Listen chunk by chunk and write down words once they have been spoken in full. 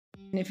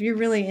And if you're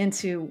really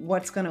into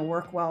what's going to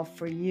work well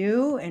for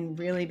you and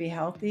really be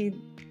healthy,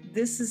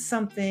 this is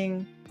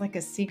something like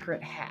a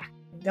secret hack.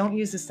 Don't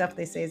use the stuff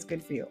they say is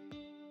good for you.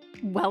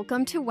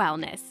 Welcome to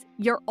Wellness,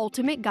 your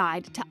ultimate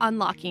guide to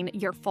unlocking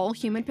your full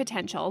human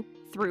potential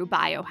through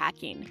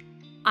biohacking.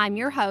 I'm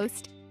your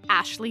host,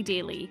 Ashley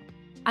Daly.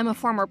 I'm a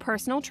former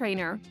personal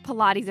trainer,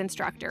 Pilates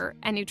instructor,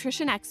 and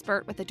nutrition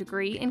expert with a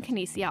degree in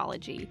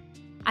kinesiology.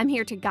 I'm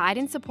here to guide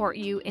and support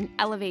you in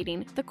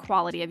elevating the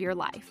quality of your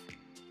life.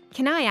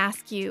 Can I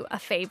ask you a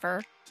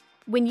favor?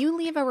 When you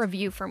leave a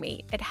review for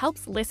me, it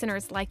helps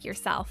listeners like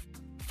yourself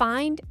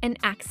find and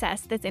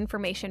access this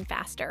information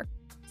faster.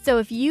 So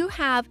if you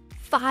have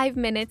 5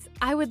 minutes,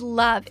 I would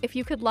love if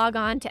you could log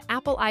on to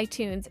Apple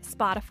iTunes,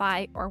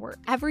 Spotify, or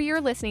wherever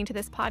you're listening to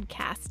this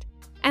podcast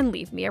and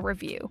leave me a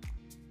review.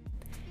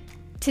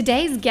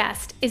 Today's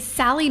guest is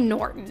Sally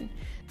Norton.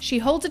 She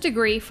holds a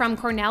degree from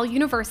Cornell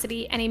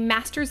University and a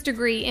master's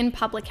degree in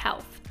public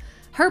health.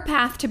 Her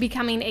path to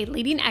becoming a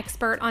leading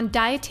expert on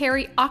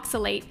dietary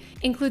oxalate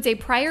includes a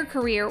prior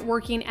career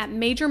working at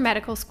major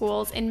medical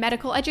schools in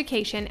medical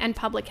education and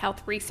public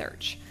health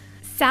research.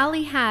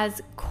 Sally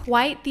has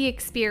quite the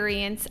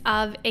experience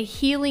of a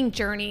healing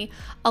journey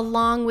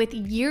along with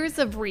years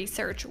of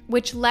research,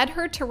 which led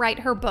her to write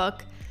her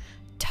book,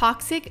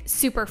 Toxic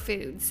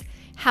Superfoods: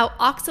 How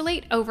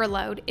Oxalate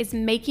Overload is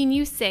Making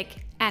You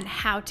Sick and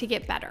How to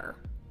Get Better.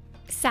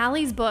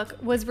 Sally's book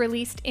was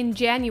released in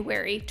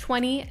January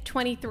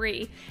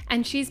 2023,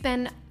 and she's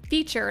been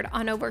featured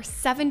on over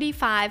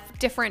 75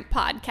 different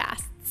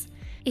podcasts.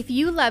 If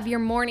you love your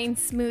morning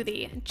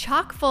smoothie,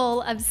 chock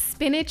full of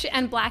spinach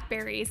and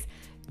blackberries,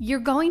 you're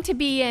going to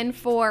be in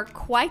for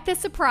quite the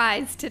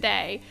surprise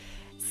today.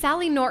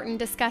 Sally Norton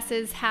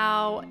discusses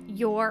how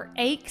your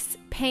aches,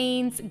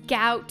 pains,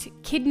 gout,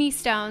 kidney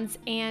stones,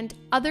 and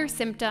other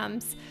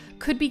symptoms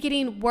could be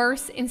getting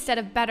worse instead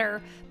of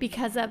better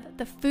because of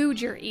the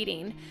food you're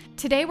eating.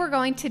 Today we're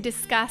going to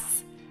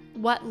discuss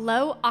what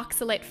low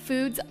oxalate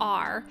foods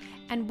are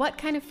and what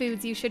kind of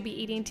foods you should be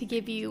eating to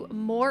give you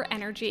more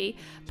energy,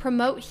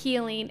 promote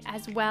healing,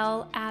 as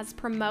well as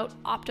promote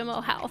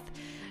optimal health.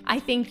 I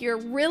think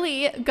you're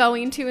really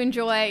going to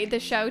enjoy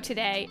the show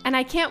today, and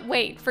I can't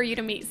wait for you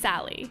to meet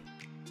Sally.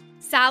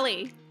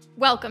 Sally,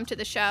 welcome to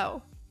the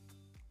show.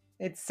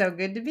 It's so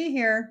good to be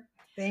here.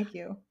 Thank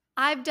you.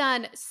 I've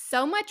done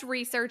so much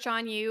research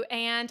on you,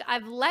 and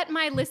I've let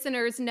my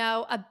listeners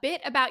know a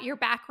bit about your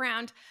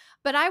background,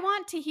 but I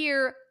want to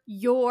hear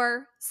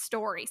your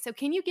story. So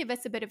can you give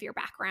us a bit of your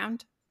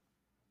background?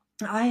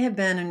 I have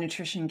been a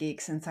nutrition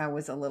geek since I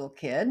was a little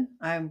kid.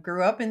 I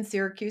grew up in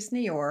Syracuse, New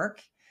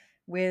York,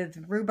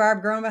 with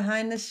rhubarb growing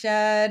behind the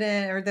shed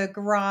or the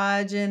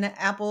garage, and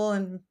apple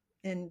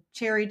and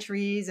cherry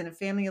trees, and a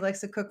family who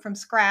likes to cook from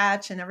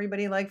scratch, and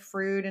everybody liked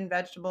fruit and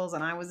vegetables.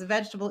 And I was a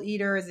vegetable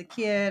eater as a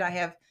kid. I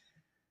have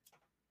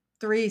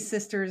 3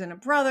 sisters and a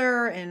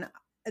brother, and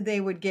they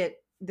would get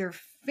their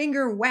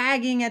finger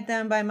wagging at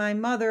them by my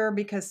mother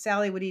because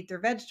Sally would eat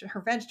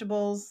her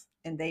vegetables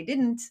and they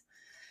didn't.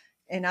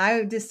 And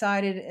I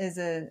decided as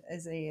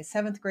a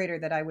 7th grader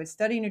that I would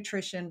study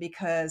nutrition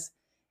because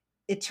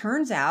it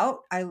turns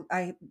out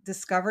I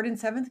discovered in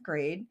 7th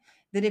grade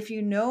that if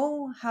you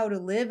know how to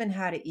live and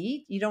how to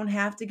eat, you don't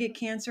have to get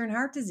cancer and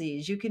heart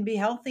disease. You can be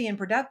healthy and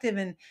productive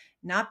and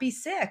not be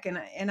sick.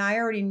 And I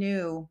already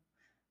knew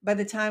by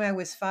the time I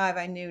was 5,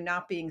 I knew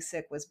not being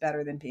sick was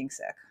better than being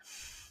sick.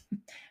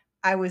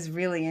 I was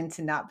really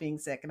into not being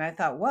sick. And I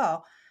thought,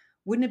 well,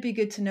 wouldn't it be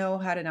good to know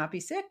how to not be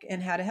sick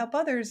and how to help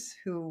others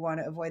who want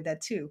to avoid that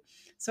too?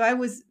 So I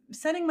was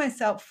setting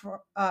myself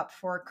up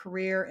for a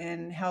career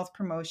in health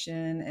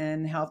promotion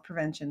and health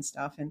prevention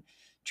stuff and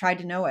tried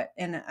to know it.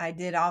 And I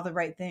did all the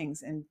right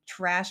things and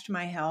trashed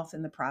my health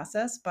in the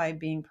process by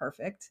being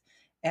perfect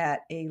at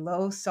a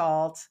low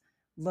salt,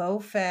 low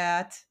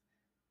fat,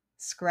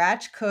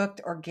 scratch cooked,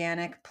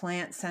 organic,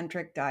 plant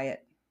centric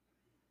diet.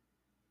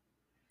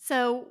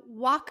 So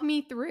walk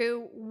me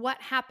through what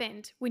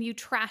happened when you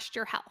trashed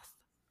your health.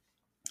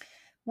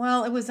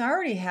 Well, it was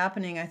already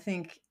happening. I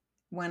think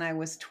when I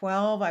was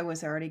 12, I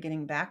was already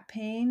getting back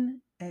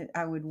pain.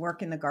 I would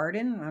work in the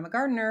garden. I'm a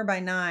gardener by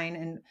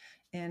 9,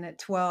 and at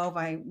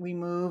 12 we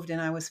moved, and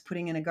I was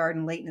putting in a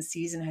garden late in the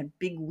season, had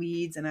big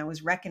weeds, and I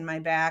was wrecking my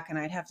back, and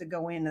I'd have to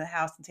go into the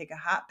house and take a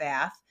hot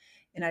bath,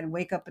 and I'd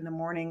wake up in the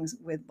mornings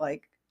with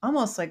like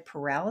almost like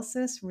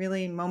paralysis,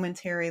 really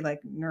momentary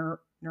like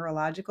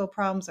neurological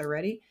problems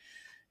already.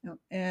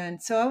 And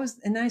so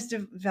and then I was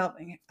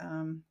developing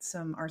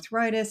some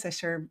arthritis. I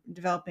started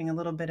developing a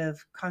little bit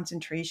of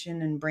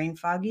concentration and brain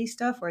foggy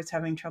stuff where I was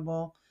having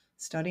trouble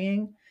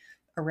studying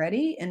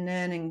already. And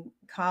then in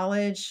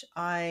college,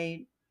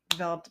 I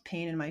developed a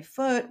pain in my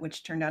foot,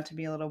 which turned out to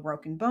be a little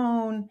broken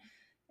bone,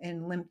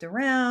 and limped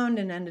around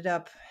and ended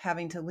up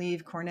having to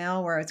leave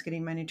Cornell, where I was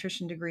getting my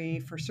nutrition degree,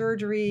 for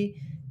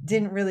surgery.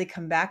 Didn't really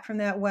come back from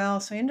that well.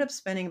 So I ended up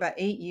spending about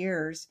 8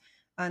 years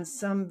on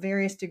some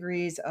various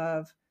degrees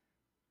of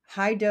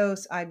high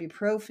dose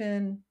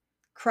ibuprofen,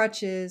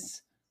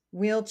 crutches,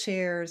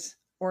 wheelchairs,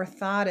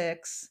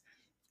 orthotics,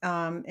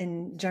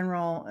 in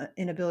general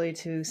inability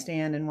to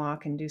stand and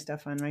walk and do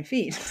stuff on my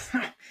feet.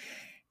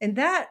 And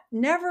that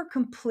never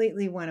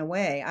completely went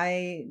away.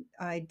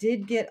 I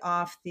did get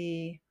off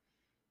the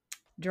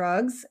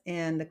drugs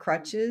and the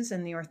crutches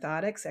and the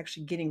orthotics.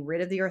 Actually, getting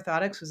rid of the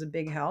orthotics was a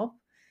big help.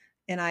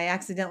 And I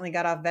accidentally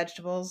got off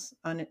vegetables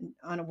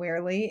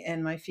unawarely,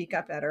 and my feet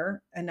got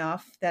better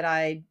enough that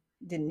I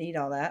didn't need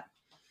all that.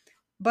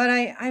 But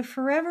I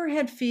forever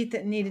had feet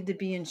that needed to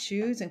be in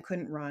shoes and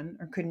couldn't run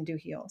or couldn't do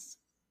heels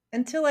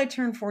until I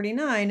turned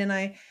 49, and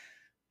I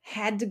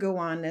had to go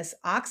on this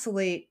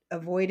oxalate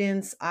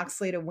avoidance,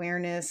 oxalate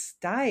awareness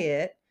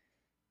diet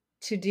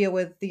to deal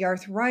with the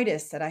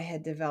arthritis that I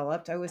had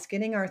developed. I was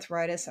getting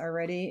arthritis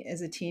already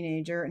as a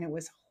teenager, and it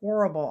was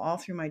horrible all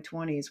through my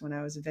 20s when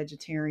I was a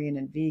vegetarian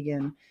and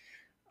vegan.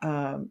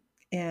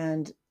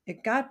 And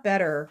it got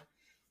better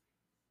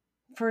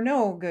for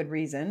no good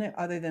reason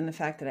other than the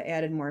fact that I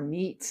added more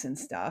meats and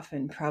stuff,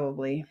 and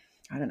probably,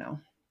 I don't know.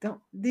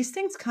 Don't these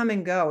things come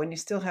and go and you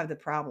still have the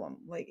problem.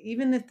 Like,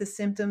 even if the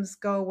symptoms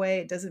go away,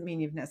 it doesn't mean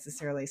you've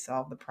necessarily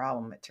solved the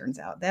problem, it turns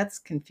out. That's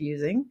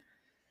confusing.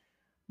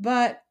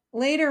 But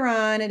later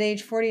on at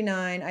age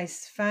 49, I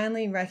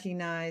finally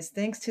recognized,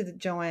 thanks to the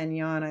Joanne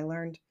Yon, I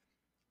learned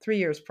 3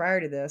 years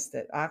prior to this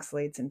that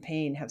oxalates and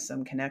pain have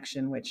some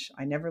connection, which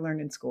I never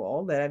learned in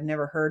school, that I've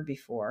never heard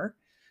before.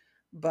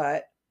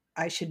 But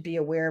I should be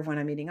aware of when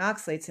I'm eating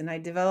oxalates. And I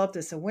developed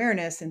this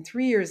awareness. And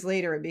 3 years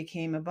later, it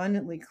became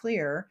abundantly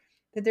clear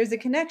that there's a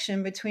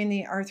connection between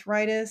the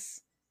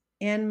arthritis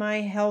and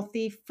my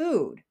healthy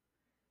food.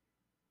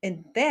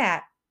 And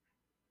that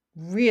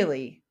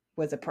really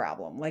was a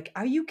problem. Like,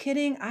 are you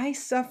kidding? I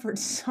suffered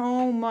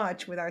so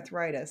much with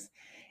arthritis.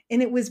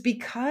 And it was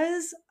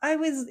because I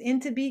was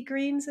into beet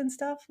greens and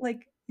stuff.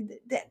 Like,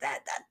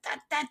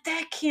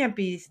 that can't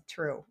be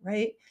true,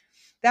 right?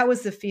 That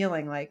was the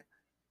feeling, like,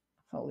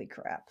 holy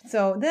crap.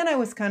 So then I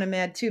was kind of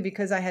mad too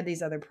because I had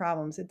these other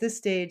problems. At this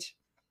stage,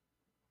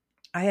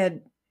 I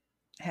had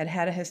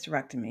a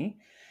hysterectomy,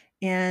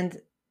 and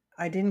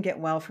I didn't get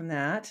well from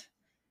that,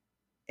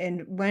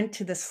 and went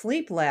to the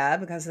sleep lab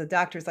because the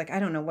doctor's like, I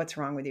don't know what's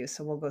wrong with you,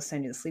 so we'll go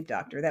send you to the sleep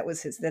doctor.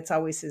 That's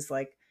always his,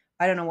 like,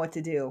 I don't know what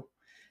to do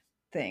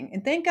thing.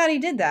 And thank God he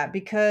did that,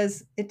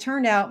 because it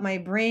turned out my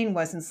brain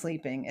wasn't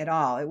sleeping at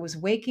all. It was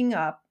waking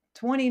up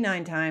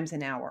 29 times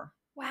an hour.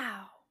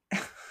 Wow.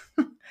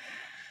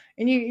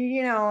 And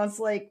it's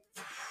like,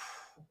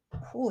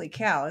 holy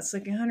cow, it's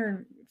like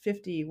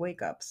 150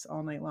 wake ups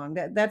all night long.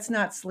 That's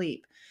not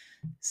sleep.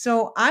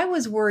 So I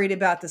was worried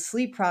about the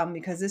sleep problem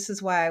because this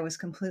is why I was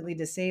completely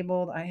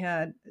disabled. I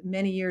had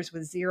many years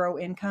with zero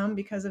income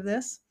because of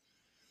this.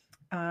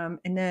 And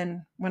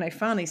then when I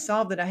finally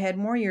solved it, I had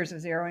more years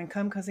of zero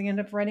income because I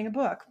ended up writing a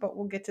book, but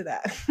we'll get to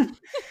that.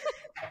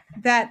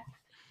 That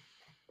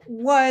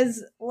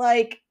was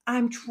like,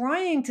 I'm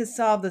trying to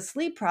solve the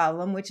sleep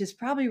problem, which is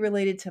probably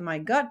related to my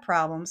gut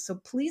problems. So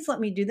please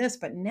let me do this.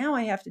 But now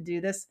I have to do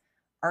this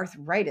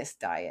arthritis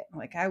diet.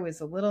 Like, I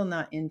was a little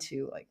not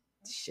into, like,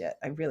 shit,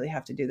 I really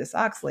have to do this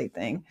oxalate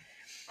thing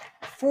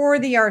for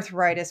the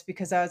arthritis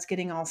because I was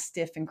getting all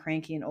stiff and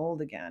cranky and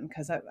old again.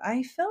 Because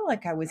I felt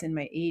like I was in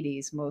my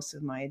 80s most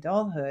of my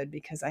adulthood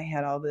because I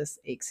had all this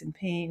aches and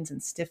pains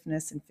and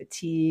stiffness and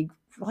fatigue,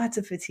 lots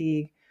of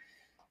fatigue,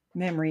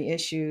 memory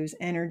issues,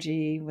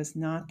 energy was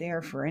not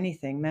there for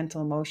anything,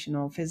 mental,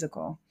 emotional,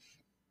 physical.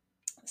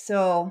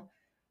 So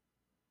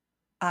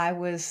I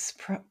was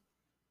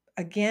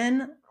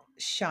again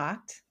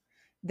shocked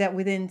that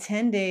within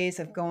 10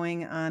 days of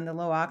going on the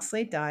low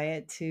oxalate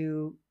diet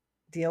to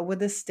deal with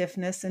the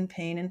stiffness and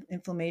pain and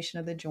inflammation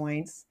of the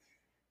joints,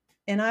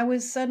 and I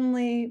was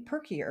suddenly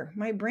perkier.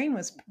 My brain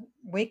was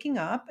waking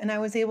up and I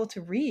was able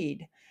to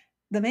read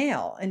the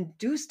mail and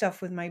do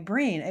stuff with my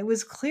brain. It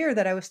was clear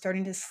that I was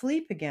starting to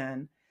sleep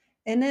again.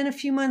 And then a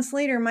few months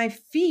later, my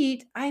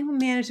feet, I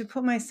managed to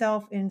put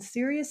myself in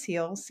serious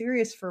heels,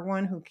 serious for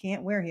one who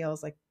can't wear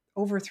heels, like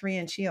over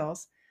 3-inch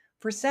heels,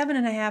 for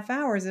 7.5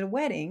 hours at a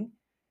wedding.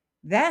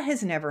 That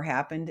has never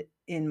happened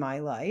in my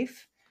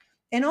life.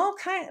 And all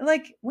kind,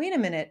 like, wait a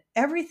minute,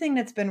 everything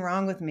that's been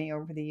wrong with me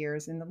over the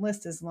years, and the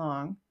list is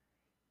long,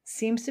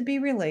 seems to be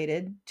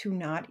related to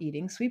not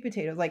eating sweet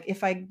potatoes. Like,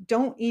 if I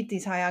don't eat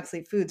these high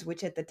oxalate foods,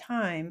 which at the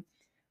time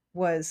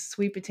was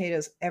sweet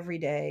potatoes every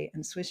day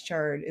and Swiss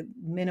chard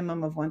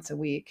minimum of once a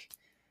week,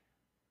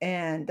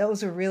 and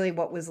those are really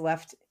what was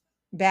left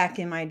back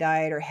in my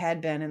diet or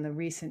had been in the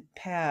recent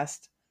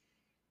past,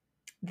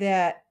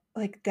 that,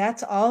 like,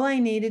 that's all I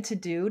needed to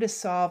do to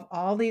solve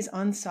all these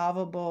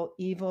unsolvable,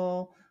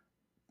 evil,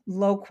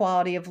 low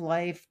quality of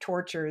life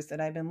tortures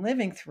that I've been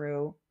living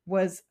through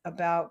was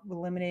about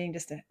eliminating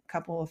just a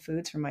couple of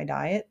foods from my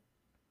diet.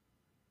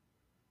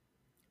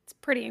 It's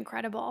pretty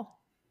incredible.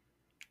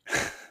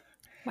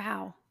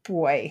 Wow.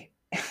 Boy,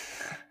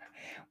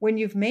 when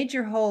you've made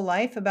your whole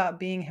life about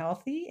being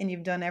healthy and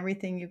you've done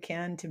everything you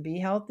can to be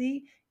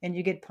healthy and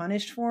you get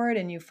punished for it,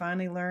 and you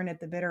finally learn at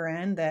the bitter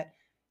end that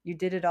you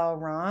did it all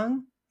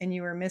wrong and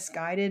you were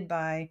misguided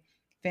by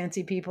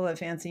fancy people at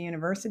fancy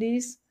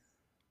universities,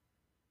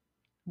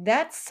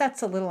 that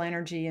sets a little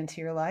energy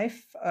into your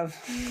life of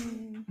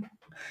Mm.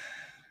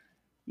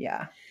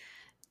 yeah.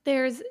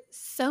 There's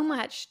so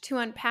much to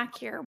unpack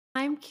here.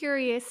 I'm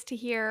curious to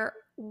hear,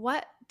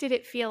 what did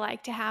it feel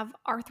like to have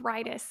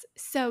arthritis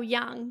so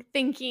young,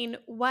 thinking,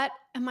 what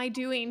am I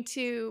doing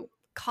to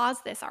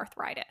cause this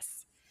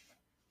arthritis?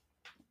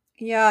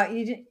 Yeah,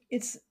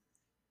 it's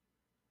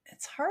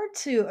hard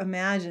to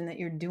imagine that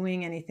you're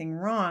doing anything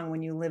wrong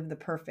when you live the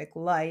perfect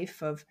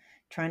life of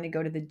trying to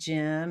go to the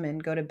gym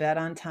and go to bed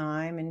on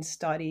time and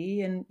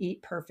study and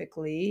eat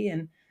perfectly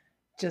and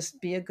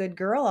just be a good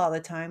girl all the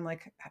time.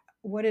 Like,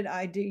 what did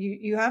I do?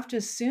 You have to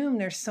assume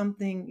there's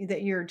something,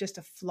 that you're just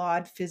a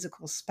flawed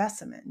physical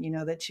specimen,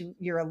 that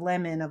you're a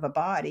lemon of a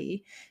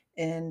body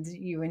and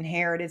you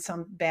inherited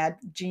some bad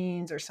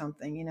genes or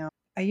something.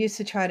 I used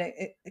to try to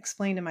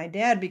explain to my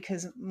dad,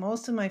 because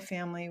most of my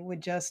family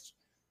would just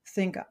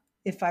think,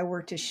 if I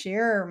were to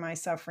share my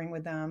suffering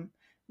with them,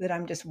 that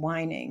I'm just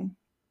whining.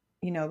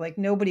 Like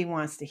nobody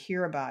wants to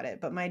hear about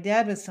it. But my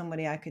dad was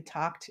somebody I could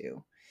talk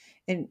to,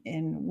 and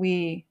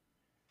we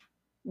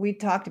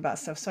talked about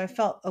stuff. So I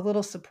felt a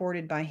little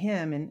supported by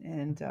him,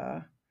 and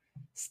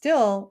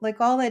still,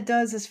 like, all that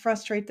does is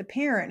frustrate the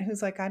parent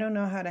who's like, I don't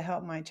know how to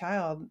help my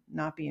child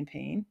not be in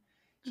pain.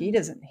 He Mm.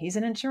 doesn't. He's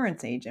an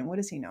insurance agent. What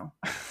does he know?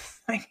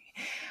 Like,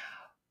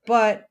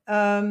 but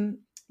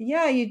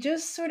yeah, you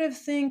just sort of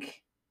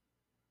think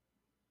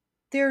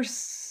there's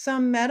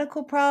some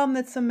medical problem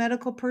that some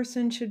medical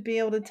person should be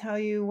able to tell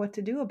you what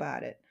to do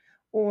about it.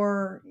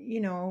 Or,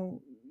 you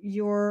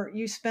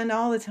spend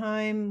all the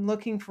time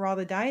looking for all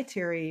the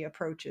dietary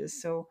approaches.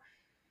 So,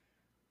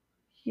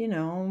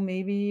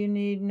 maybe you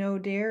need no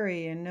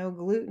dairy and no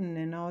gluten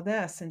and all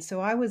this. And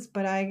so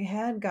but I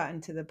had gotten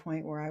to the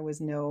point where I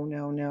was no,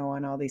 no, no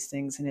on all these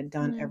things and had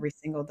done Mm. every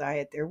single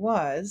diet there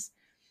was.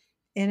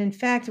 And in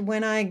fact,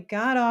 when I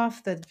got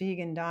off the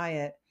vegan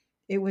diet,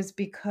 it was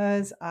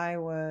because I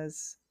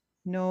was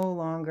no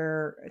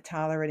longer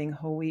tolerating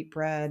whole wheat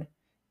bread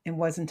and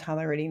wasn't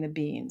tolerating the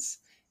beans.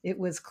 It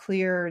was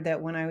clear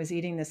that when I was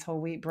eating this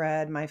whole wheat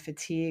bread, my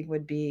fatigue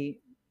would be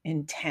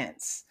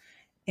intense.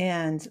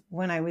 And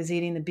when I was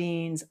eating the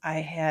beans, I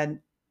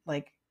had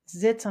like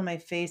zits on my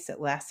face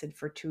that lasted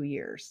for 2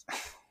 years.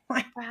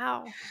 Like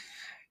Wow.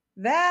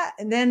 that.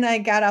 And then I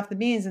got off the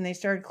beans and they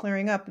started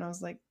clearing up. And I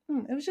was like,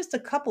 it was just a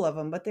couple of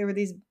them, but they were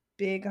these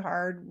big,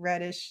 hard,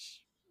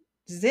 reddish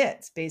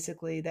zits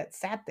basically that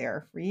sat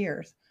there for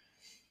years.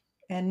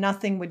 And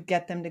nothing would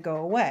get them to go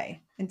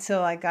away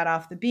until I got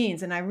off the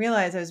beans. And I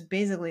realized I was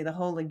basically, the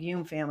whole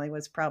legume family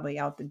was probably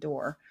out the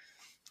door.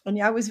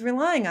 And I was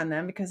relying on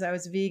them because I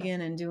was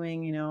vegan and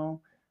doing,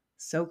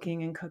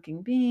 soaking and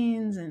cooking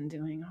beans and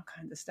doing all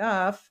kinds of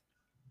stuff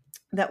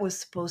that was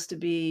supposed to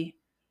be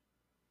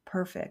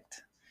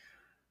perfect.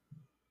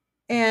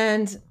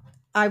 And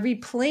I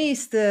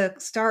replaced the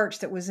starch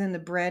that was in the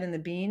bread and the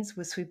beans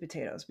with sweet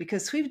potatoes,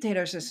 because sweet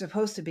potatoes are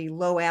supposed to be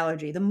low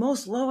allergy, the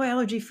most low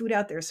allergy food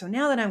out there. So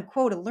now that I'm,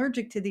 quote,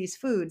 allergic to these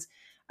foods,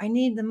 I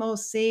need the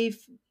most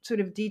safe, sort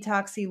of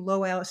detoxy,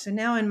 low allergy. So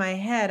now in my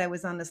head, I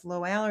was on this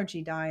low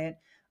allergy diet,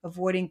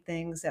 avoiding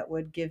things that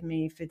would give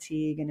me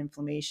fatigue and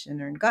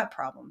inflammation or gut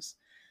problems.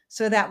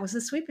 So that was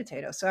the sweet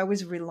potato. So I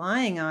was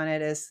relying on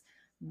it as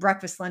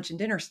breakfast, lunch, and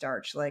dinner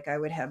starch. Like I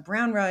would have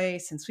brown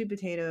rice and sweet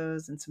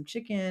potatoes and some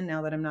chicken,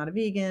 now that I'm not a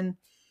vegan,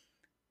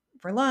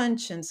 for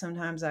lunch. And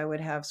sometimes I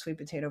would have sweet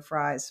potato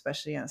fries,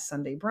 especially on a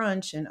Sunday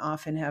brunch, and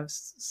often have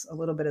a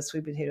little bit of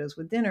sweet potatoes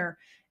with dinner.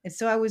 And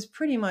so I was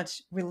pretty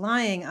much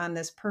relying on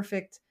this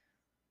perfect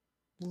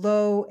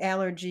low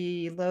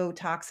allergy, low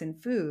toxin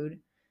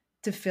food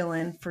to fill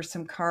in for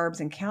some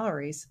carbs and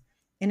calories.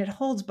 And it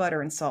holds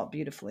butter and salt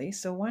beautifully.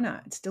 So why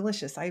not? It's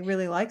delicious. I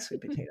really like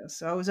sweet potatoes.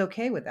 So I was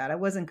okay with that. I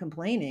wasn't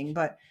complaining,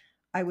 but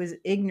I was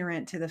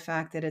ignorant to the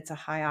fact that it's a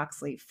high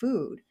oxalate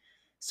food.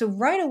 So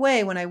right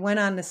away, when I went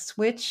on the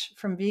switch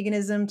from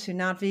veganism to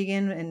not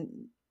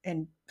vegan,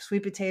 and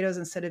sweet potatoes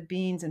instead of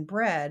beans and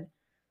bread,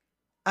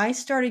 I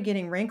started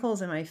getting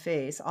wrinkles in my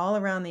face all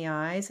around the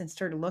eyes and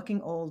started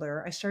looking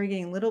older. I started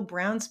getting little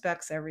brown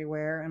specks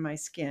everywhere in my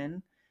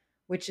skin,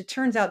 which it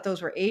turns out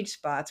those were age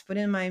spots. But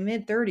in my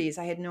mid 30s,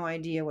 I had no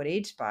idea what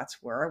age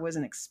spots were. I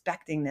wasn't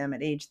expecting them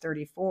at age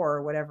 34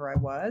 or whatever I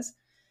was.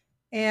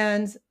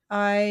 And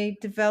I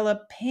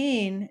developed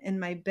pain in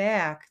my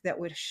back that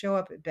would show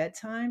up at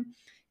bedtime.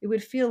 It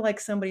would feel like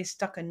somebody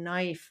stuck a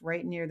knife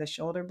right near the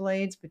shoulder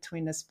blades,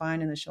 between the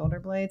spine and the shoulder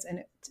blades.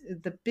 And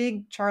the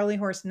big Charlie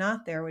horse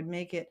knot there would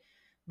make it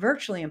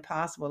virtually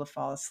impossible to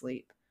fall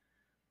asleep.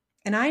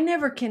 And I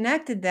never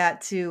connected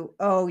that to,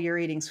 oh, you're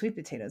eating sweet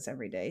potatoes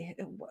every day.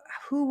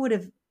 Who would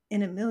have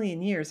in a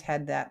million years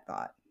had that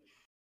thought?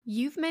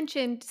 You've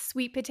mentioned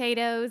sweet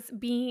potatoes,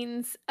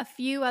 beans, a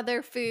few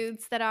other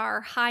foods that are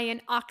high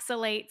in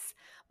oxalates.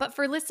 But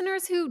for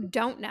listeners who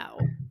don't know,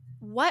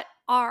 what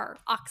are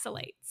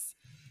oxalates?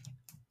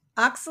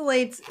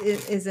 Oxalates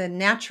is a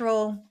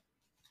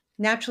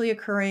naturally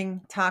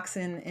occurring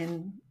toxin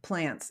in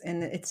plants,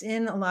 and it's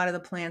in a lot of the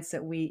plants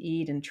that we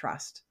eat and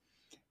trust.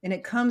 And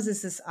it comes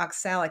as this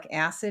oxalic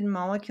acid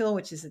molecule,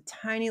 which is a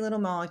tiny little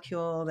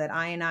molecule that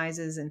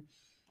ionizes. And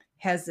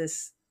has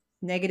this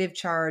negative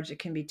charge. It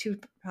can be two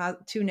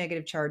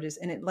negative charges,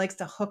 and it likes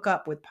to hook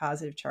up with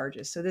positive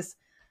charges. So this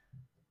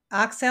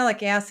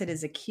oxalic acid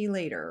is a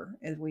chelator,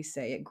 as we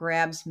say. It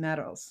grabs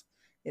metals.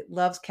 It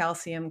loves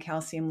calcium.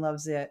 Calcium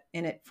loves it,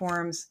 and it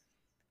forms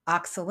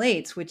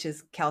oxalates, which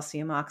is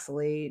calcium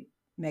oxalate,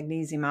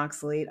 magnesium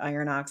oxalate,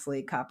 iron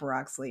oxalate, copper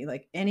oxalate.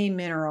 Like any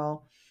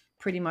mineral,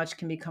 pretty much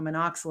can become an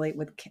oxalate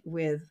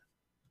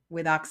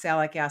with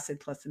oxalic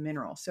acid plus a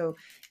mineral. So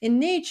in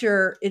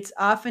nature, it's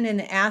often in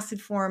acid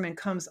form and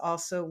comes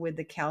also with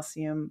the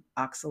calcium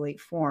oxalate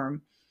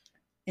form.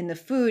 In the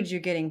foods,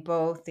 you're getting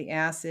both the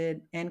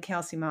acid and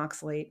calcium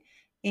oxalate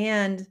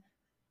and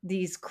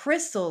these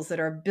crystals that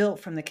are built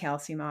from the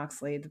calcium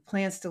oxalate. The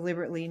plants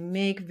deliberately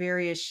make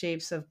various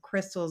shapes of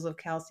crystals of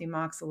calcium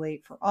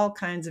oxalate for all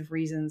kinds of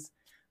reasons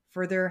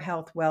for their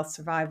health, wealth,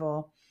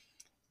 survival,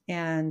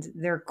 and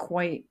they're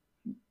quite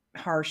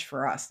harsh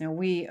for us. Now,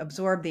 we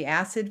absorb the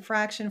acid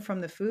fraction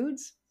from the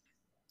foods.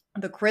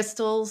 The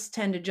crystals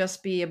tend to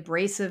just be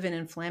abrasive and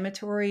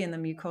inflammatory in the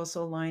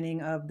mucosal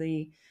lining of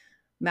the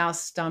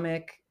mouse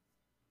stomach,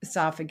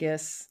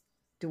 esophagus,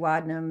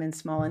 duodenum, and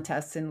small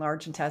intestine,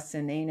 large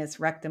intestine, anus,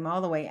 rectum,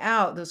 all the way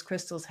out. Those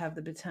crystals have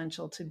the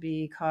potential to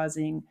be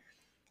causing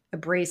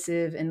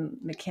abrasive and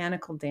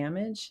mechanical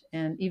damage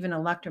and even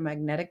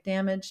electromagnetic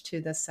damage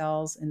to the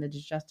cells in the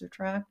digestive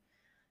tract.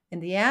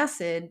 And the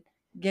acid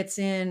gets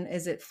in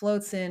as it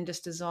floats in,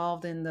 just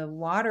dissolved in the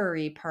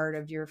watery part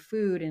of your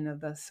food and of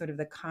the sort of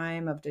the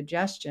chyme of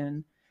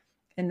digestion.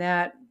 And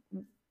that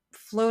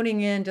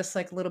floating in, just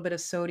like a little bit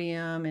of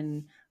sodium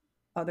and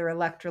other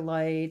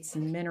electrolytes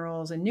and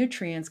minerals and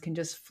nutrients, can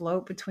just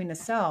float between the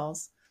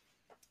cells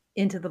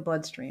into the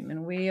bloodstream.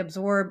 And we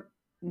absorb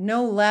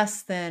no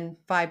less than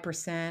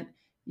 5%,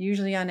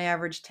 usually on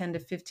average 10 to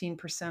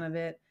 15% of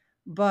it.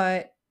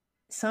 But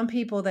some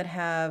people that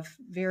have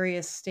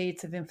various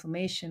states of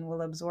inflammation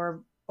will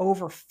absorb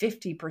over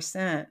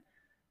 50%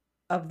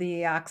 of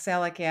the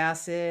oxalic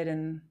acid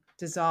and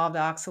dissolved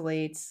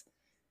oxalates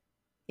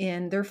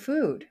in their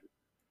food.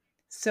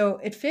 So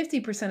at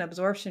 50%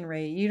 absorption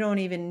rate, you don't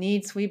even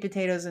need sweet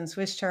potatoes and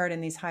Swiss chard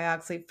and these high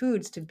oxalate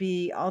foods to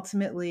be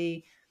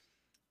ultimately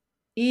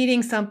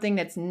eating something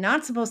that's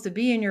not supposed to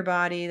be in your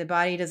body. The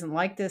body doesn't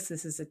like this.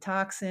 This is a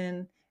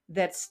toxin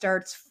that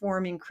starts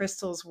forming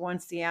crystals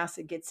once the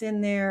acid gets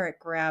in there. It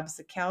grabs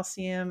the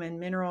calcium and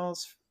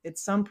minerals at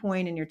some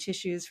point in your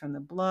tissues from the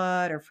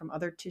blood or from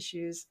other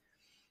tissues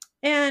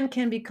and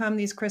can become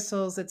these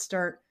crystals that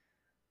start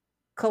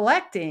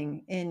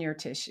collecting in your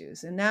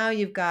tissues. And now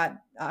you've got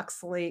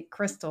oxalate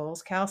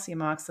crystals, calcium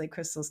oxalate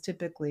crystals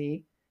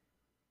typically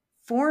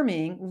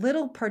forming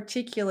little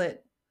particulate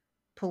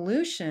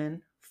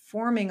pollution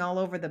forming all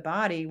over the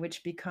body,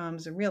 which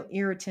becomes a real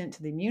irritant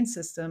to the immune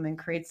system and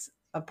creates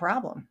a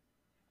problem.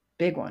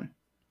 Big one.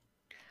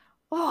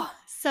 Oh,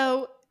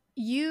 so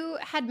you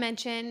had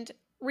mentioned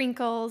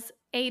wrinkles,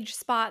 age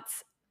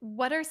spots.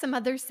 What are some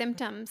other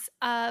symptoms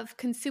of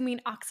consuming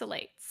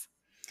oxalates?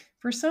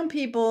 For some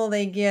people,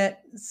 they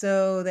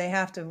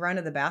have to run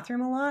to the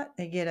bathroom a lot.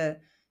 They get a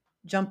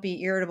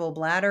jumpy, irritable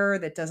bladder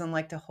that doesn't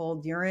like to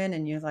hold urine,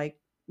 and you're like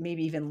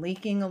maybe even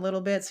leaking a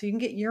little bit. So you can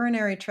get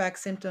urinary tract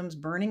symptoms,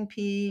 burning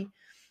pee,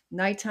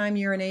 nighttime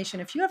urination.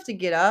 If you have to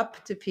get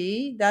up to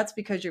pee, that's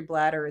because your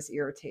bladder is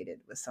irritated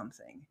with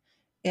something.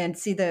 And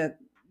see, the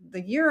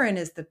urine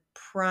is the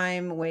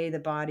prime way the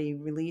body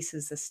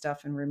releases this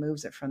stuff and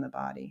removes it from the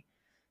body.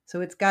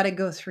 So it's got to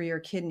go through your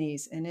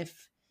kidneys. And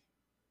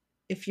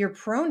if you're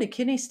prone to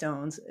kidney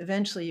stones,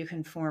 eventually you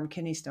can form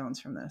kidney stones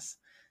from this.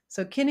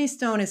 So kidney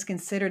stone is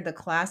considered the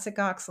classic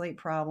oxalate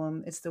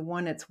problem. It's the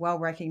one that's well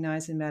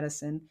recognized in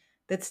medicine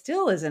that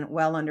still isn't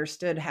well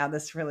understood how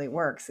this really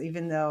works,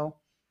 even though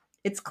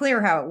it's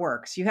clear how it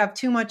works. You have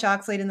too much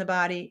oxalate in the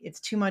body, it's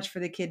too much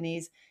for the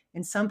kidneys,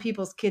 and some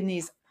people's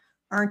kidneys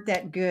aren't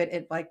that good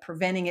at like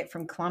preventing it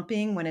from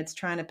clumping when it's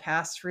trying to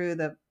pass through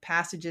the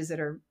passages that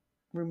are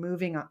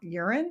removing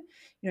urine.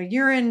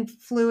 Urine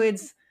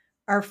fluids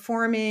are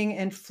forming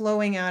and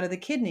flowing out of the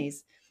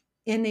kidneys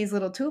in these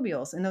little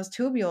tubules, and those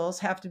tubules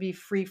have to be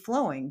free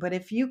flowing. But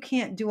if you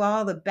can't do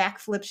all the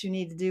backflips you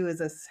need to do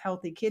as a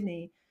healthy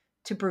kidney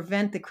to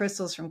prevent the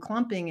crystals from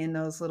clumping in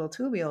those little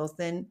tubules,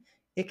 then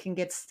it can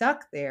get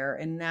stuck there,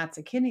 and that's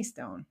a kidney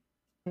stone.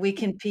 We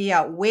can pee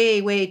out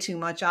way, way too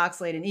much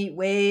oxalate and eat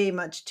way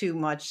much too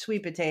much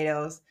sweet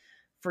potatoes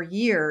for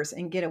years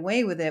and get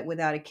away with it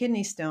without a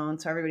kidney stone.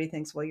 So everybody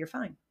thinks, well, you're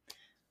fine,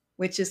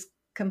 which is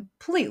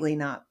completely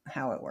not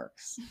how it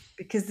works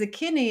because the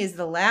kidney is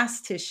the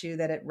last tissue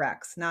that it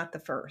wrecks, not the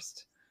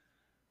first.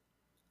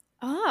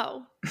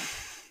 Oh,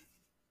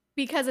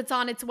 because it's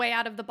on its way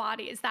out of the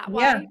body. Is that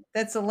Yeah, why?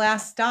 that's the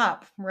last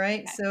stop,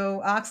 right? Okay.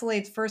 So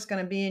oxalate's first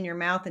going to be in your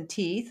mouth and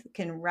teeth,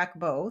 can wreck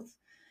both,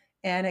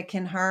 and it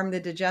can harm the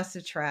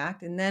digestive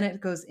tract, and then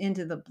it goes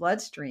into the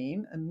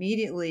bloodstream,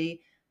 immediately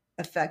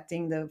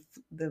affecting the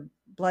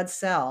blood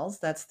cells.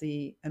 That's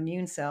the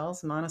immune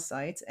cells,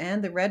 monocytes,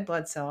 and the red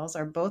blood cells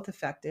are both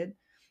affected.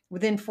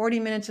 Within 40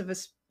 minutes of a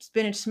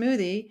spinach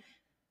smoothie,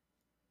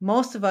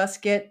 most of us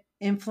get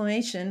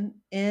inflammation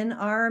in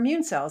our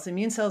immune cells.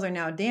 Immune cells are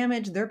now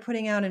damaged. They're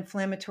putting out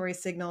inflammatory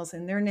signals,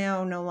 and they're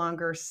now no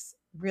longer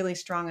really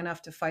strong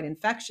enough to fight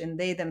infection.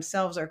 They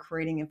themselves are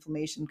creating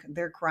inflammation.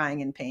 They're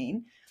crying in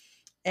pain.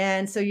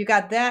 And so you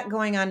got that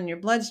going on in your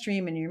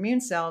bloodstream and your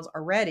immune cells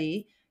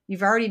already.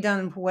 You've already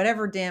done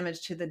whatever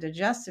damage to the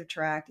digestive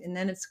tract, and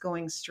then it's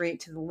going straight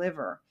to the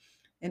liver.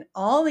 And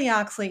all the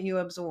oxalate you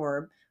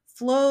absorb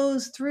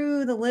flows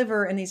through the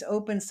liver in these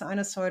open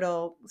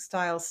sinusoidal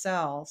style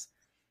cells.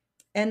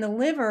 And the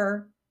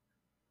liver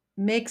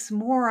makes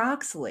more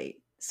oxalate.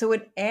 So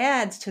it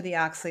adds to the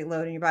oxalate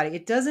load in your body.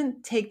 It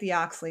doesn't take the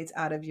oxalates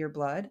out of your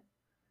blood.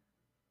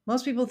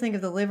 Most people think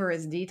of the liver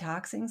as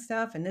detoxing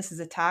stuff, and this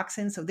is a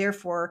toxin. So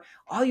therefore,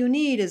 all you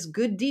need is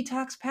good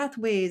detox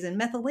pathways and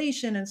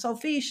methylation and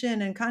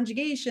sulfation and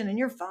conjugation, and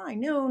you're fine.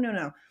 No, no,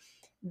 no.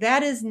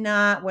 That is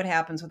not what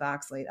happens with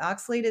oxalate.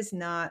 Oxalate is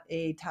not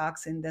a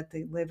toxin that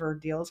the liver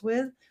deals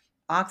with.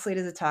 Oxalate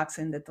is a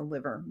toxin that the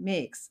liver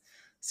makes.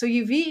 So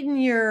you've eaten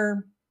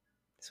your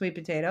sweet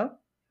potato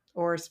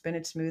or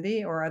spinach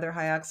smoothie or other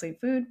high oxalate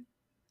food,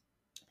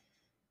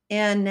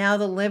 and now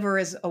the liver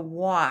is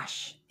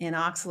awash in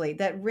oxalate.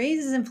 That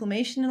raises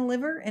inflammation in the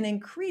liver and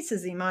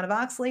increases the amount of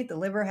oxalate the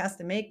liver has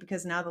to make,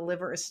 because now the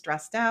liver is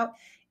stressed out.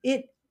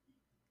 It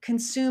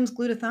consumes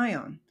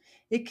glutathione.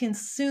 It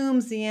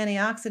consumes the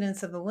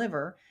antioxidants of the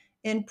liver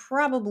and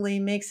probably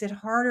makes it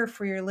harder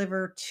for your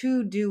liver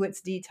to do its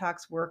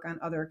detox work on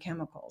other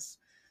chemicals.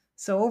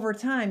 So over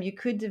time, you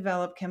could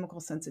develop chemical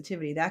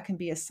sensitivity. That can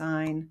be a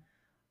sign,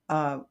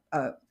 uh,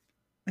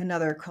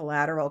 another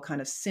collateral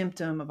kind of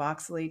symptom of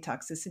oxalate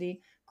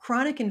toxicity.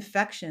 Chronic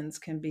infections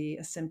can be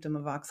a symptom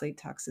of oxalate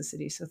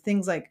toxicity. So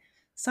things like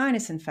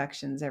sinus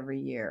infections every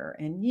year,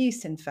 and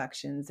yeast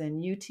infections,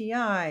 and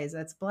UTIs,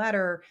 that's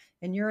bladder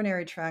and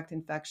urinary tract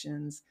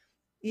infections,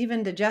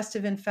 even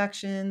digestive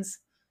infections,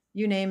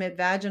 you name it,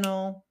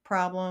 vaginal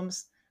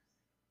problems,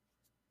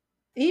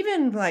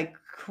 even like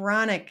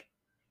chronic,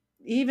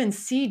 even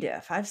C.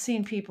 diff. I've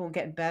seen people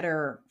get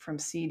better from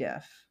C.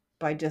 diff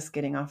by just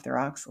getting off their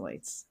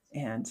oxalates,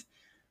 and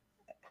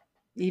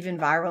even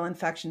viral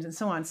infections and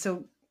so on.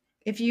 So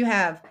if you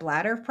have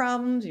bladder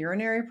problems,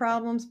 urinary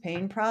problems,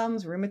 pain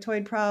problems,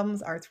 rheumatoid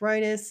problems,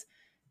 arthritis,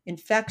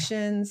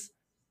 infections,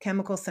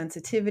 chemical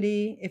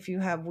sensitivity, if you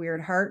have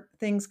weird heart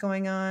things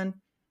going on,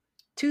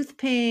 tooth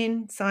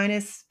pain,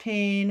 sinus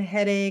pain,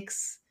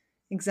 headaches,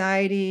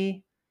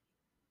 anxiety,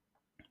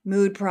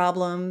 mood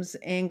problems,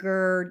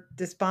 anger,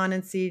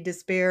 despondency,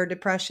 despair,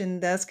 depression,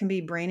 those can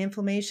be brain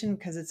inflammation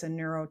because it's a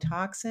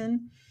neurotoxin.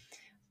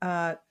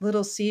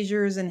 Little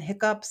seizures and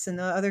hiccups and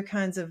other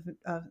kinds of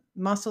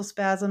muscle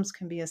spasms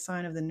can be a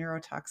sign of the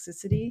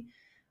neurotoxicity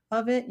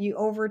of it. You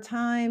over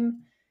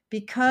time,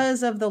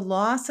 because of the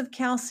loss of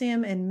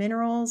calcium and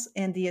minerals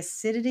and the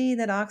acidity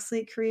that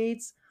oxalate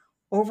creates,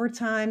 over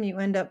time you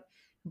end up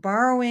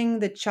borrowing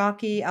the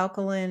chalky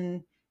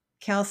alkaline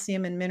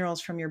calcium and minerals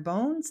from your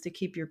bones to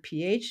keep your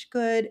pH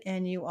good,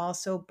 and you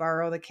also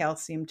borrow the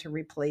calcium to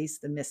replace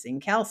the missing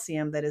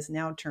calcium that is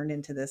now turned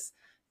into this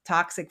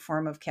toxic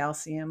form of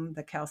calcium,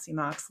 the calcium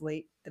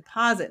oxalate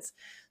deposits.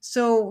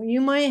 So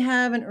you might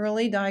have an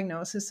early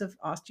diagnosis of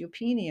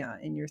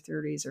osteopenia in your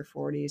 30s or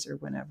 40s or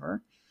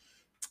whenever,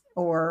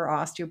 or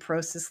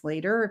osteoporosis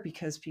later,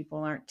 because people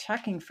aren't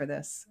checking for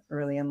this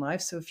early in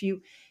life. So if you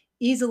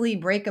easily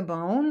break a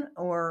bone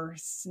or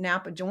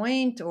snap a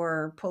joint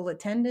or pull a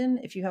tendon,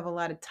 if you have a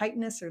lot of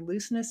tightness or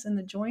looseness in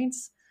the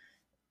joints,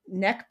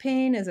 neck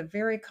pain is a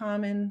very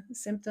common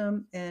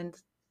symptom, and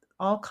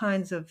all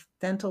kinds of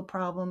dental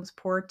problems,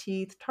 poor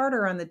teeth,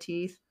 tartar on the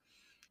teeth,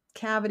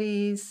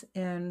 cavities,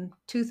 and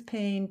tooth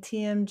pain,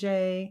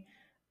 TMJ,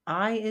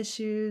 eye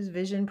issues,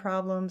 vision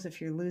problems.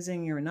 If you're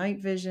losing your night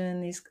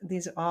vision,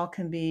 these all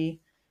can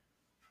be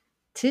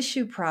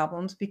tissue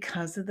problems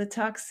because of the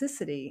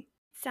toxicity.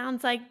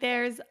 Sounds like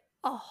there's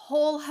a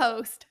whole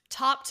host,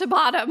 top to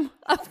bottom,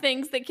 of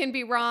things that can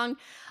be wrong.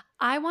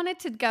 I wanted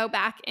to go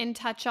back and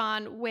touch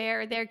on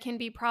where there can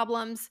be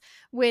problems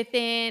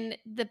within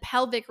the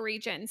pelvic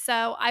region.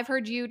 So I've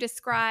heard you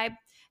describe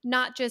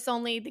not just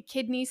only the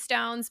kidney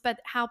stones, but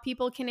how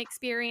people can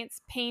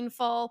experience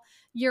painful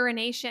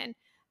urination.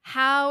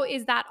 How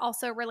is that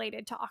also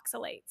related to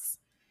oxalates?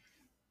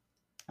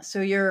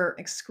 So you're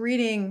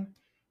excreting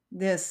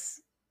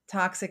this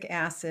toxic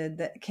acid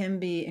that can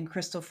be in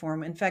crystal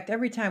form. In fact,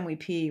 every time we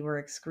pee, we're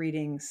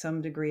excreting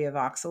some degree of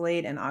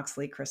oxalate and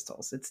oxalate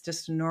crystals. It's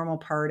just a normal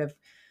part of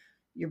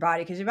your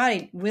body, because your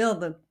body will,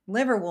 the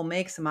liver will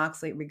make some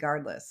oxalate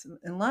regardless.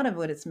 And a lot of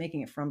what it's making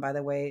it from, by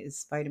the way,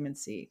 is vitamin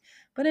C.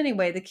 But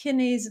anyway, the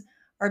kidneys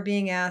are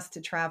being asked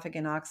to traffic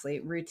in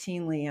oxalate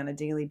routinely on a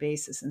daily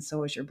basis, and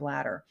so is your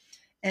bladder.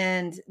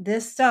 And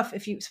this stuff,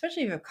 if you,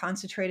 especially if you have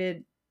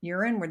concentrated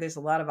urine where there's a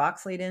lot of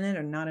oxalate in it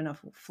or not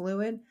enough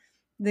fluid,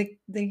 the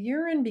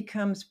urine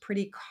becomes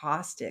pretty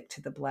caustic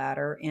to the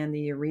bladder and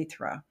the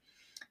urethra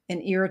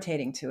and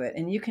irritating to it.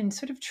 And you can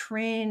sort of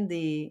train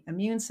the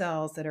immune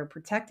cells that are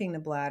protecting the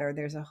bladder.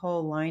 There's a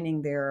whole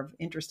lining there of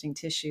interesting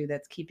tissue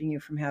that's keeping you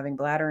from having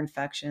bladder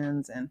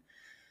infections and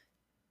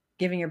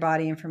giving your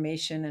body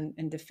information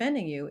and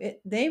defending you,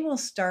 they will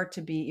start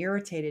to be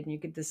irritated, and you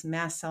get this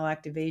mast cell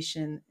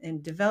activation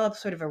and develop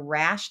sort of a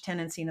rash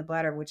tendency in the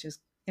bladder, which is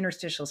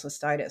interstitial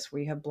cystitis,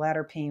 where you have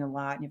bladder pain a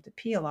lot and you have to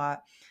pee a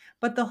lot.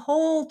 But the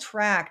whole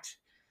tract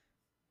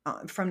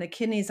from the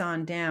kidneys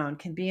on down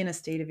can be in a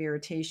state of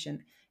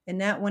irritation. And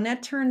that when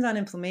that turns on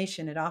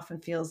inflammation, it often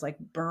feels like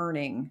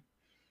burning.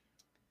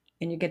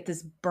 And you get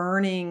this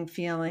burning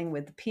feeling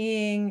with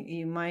peeing.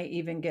 You might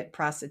even get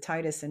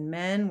prostatitis in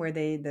men where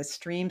the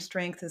stream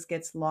strength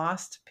gets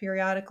lost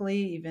periodically,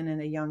 even in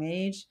a young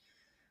age.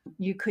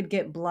 You could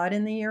get blood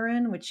in the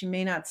urine, which you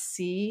may not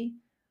see,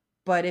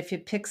 but if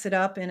it picks it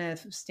up in a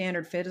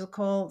standard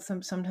physical,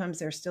 sometimes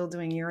they're still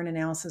doing urine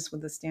analysis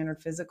with the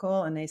standard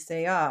physical, and they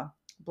say,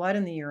 blood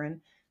in the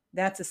urine,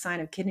 that's a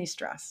sign of kidney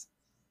stress.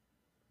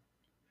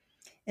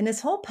 And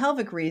this whole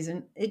pelvic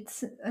region,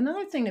 it's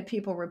another thing that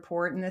people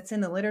report, and that's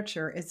in the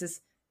literature, is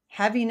this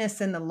heaviness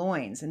in the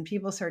loins. And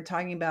people started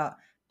talking about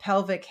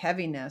pelvic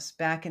heaviness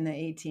back in the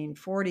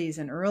 1840s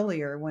and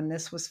earlier, when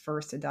this was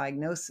first a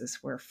diagnosis,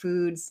 where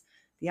foods,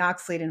 the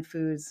oxalate in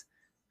foods,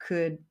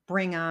 could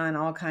bring on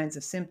all kinds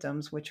of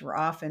symptoms, which were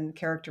often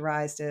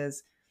characterized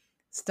as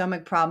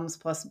stomach problems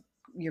plus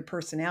your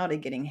personality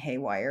getting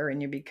haywire,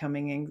 and you're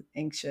becoming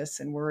anxious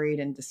and worried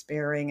and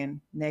despairing and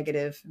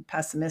negative and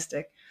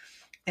pessimistic,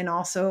 and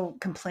also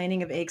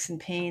complaining of aches and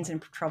pains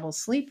and trouble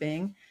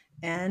sleeping.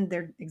 And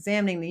they're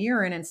examining the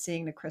urine and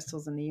seeing the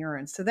crystals in the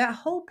urine. So that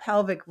whole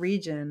pelvic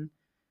region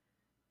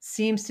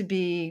seems to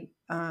be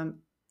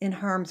in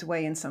harm's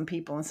way in some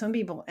people. And some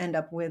people end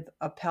up with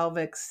a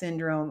pelvic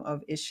syndrome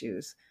of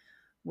issues,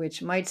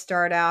 which might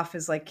start off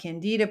as like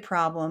candida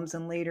problems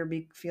and later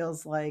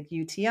feels like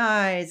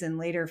UTIs, and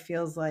later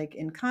feels like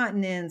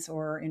incontinence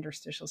or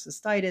interstitial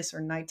cystitis or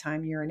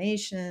nighttime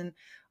urination,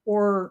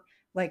 or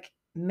like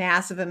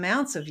massive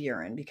amounts of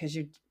urine, because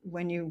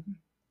when you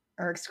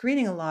are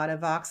excreting a lot of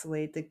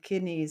oxalate, the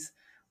kidneys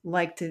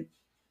like to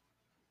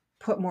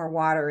put more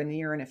water in the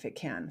urine if it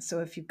can.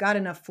 So if you've got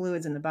enough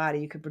fluids in the body,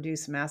 you could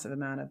produce a massive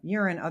amount of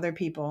urine. Other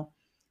people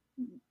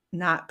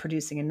not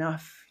producing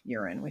enough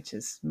urine, which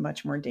is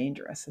much more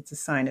dangerous. It's a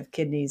sign of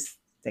kidneys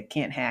that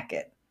can't hack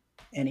it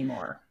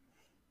anymore.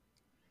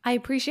 I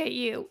appreciate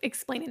you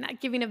explaining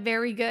that, giving a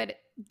very good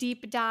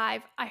deep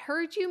dive. I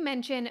heard you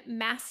mention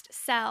mast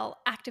cell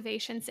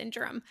activation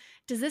syndrome.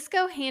 Does this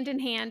go hand in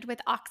hand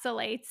with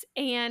oxalates?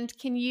 And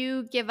can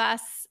you give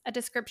us a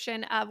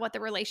description of what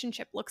the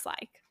relationship looks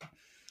like?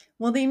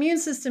 Well, the immune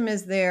system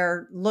is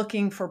there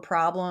looking for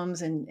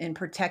problems and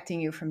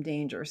protecting you from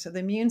danger. So the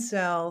immune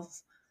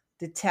cells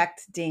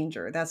detect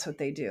danger. That's what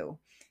they do.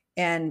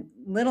 And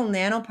little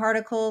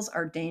nanoparticles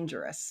are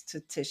dangerous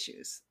to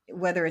tissues,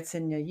 whether it's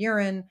in your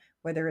urine,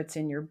 whether it's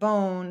in your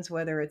bones,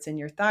 whether it's in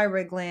your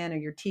thyroid gland or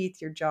your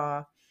teeth, your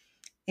jaw.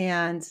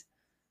 And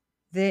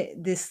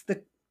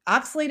the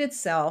oxalate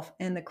itself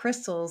and the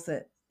crystals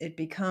that it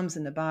becomes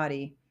in the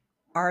body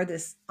are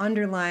this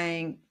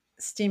underlying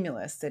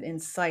stimulus that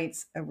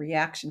incites a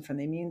reaction from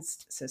the immune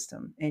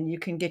system. And you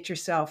can get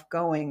yourself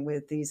going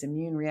with these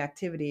immune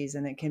reactivities,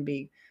 and it can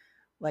be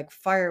like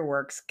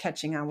fireworks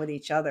catching on with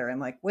each other.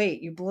 And like,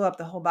 wait, you blew up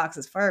the whole box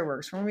of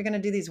fireworks. When are we going to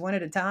do these one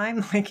at a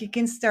time? Like, you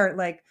can start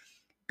like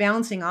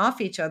bouncing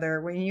off each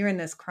other when you're in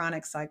this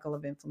chronic cycle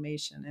of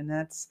inflammation. And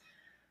that's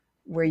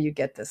where you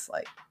get this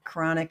like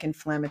chronic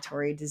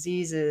inflammatory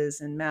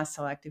diseases and mast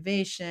cell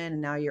activation.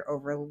 And now you're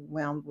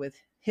overwhelmed with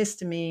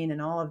histamine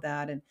and all of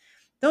that. And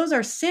those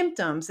are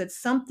symptoms that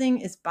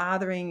something is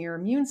bothering your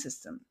immune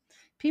system.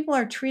 People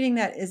are treating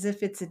that as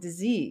if it's a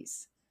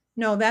disease.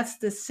 No, that's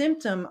the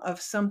symptom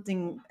of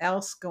something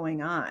else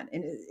going on.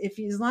 And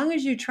as long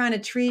as you're trying to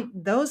treat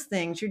those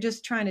things, you're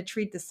just trying to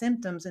treat the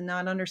symptoms and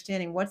not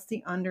understanding what's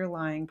the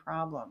underlying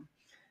problem.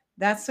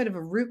 That's sort of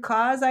a root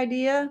cause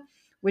idea,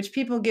 which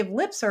people give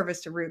lip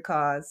service to root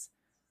cause.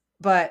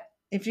 But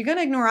if you're going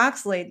to ignore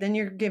oxalate, then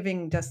you're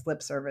giving just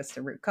lip service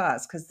to root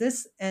cause, because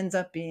this ends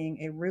up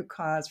being a root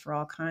cause for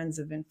all kinds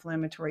of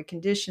inflammatory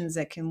conditions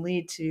that can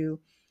lead to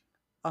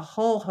a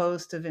whole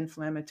host of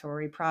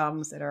inflammatory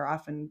problems that are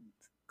often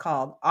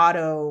called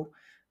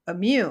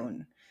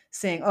autoimmune,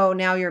 saying, oh,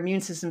 now your immune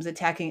system's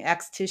attacking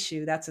X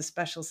tissue. That's a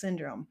special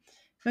syndrome.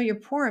 No, your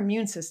poor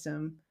immune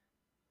system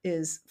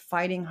is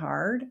fighting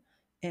hard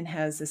and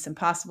has this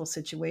impossible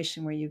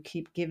situation where you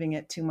keep giving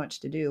it too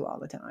much to do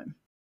all the time.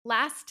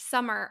 Last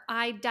summer,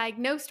 I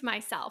diagnosed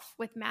myself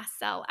with mast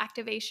cell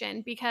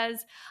activation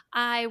because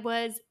I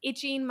was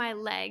itching my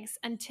legs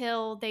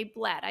until they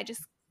bled. I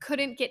just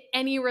couldn't get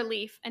any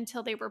relief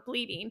until they were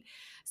bleeding.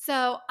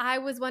 So I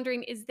was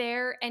wondering, is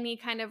there any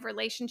kind of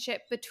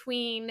relationship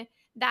between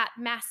that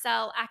mast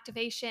cell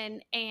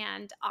activation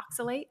and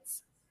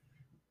oxalates?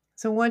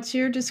 So, what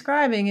you're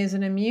describing is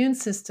an immune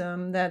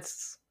system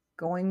that's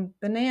going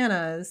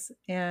bananas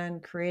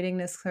and creating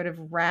this sort of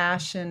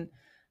rash and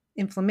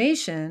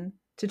inflammation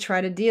to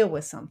try to deal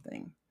with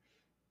something.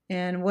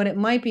 And what it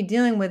might be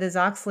dealing with is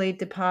oxalate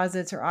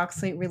deposits or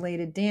oxalate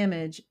related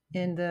damage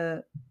in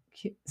the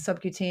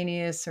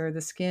subcutaneous or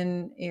the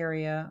skin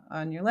area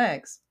on your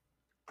legs.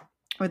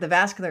 or the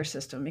vascular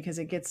system, because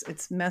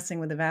it's messing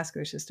with the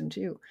vascular system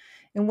too.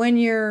 And when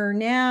you're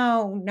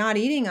now not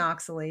eating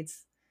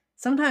oxalates,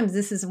 sometimes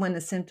this is when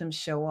the symptoms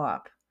show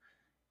up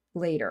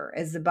later,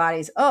 as the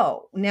body's,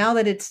 oh, now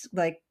that it's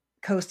like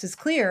coast is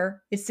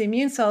clear, it's the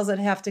immune cells that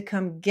have to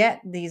come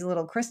get these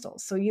little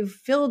crystals. So you've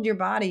filled your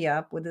body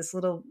up with this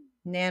little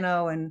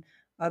nano and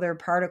other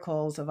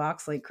particles of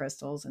oxalate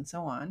crystals and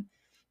so on.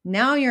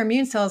 Now your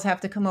immune cells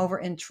have to come over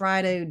and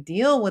try to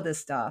deal with this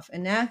stuff,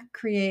 and that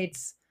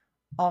creates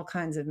all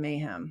kinds of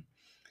mayhem.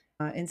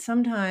 And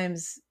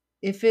sometimes,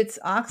 if it's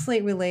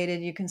oxalate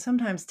related, you can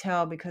sometimes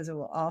tell because it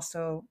will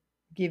also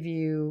give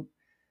you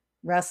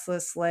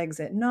restless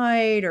legs at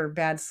night, or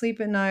bad sleep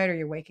at night, or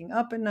you're waking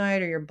up at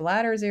night, or your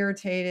bladder's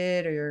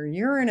irritated, or your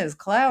urine is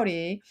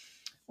cloudy,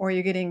 or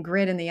you're getting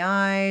grit in the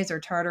eyes, or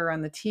tartar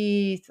on the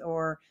teeth,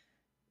 or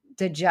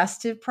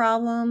digestive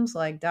problems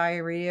like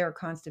diarrhea or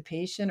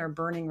constipation or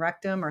burning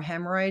rectum or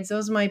hemorrhoids.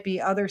 Those might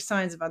be other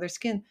signs of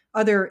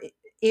other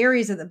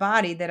areas of the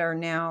body that are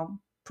now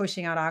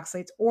pushing out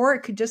oxalates, or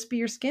it could just be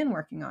your skin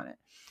working on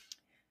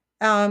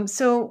it.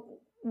 So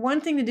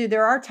one thing to do,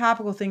 there are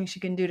topical things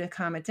you can do to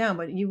calm it down,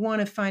 but you want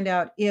to find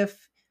out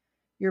if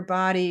your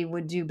body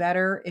would do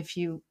better if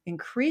you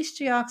increased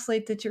the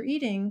oxalate that you're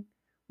eating,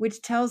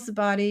 which tells the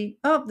body,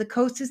 oh, the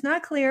coast is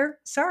not clear.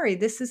 Sorry,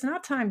 this is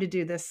not time to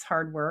do this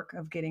hard work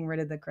of getting rid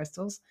of the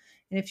crystals.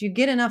 And if you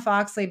get enough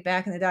oxalate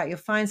back in the diet, you'll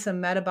find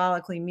some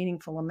metabolically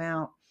meaningful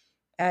amount,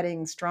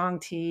 adding strong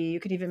tea.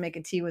 You could even make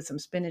a tea with some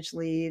spinach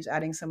leaves,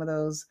 adding some of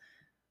those,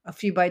 a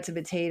few bites of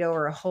potato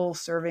or a whole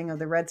serving of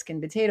the red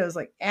skin potatoes.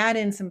 Like, add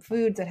in some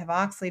foods that have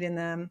oxalate in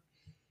them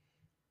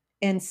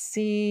and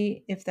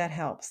see if that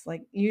helps.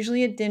 Like,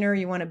 usually at dinner,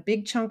 you want a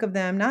big chunk of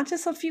them, not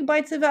just a few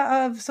bites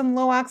of some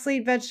low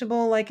oxalate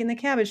vegetable, like in the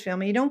cabbage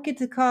family. You don't get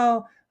to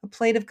call a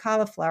plate of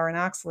cauliflower an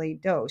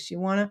oxalate dose. You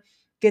want to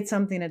get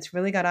something that's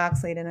really got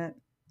oxalate in it.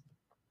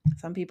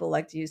 Some people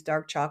like to use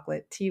dark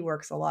chocolate. Tea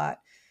works a lot.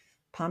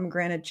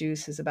 Pomegranate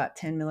juice is about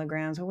 10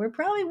 milligrams. Well, we're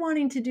probably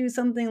wanting to do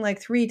something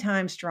like 3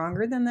 times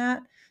stronger than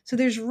that. So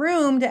there's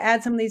room to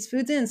add some of these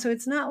foods in. So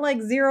it's not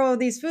like zero of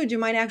these foods. You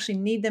might actually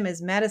need them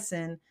as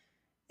medicine.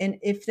 And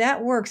if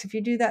that works, if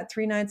you do that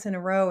 3 nights in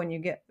a row and you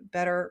get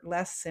better,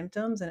 less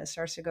symptoms, and it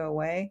starts to go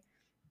away,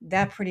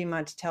 that pretty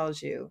much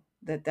tells you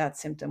that that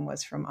symptom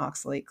was from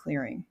oxalate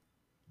clearing.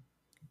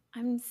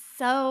 I'm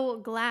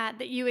so glad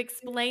that you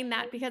explained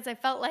that because I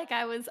felt like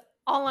I was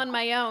all on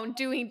my own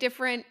doing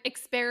different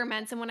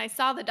experiments. And when I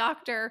saw the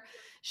doctor,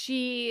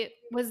 she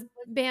was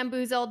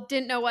bamboozled,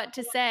 didn't know what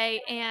to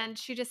say. And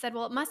she just said,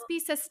 well, it must be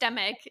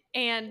systemic,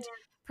 and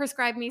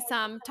prescribed me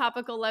some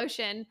topical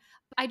lotion.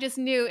 I just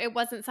knew it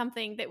wasn't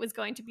something that was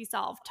going to be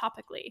solved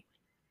topically.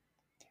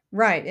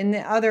 Right. And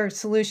the other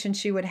solution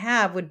she would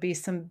have would be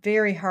some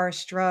very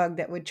harsh drug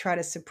that would try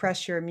to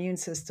suppress your immune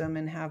system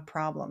and have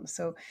problems.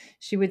 So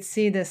she would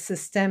see the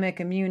systemic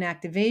immune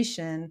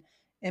activation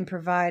and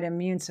provide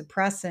immune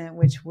suppressant,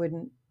 which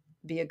wouldn't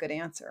be a good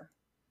answer.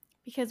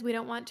 Because we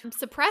don't want to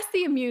suppress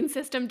the immune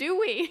system, do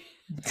we?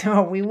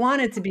 So we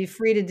want it to be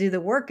free to do the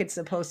work it's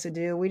supposed to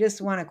do. We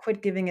just want to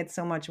quit giving it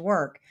so much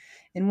work.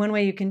 And one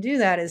way you can do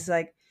that is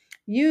like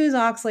use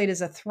oxalate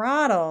as a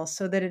throttle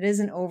so that it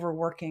isn't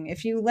overworking.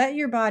 If you let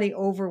your body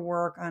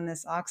overwork on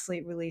this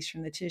oxalate release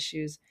from the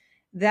tissues,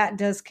 that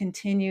does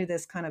continue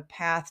this kind of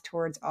path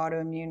towards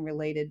autoimmune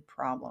related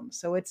problems.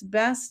 So it's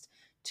best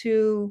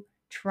to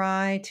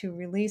try to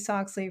release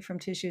oxalate from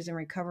tissues and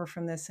recover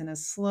from this in a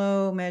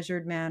slow,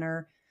 measured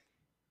manner.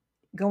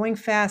 Going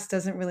fast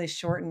doesn't really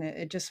shorten it.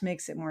 It just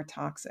makes it more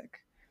toxic.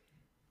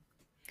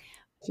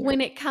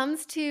 When it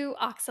comes to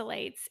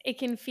oxalates, it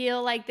can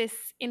feel like this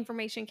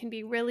information can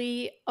be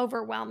really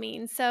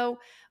overwhelming. So,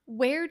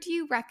 where do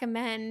you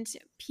recommend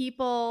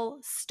people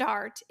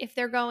start if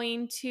they're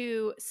going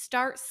to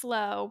start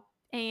slow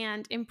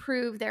and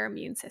improve their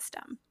immune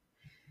system?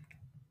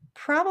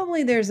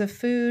 Probably there's a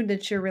food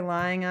that you're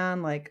relying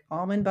on, like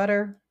almond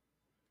butter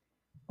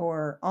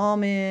or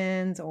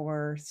almonds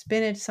or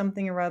spinach,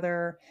 something or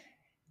other.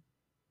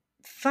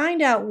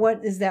 Find out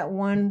what is that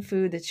one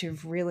food that you're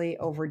really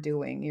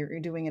overdoing. You're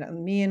doing it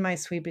on me and my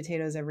sweet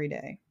potatoes every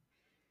day.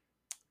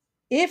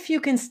 If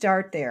you can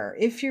start there,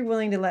 if you're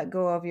willing to let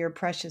go of your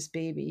precious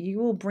baby, you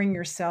will bring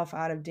yourself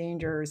out of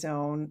danger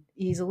zone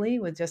easily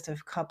with just a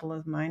couple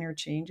of minor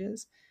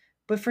changes.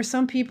 But for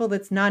some people,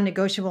 that's non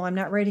negotiable. I'm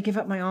not ready to give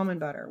up my almond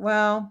butter.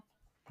 Well,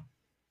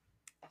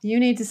 you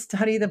need to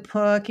study the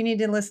book. You need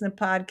to listen to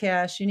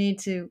podcasts. You need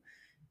to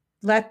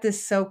let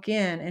this soak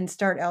in and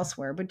start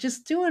elsewhere. But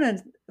just doing a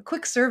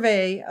quick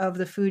survey of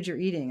the food you're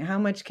eating, how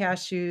much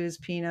cashews,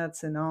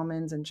 peanuts, and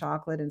almonds, and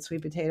chocolate, and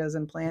sweet potatoes,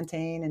 and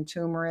plantain, and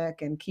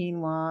turmeric, and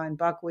quinoa, and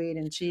buckwheat,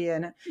 and chia.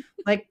 And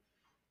like,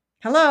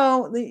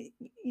 hello,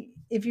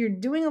 if you're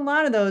doing a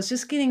lot of those,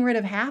 just getting rid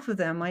of half of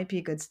them might be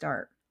a good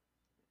start.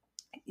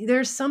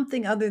 There's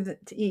something other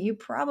to eat. You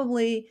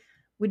probably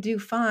would do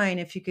fine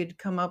if you could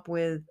come up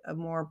with a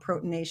more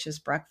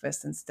proteinaceous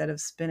breakfast instead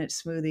of spinach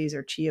smoothies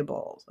or chia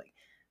bowls. Like,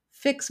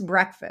 fix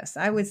breakfast.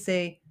 I would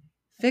say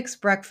fix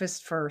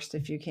breakfast first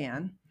if you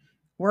can.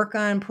 Work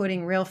on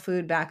putting real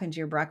food back into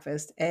your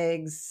breakfast: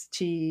 eggs,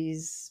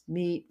 cheese,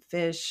 meat,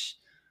 fish,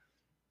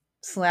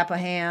 slap a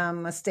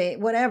ham, a steak,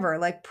 whatever.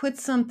 Like, put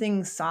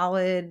something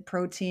solid,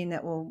 protein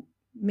that will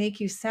make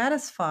you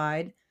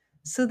satisfied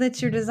so that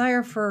your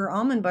desire for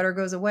almond butter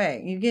goes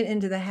away. You get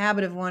into the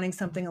habit of wanting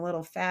something a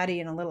little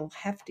fatty and a little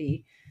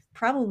hefty,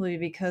 probably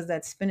because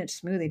that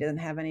spinach smoothie doesn't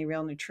have any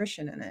real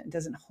nutrition in it. It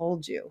doesn't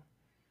hold you.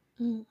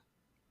 Mm.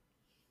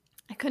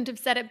 I couldn't have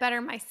said it better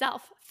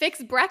myself.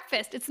 Fix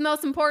breakfast. It's the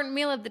most important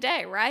meal of the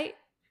day, right?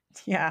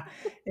 Yeah.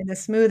 And a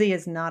smoothie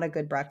is not a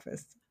good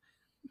breakfast.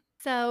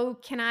 So,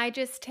 can I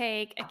just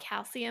take a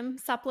calcium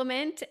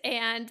supplement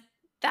and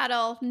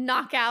that'll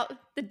knock out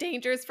the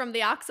dangers from the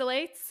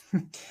oxalates?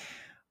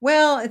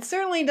 Well, it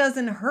certainly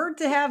doesn't hurt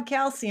to have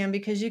calcium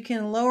because you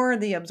can lower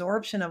the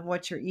absorption of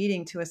what you're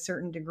eating to a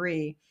certain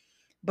degree,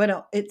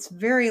 but it's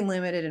very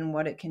limited in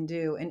what it can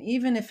do. And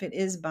even if it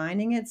is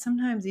binding it,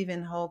 sometimes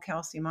even whole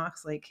calcium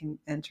oxalate can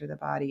enter the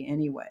body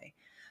anyway.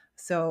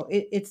 So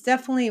it's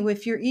definitely,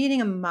 if you're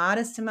eating a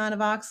modest amount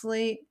of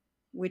oxalate,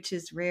 which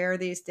is rare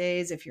these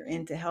days, if you're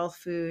into health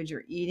foods,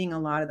 you're eating a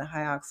lot of the high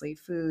oxalate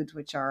foods,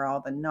 which are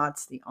all the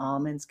nuts, the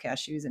almonds,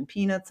 cashews, and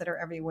peanuts that are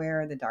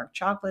everywhere, the dark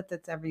chocolate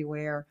that's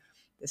everywhere,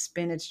 the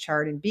spinach,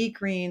 chard, and beet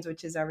greens,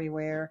 which is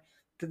everywhere,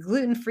 the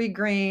gluten-free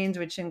grains,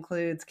 which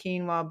includes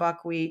quinoa,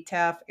 buckwheat,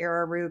 teff,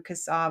 arrowroot,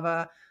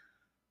 cassava,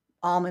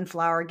 almond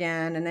flour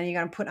again. And then you're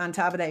going to put on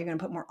top of that, you're going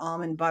to put more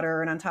almond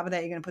butter. And on top of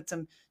that, you're going to put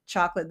some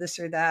chocolate, this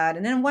or that.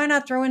 And then why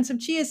not throw in some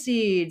chia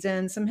seeds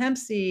and some hemp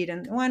seed?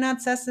 And why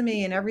not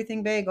sesame and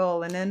everything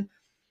bagel? And then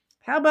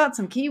how about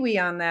some kiwi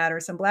on that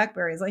or some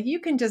blackberries? Like, you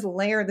can just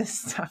layer this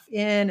stuff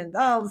in,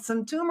 and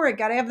some turmeric,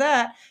 got to have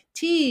that.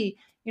 Tea,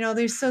 all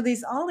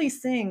these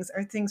things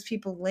are things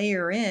people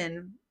layer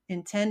in,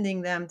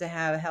 intending them to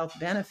have health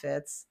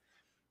benefits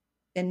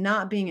and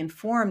not being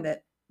informed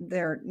that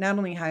they're not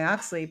only high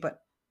oxalate,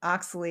 but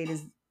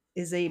oxalate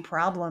is a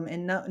problem.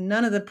 And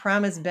none of the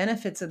promised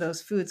benefits of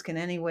those foods can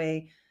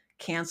anyway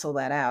cancel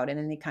that out in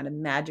any kind of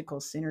magical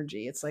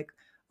synergy. It's like,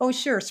 oh,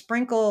 sure,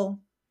 sprinkle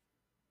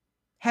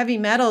heavy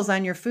metals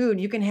on your food.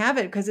 You can have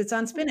it because it's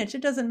on spinach.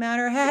 It doesn't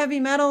matter. Heavy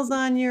metals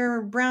on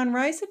your brown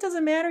rice. It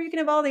doesn't matter. You can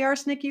have all the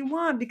arsenic you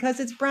want because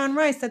it's brown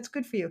rice. That's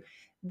good for you.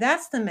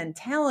 That's the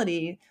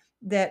mentality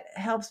that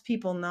helps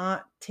people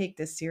not take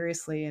this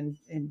seriously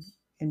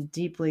and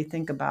deeply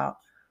think about.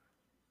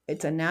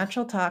 It's a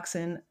natural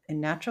toxin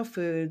in natural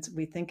foods.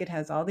 We think it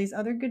has all these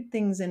other good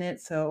things in it,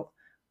 so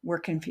we're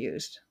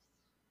confused.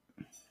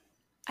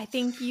 I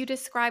think you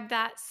described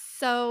that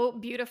so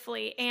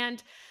beautifully.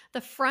 And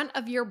the front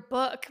of your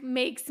book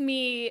makes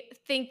me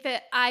think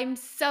that I'm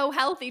so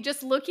healthy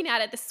just looking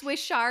at it. The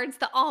Swiss chards,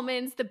 the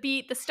almonds, the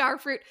beet, the star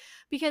fruit,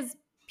 because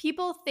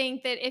people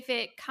think that if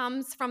it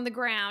comes from the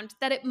ground,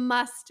 that it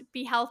must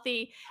be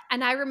healthy.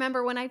 And I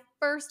remember when I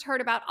first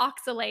heard about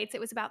oxalates, it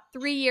was about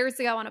 3 years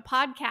ago on a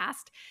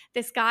podcast.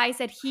 This guy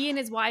said he and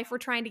his wife were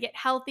trying to get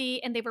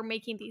healthy and they were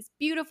making these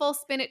beautiful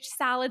spinach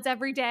salads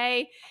every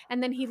day.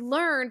 And then he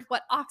learned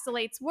what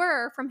oxalates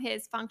were from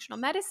his functional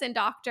medicine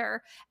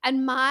doctor.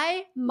 And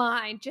my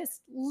mind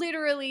just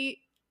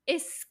literally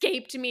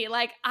escaped me.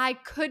 Like, I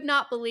could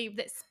not believe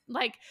this.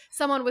 Like,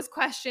 someone was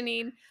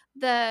questioning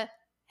the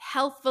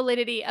health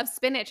validity of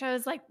spinach. I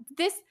was like,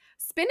 this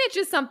spinach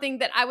is something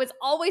that I was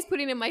always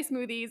putting in my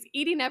smoothies,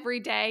 eating every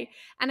day.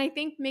 And I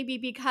think maybe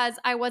because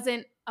I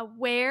wasn't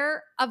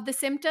aware of the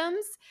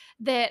symptoms,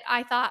 that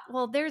I thought,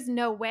 well, there's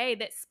no way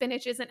that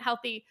spinach isn't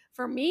healthy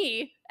for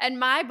me and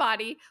my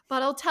body.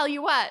 But I'll tell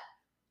you what,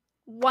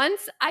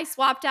 once I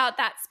swapped out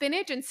that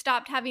spinach and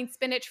stopped having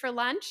spinach for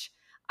lunch,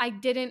 I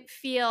didn't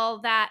feel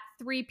that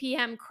 3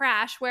 p.m.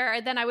 crash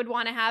where then I would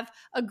want to have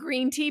a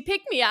green tea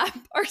pick-me-up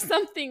or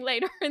something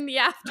later in the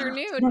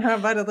afternoon. How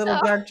about a little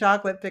dark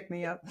chocolate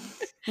pick-me-up?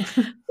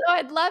 So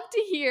I'd love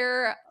to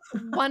hear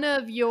one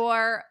of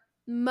your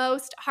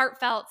most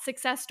heartfelt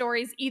success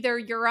stories, either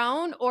your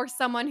own or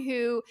someone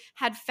who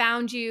had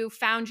found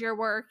your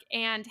work,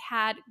 and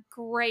had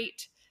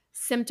great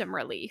symptom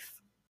relief.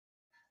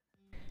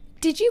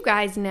 Did you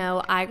guys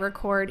know I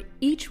record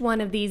each one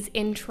of these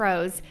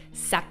intros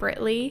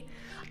separately?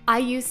 I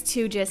used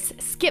to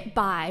just skip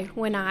by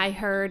when I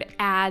heard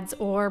ads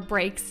or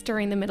breaks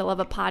during the middle of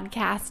a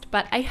podcast,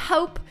 but I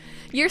hope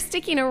you're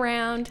sticking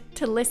around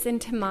to listen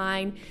to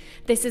mine.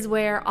 This is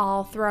where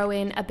I'll throw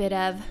in a bit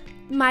of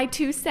my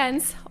 2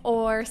 cents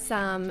or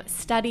some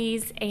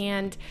studies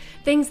and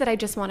things that I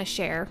just want to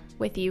share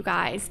with you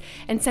guys.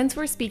 And since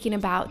we're speaking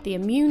about the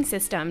immune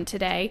system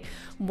today,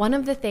 one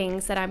of the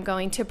things that I'm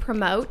going to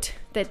promote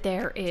that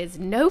there is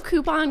no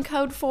coupon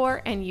code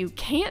for, and you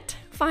can't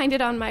find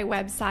it on my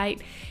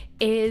website,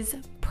 is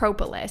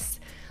propolis.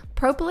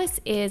 Propolis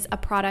is a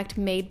product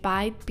made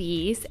by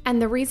bees, and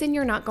the reason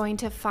you're not going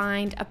to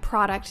find a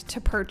product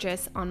to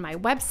purchase on my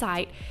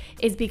website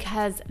is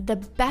because the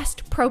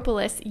best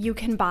propolis you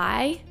can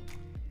buy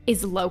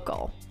is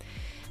local.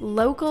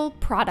 local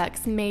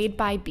products made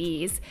by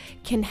bees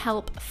can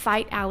help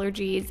fight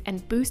allergies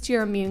and boost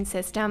your immune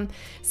system,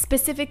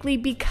 specifically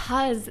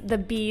because the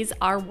bees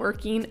are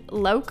working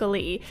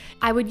locally.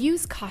 I would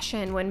use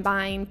caution when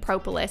buying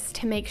propolis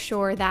to make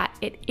sure that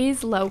it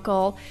is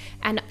local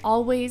and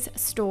always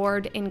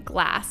stored in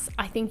glass.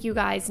 I think you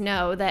guys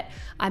know that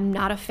I'm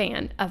not a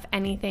fan of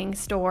anything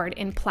stored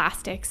in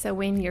plastic, so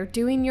when you're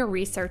doing your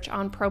research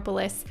on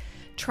propolis,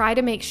 try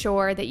to make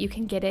sure that you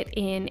can get it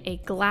in a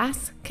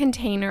glass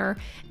container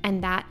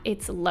and that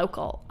it's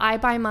local. I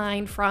buy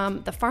mine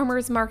from the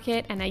farmer's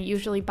market and I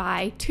usually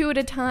buy 2 at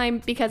a time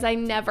because I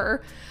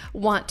never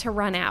want to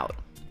run out.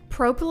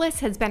 Propolis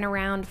has been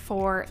around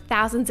for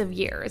thousands of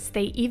years.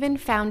 They even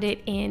found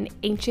it in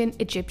ancient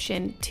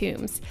Egyptian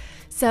tombs.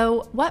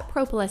 So what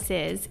propolis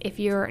is, if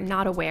you're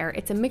not aware,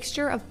 it's a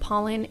mixture of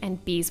pollen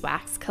and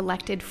beeswax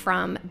collected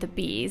from the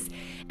bees.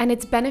 And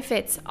its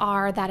benefits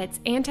are that it's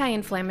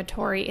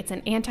anti-inflammatory, it's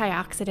an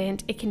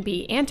antioxidant, it can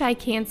be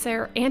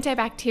anti-cancer,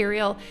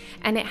 antibacterial,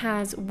 and it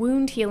has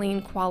wound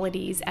healing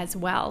qualities as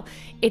well.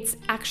 It's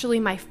actually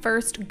my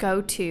first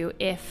go-to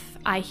if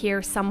I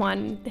hear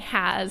someone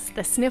has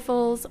the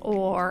sniffles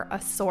or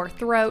a sore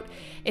throat.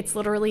 It's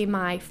literally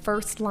my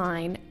first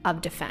line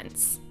of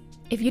defense.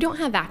 If you don't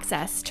have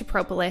access to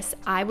propolis,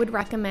 I would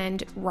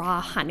recommend raw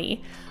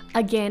honey.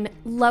 Again,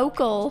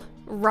 local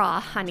raw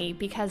honey,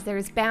 because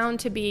there's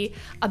bound to be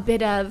a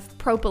bit of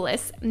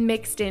propolis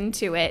mixed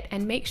into it,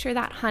 and make sure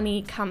that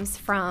honey comes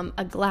from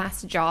a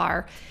glass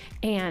jar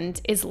and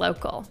is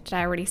local. Did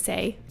I already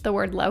say the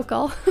word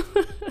local?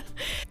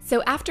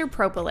 So after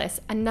propolis,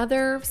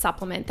 another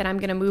supplement that I'm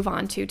going to move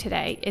on to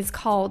today is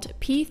called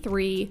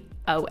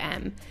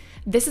P3OM.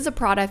 This is a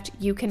product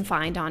you can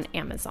find on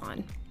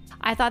Amazon.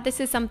 I thought this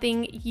is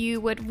something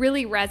you would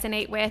really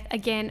resonate with.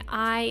 Again,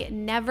 I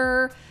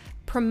never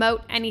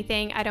promote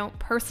anything I don't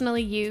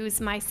personally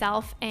use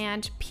myself,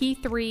 and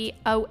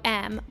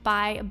P3OM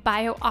by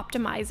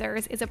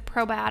BioOptimizers is a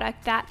probiotic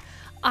that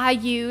I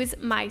use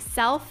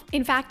myself.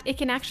 In fact, it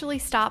can actually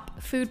stop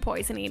food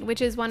poisoning,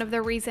 which is one of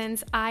the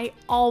reasons I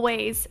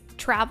always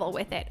travel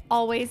with it.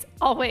 Always,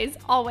 always,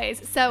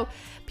 always. So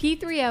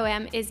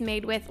P3OM is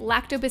made with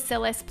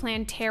Lactobacillus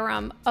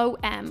plantarum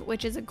OM,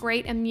 which is a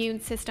great immune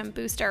system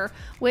booster,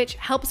 which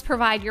helps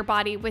provide your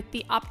body with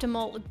the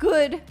optimal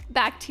good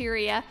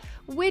bacteria,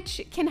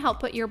 which can help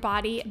put your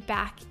body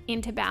back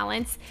into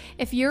balance.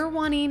 If you're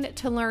wanting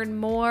to learn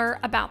more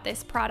about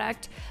this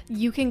product,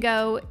 you can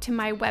go to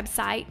my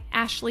website,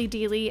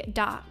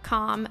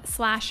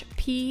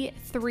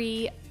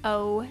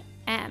 ashleydeely.com/P3OM.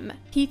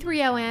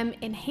 P3OM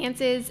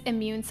enhances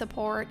immune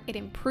support, it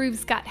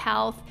improves gut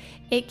health,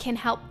 it can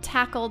help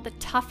tackle the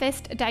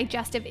toughest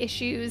digestive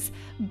issues,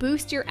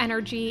 boost your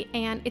energy,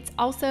 and it's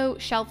also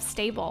shelf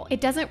stable.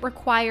 It doesn't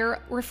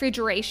require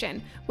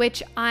refrigeration,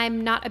 which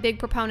I'm not a big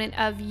proponent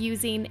of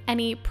using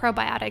any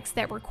probiotics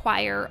that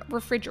require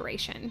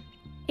refrigeration.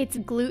 It's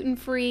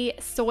gluten-free,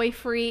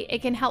 soy-free.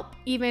 It can help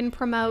even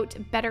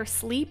promote better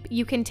sleep.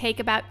 You can take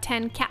about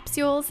 10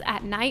 capsules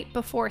at night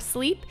before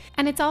sleep.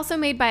 And it's also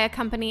made by a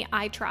company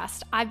I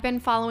trust. I've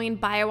been following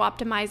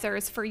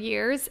BioOptimizers for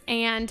years,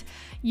 and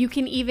you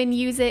can even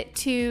use it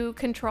to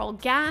control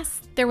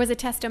gas. There was a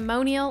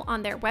testimonial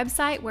on their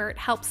website where it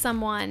helps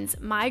someone's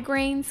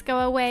migraines go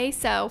away.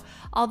 So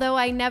although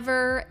I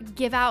never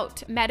give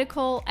out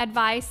medical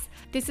advice,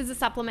 this is a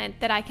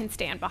supplement that I can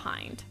stand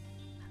behind.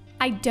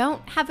 I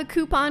don't have a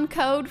coupon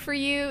code for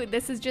you.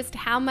 This is just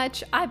how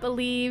much I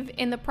believe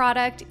in the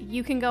product.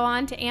 You can go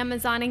on to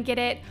Amazon and get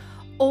it,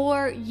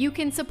 or you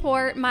can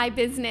support my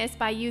business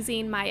by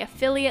using my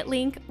affiliate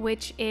link,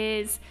 which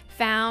is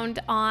found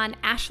on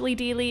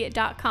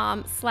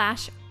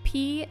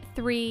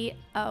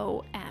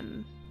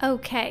ashleydeely.com/P3OM.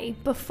 Okay,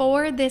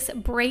 before this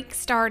break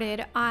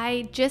started,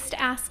 I just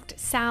asked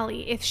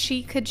Sally if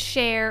she could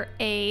share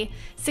a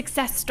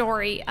success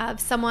story of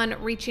someone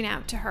reaching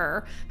out to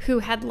her who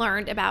had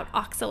learned about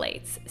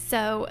oxalates.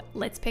 So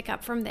let's pick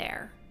up from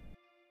there.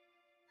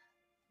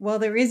 Well,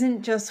 there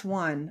isn't just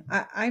one.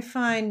 I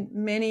find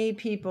many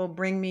people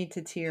bring me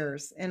to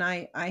tears, and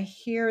I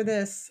hear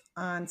this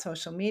on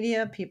social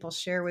media. People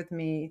share with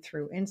me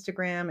through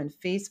Instagram and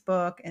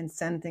Facebook and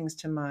send things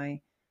to my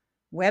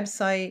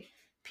website.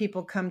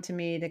 People come to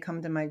me to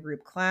come to my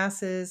group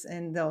classes,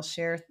 and they'll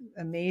share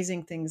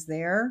amazing things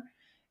there,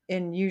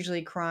 and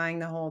usually crying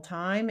the whole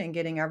time and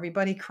getting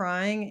everybody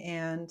crying.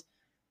 And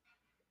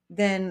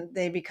then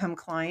they become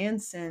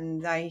clients,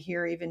 and I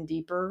hear even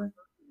deeper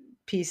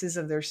pieces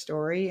of their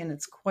story, and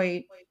it's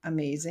quite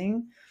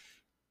amazing.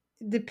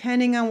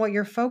 Depending on what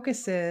your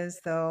focus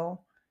is, though,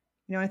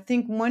 I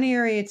think one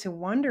area to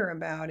wonder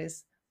about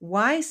is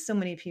why so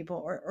many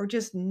people, or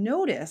just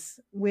notice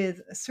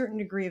with a certain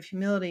degree of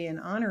humility and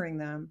honoring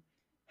them,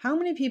 how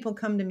many people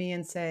come to me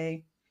and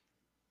say,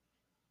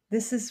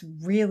 this is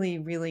really,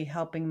 really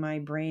helping my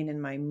brain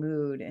and my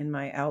mood and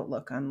my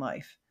outlook on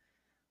life.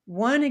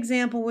 One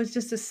example was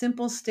just a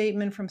simple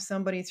statement from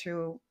somebody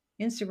through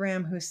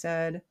Instagram who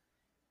said,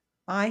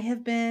 I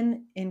have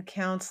been in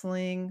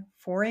counseling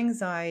for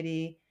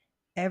anxiety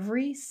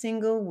every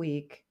single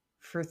week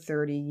for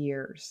 30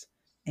 years.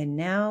 And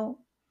now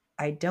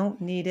I don't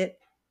need it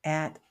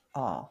at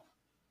all.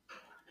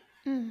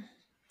 Mm.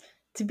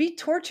 To be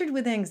tortured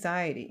with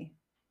anxiety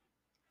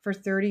for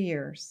 30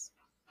 years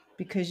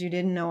because you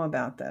didn't know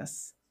about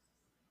this,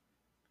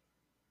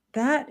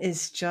 that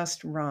is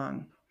just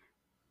wrong.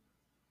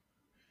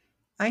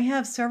 I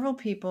have several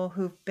people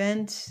who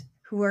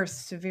are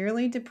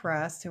severely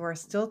depressed, who are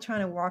still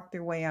trying to walk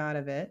their way out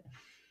of it,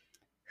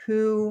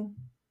 who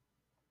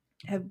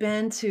have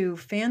been to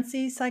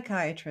fancy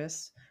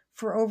psychiatrists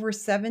for over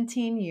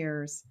 17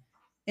 years,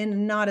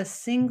 and not a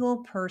single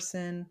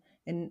person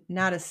and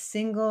not a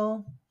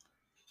single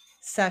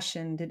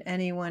session did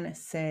anyone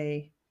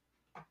say,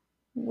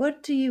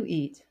 "What do you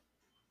eat?"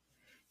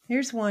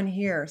 Here's one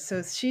here.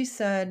 So she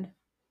said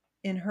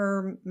in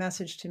her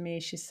message to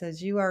me, she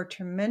says, "You are a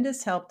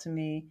tremendous help to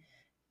me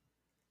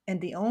and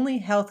the only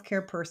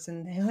healthcare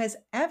person who has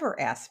ever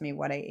asked me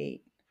what I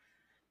ate.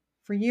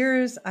 For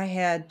years, I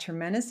had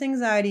tremendous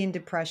anxiety and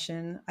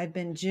depression. I've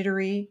been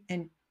jittery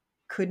and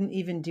couldn't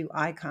even do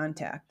eye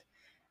contact,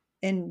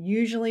 and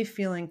usually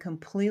feeling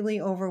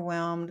completely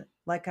overwhelmed,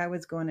 like I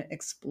was going to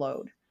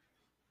explode.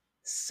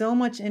 So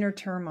much inner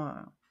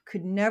turmoil,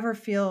 could never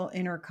feel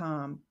inner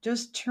calm,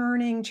 just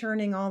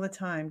churning all the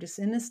time, just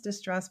in this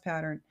distress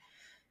pattern,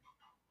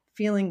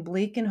 feeling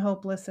bleak and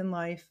hopeless in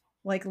life,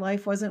 like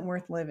life wasn't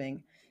worth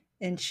living."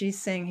 And she's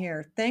saying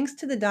here, "Thanks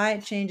to the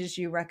diet changes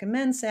you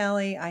recommend,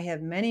 Sally, I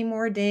have many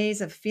more days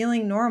of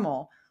feeling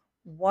normal.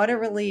 What a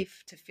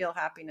relief to feel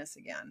happiness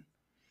again."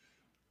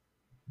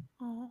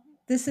 Oh.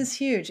 This is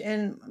huge.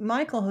 And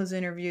Michael, who's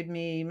interviewed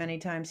me many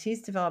times,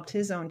 he's developed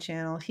his own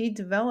channel. He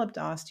developed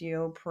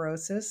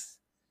osteoporosis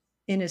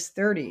in his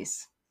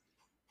 30s.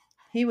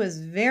 He was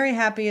very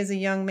happy as a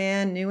young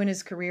man, new in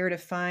his career, to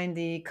find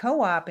the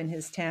co-op in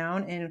his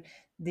town and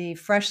the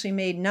freshly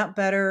made nut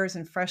butters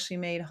and freshly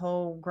made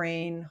whole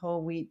grain,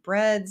 whole wheat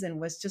breads,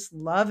 and was just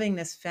loving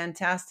this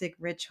fantastic,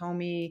 rich,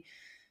 homey,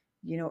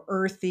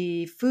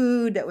 earthy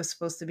food that was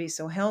supposed to be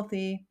so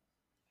healthy.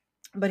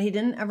 But he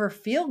didn't ever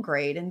feel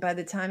great. And by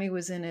the time he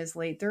was in his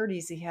late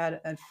 30s, he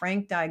had a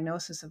frank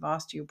diagnosis of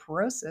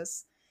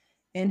osteoporosis.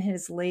 In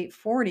his late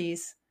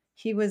 40s,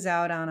 he was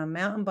out on a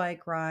mountain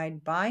bike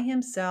ride by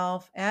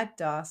himself at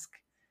dusk,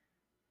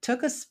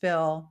 took a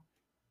spill,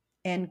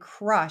 and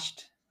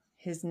crushed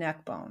his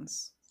neck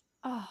bones.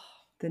 Oh.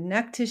 The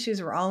neck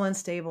tissues were all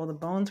unstable, the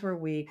bones were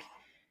weak,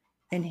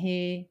 and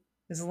he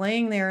was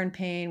laying there in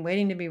pain,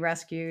 waiting to be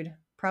rescued,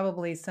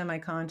 probably semi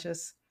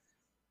conscious,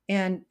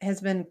 and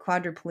has been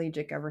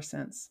quadriplegic ever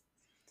since.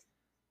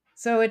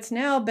 So it's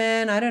now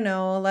been, I don't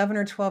know, 11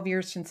 or 12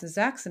 years since his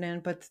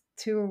accident, but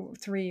 2 or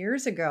 3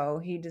 years ago,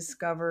 he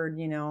discovered,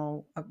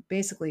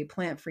 basically a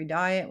plant-free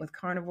diet with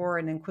carnivore,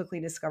 and then quickly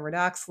discovered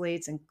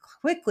oxalates and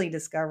quickly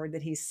discovered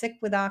that he's sick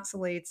with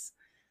oxalates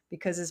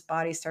because his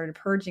body started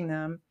purging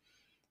them.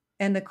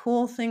 And the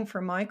cool thing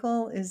for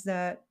Michael is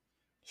that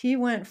he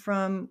went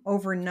from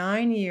over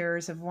 9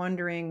 years of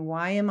wondering,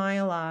 why am I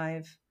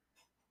alive,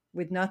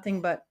 with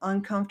nothing but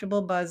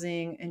uncomfortable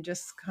buzzing and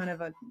just kind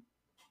of a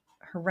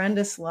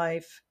horrendous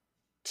life,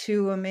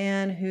 to a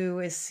man who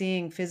is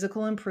seeing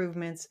physical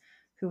improvements,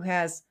 who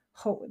has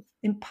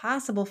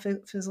impossible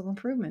physical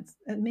improvements.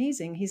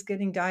 Amazing. He's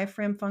getting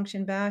diaphragm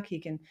function back.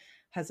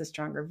 Has a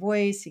stronger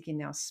voice. He can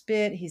now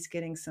spit. He's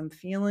getting some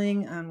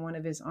feeling on one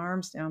of his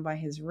arms down by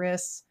his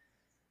wrist,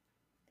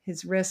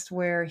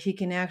 where he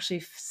can actually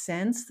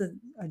sense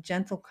a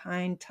gentle,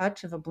 kind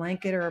touch of a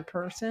blanket or a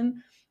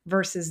person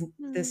versus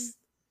Mm. this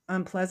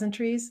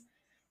unpleasantries.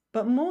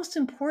 But most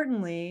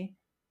importantly,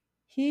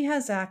 he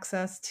has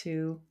access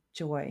to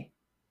joy.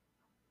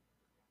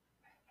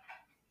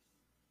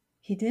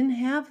 He didn't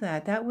have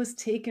that. That was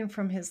taken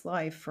from his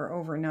life for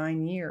over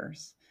 9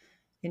 years.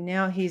 And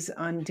now he's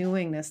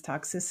undoing this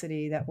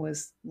toxicity that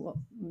was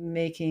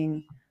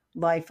making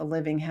life a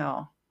living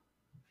hell.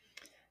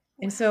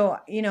 And Wow.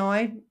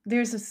 so,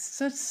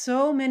 there's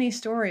so many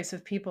stories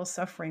of people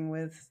suffering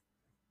with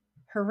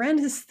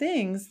horrendous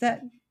things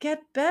that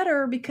get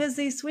better because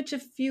they switch a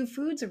few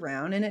foods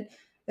around. And it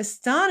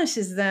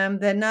astonishes them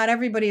that not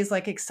everybody is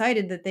like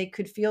excited that they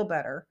could feel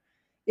better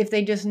if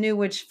they just knew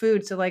which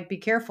food to be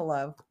careful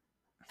of.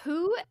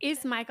 Who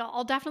is Michael?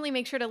 I'll definitely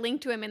make sure to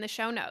link to him in the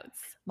show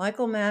notes.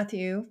 Michael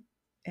Matthew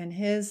and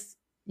his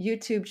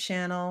YouTube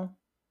channel,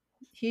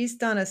 he's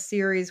done a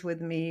series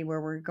with me where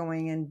we're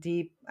going in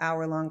deep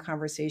hour-long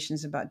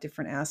conversations about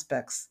different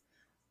aspects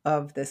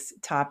of this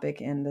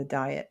topic in the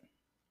diet.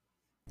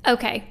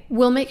 Okay,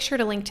 we'll make sure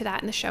to link to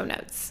that in the show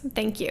notes.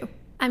 Thank you.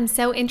 I'm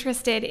so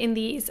interested in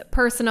these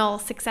personal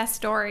success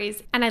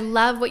stories, and I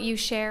love what you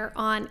share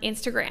on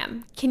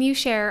Instagram. Can you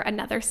share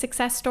another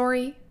success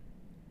story?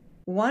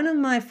 One of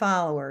my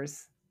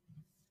followers,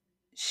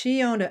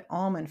 she owned an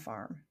almond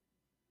farm,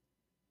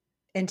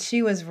 and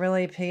she was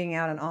really pigging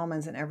out on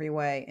almonds in every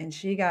way. And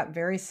she got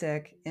very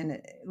sick.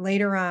 And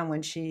later on,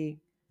 when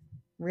she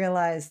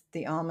realized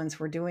the almonds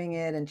were doing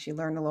it and she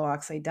learned the low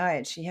oxalate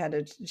diet,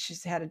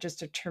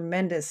 just a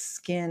tremendous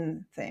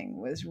skin thing,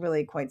 was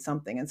really quite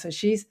something. And so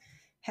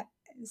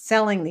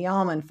selling the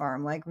almond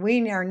farm. Like,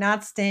 we are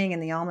not staying in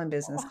the almond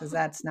business because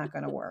that's not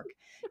going to work.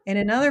 And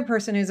another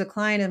person who's a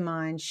client of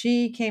mine,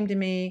 she came to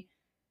me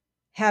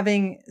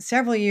having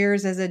several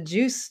years as a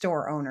juice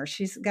store owner.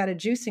 She's got a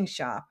juicing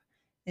shop,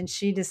 and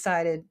she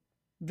decided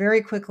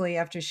very quickly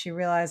after she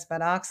realized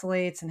about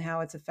oxalates and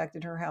how it's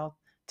affected her health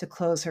to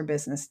close her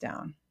business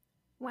down.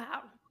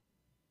 Wow.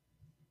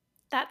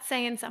 That's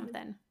saying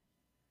something.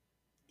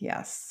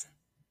 Yes,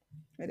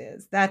 it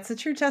is. That's a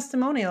true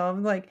testimonial of,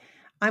 like,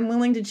 I'm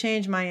willing to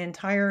change my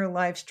entire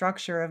life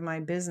structure of my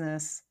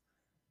business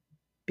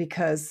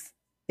because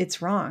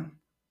it's wrong.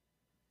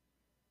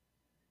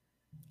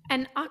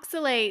 And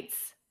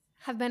oxalates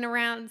have been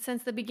around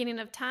since the beginning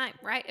of time,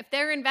 right? If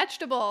they're in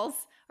vegetables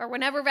or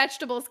whenever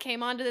vegetables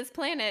came onto this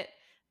planet,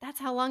 that's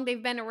how long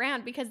they've been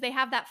around because they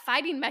have that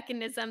fighting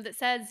mechanism that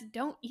says,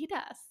 don't eat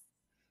us.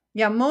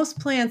 Yeah, most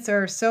plants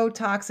are so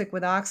toxic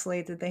with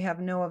oxalate that they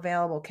have no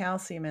available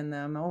calcium in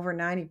them. Over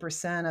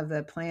 90% of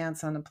the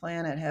plants on the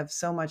planet have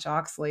so much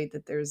oxalate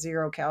that there's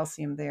zero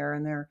calcium there.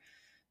 And there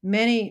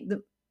are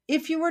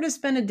if you were to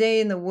spend a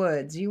day in the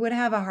woods, you would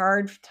have a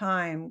hard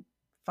time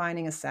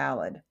finding a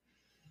salad.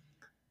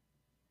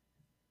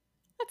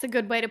 That's a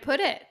good way to put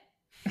it.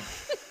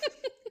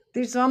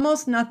 There's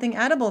almost nothing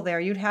edible there.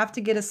 You'd have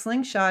to get a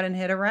slingshot and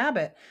hit a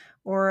rabbit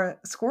or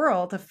a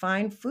squirrel to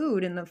find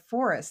food in the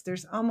forest.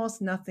 There's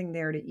almost nothing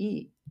there to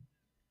eat.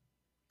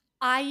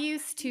 I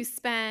used to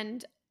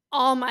spend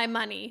all my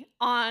money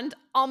on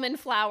almond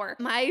flour.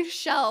 My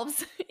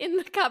shelves in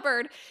the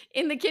cupboard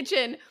in the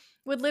kitchen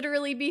would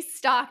literally be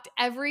stocked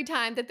every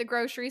time that the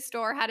grocery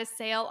store had a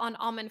sale on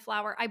almond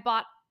flour. I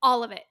bought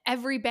all of it,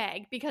 every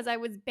bag, because I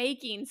was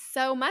baking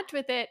so much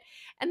with it.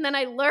 And then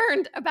I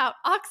learned about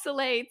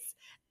oxalates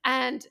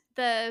and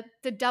the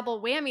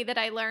double whammy that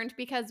I learned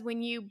because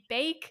when you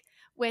bake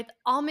with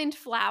almond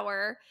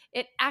flour,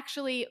 it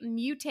actually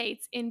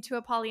mutates into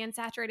a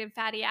polyunsaturated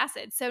fatty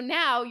acid. So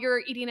now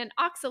you're eating an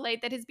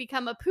oxalate that has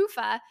become a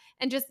PUFA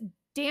and just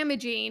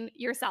damaging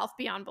yourself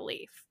beyond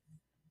belief.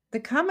 The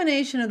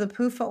combination of the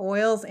PUFA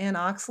oils and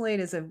oxalate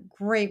is a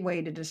great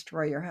way to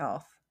destroy your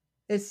health.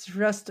 It's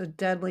just a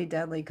deadly,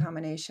 deadly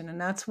combination. And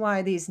that's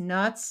why these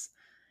nuts,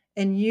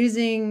 and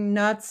using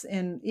nuts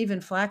and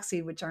even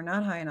flaxseed, which are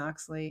not high in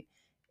oxalate,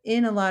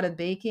 in a lot of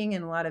baking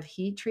and a lot of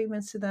heat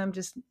treatments to them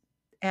just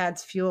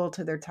adds fuel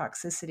to their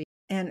toxicity.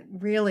 And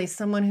really,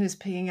 someone who's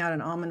picking out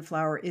an almond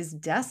flour is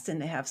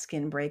destined to have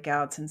skin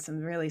breakouts and some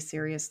really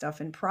serious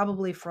stuff. And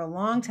probably for a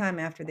long time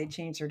after they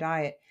change their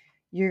diet,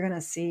 you're going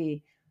to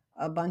see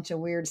a bunch of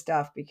weird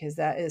stuff because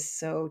that is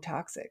so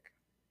toxic.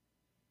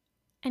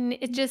 And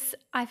it just,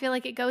 I feel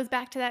like it goes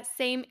back to that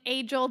same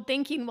age old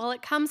thinking, well,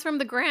 it comes from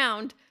the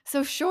ground,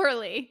 so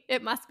surely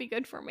it must be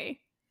good for me.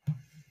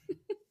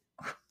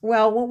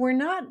 Well, what we're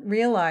not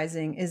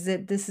realizing is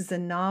that this is a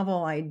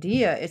novel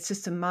idea. It's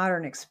just a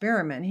modern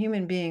experiment.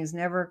 Human beings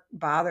never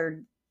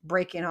bothered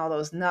breaking all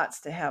those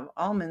nuts to have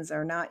almonds.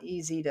 Are not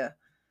easy to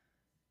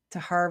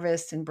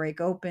harvest and break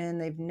open.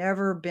 They've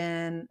never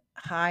been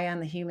high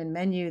on the human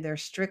menu. They're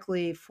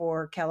strictly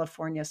for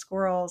California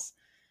squirrels.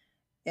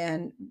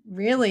 And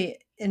really,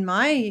 in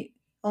my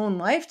own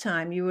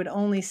lifetime, you would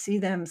only see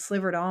them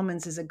slivered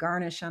almonds as a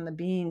garnish on the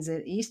beans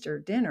at Easter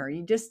dinner.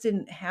 You just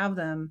didn't have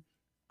them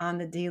on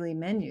the daily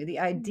menu. The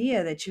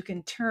idea that you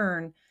can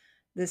turn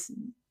this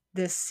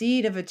this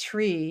seed of a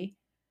tree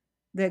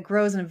that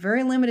grows in a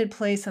very limited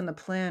place on the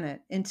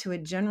planet into a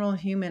general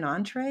human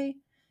entree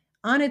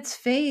on its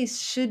face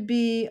should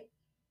be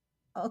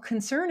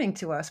concerning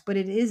to us, but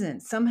it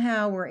isn't.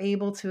 Somehow we're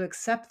able to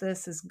accept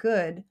this as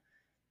good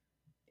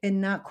and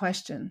not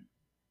question.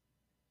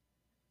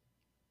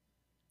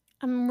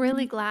 I'm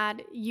really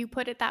glad you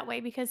put it that way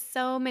because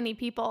so many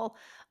people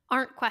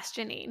aren't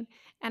questioning.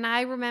 And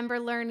I remember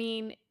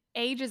learning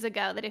ages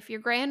ago that if your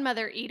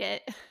grandmother eat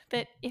it,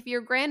 that if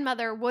your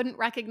grandmother wouldn't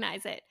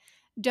recognize it,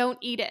 don't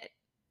eat it.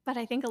 But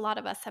I think a lot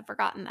of us have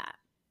forgotten that.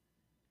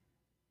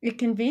 It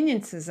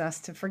conveniences us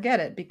to forget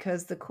it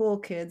because the cool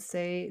kids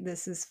say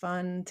this is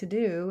fun to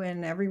do,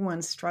 and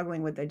everyone's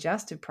struggling with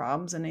digestive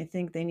problems and they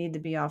think they need to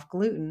be off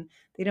gluten.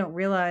 They don't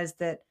realize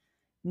that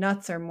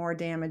nuts are more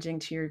damaging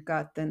to your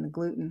gut than the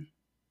gluten.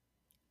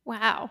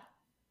 Wow,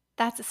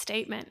 that's a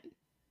statement.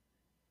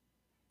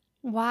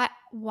 Why,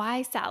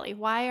 Sally?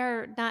 Why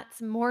are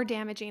nuts more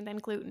damaging than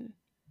gluten?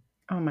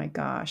 Oh my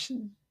gosh.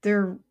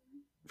 They're,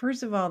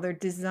 first of all, they're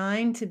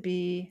designed to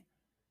be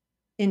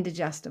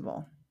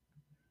indigestible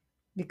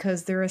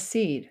because they're a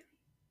seed.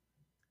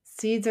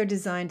 Seeds are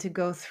designed to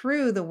go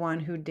through the one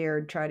who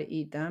dared try to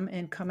eat them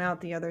and come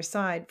out the other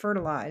side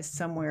fertilized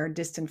somewhere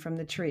distant from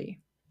the tree,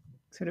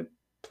 sort of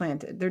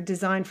planted. They're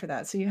designed for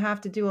that. So you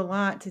have to do a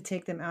lot to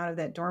take them out of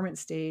that dormant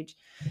stage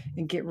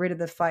and get rid of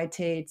the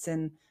phytates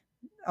and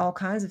all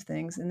kinds of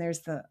things. And there's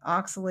the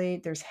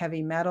oxalate, there's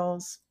heavy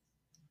metals.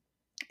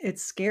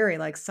 It's scary,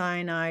 like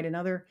cyanide and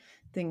other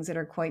things that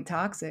are quite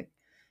toxic.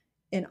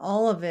 And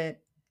all of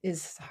it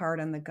is hard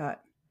on the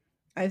gut.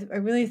 I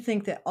really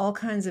think that all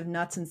kinds of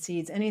nuts and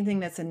seeds, anything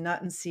that's a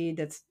nut and seed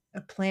that's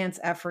a plant's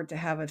effort to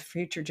have a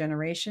future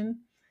generation,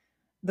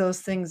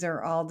 those things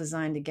are all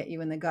designed to get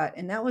you in the gut.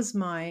 And that was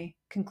my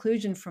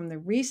conclusion from the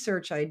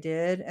research I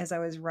did as I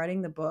was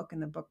writing the book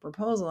and the book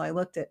proposal. I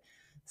looked at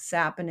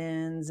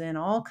saponins and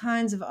all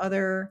kinds of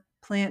other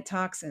plant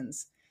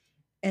toxins.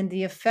 And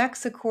the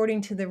effects,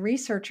 according to the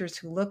researchers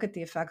who look at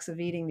the effects of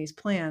eating these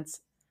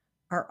plants,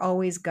 are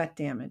always gut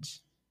damage.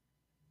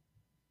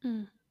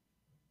 Mm.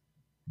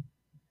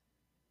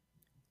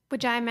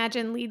 Which I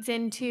imagine leads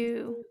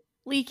into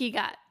leaky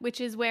gut,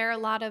 which is where a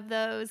lot of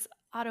those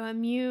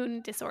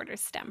autoimmune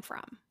disorders stem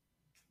from.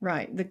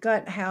 Right. The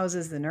gut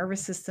houses the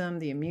nervous system,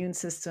 the immune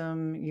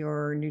system,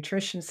 your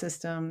nutrition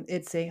system.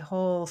 It's a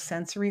whole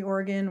sensory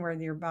organ where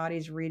your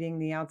body's reading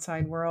the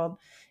outside world.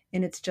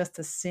 And it's just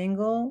a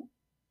single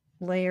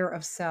layer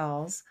of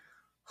cells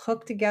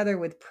hooked together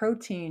with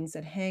proteins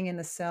that hang in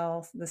the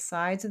cells, the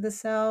sides of the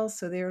cells.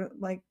 So they're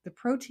like the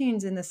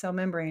proteins in the cell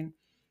membrane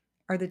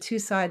are the two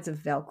sides of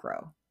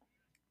Velcro,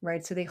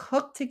 right? So they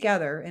hook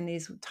together in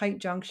these tight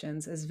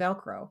junctions as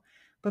Velcro.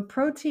 But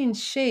protein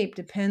shape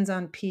depends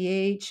on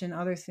pH and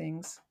other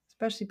things,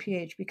 especially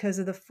pH, because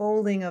of the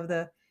folding of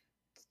the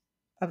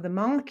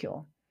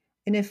molecule.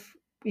 And if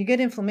you get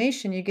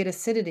inflammation, you get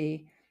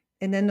acidity,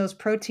 and then those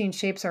protein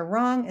shapes are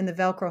wrong, and the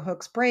Velcro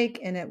hooks break,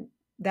 and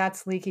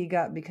that's leaky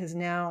gut because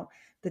now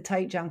the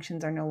tight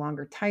junctions are no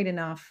longer tight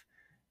enough.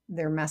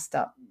 They're messed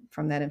up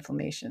from that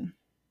inflammation.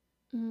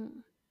 Mm.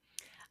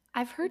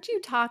 I've heard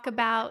you talk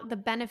about the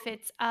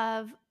benefits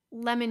of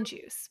lemon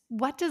juice.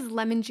 What does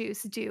lemon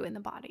juice do in the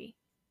body?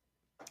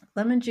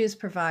 Lemon juice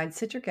provides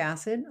citric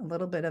acid, a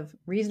little bit of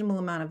reasonable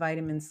amount of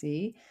vitamin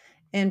C,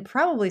 and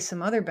probably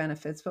some other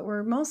benefits, but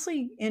we're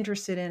mostly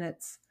interested in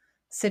its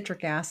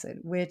citric acid,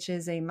 which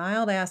is a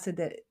mild acid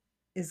that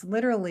is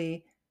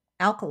literally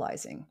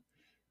alkalizing.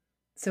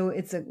 So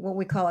it's what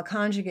we call a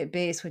conjugate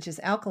base, which is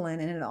alkaline,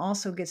 and it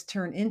also gets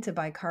turned into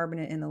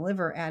bicarbonate in the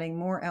liver, adding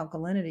more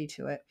alkalinity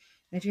to it.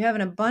 And if you have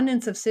an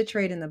abundance of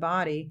citrate in the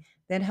body,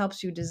 that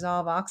helps you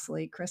dissolve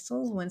oxalate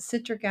crystals. When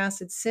citric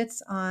acid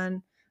sits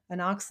on an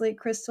oxalate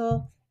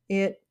crystal,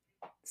 it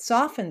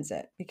softens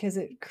it because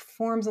it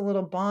forms a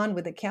little bond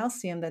with the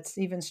calcium that's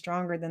even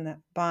stronger than the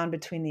bond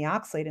between the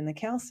oxalate and the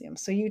calcium.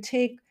 So you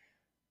take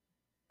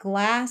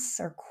glass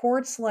or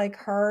quartz like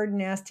hard,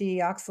 nasty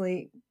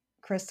oxalate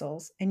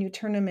crystals and you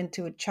turn them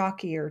into a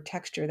chalkier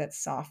texture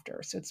that's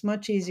softer. So it's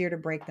much easier to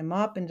break them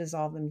up and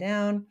dissolve them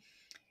down.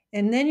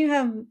 And then you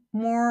have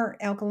more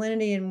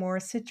alkalinity and more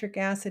citric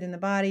acid in the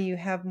body. You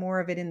have more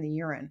of it in the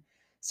urine.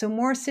 So,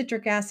 more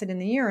citric acid in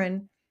the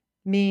urine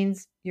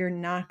means you're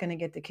not going to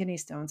get the kidney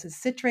stones. The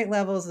citrate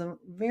level is the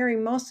very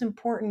most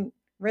important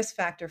risk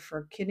factor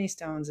for kidney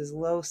stones is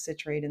low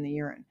citrate in the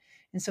urine.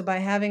 And so by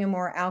having a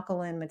more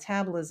alkaline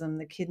metabolism,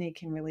 the kidney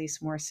can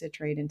release more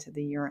citrate into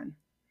the urine.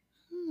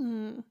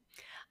 Hmm.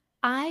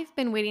 I've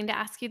been waiting to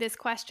ask you this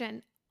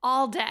question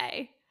all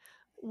day.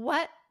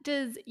 What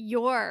does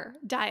your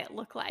diet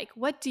look like?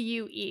 What do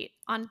you eat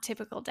on a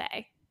typical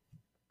day?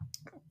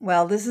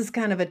 Well, this is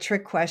kind of a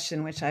trick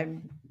question, which I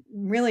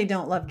really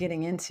don't love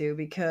getting into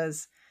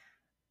because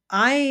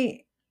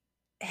I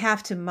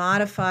have to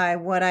modify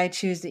what I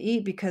choose to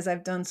eat because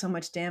I've done so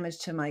much damage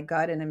to my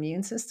gut and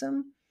immune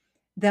system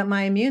that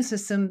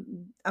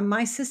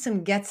my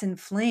system gets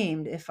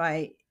inflamed if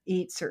I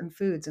eat certain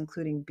foods,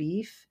 including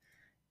beef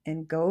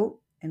and goat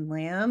and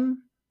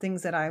lamb,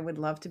 things that I would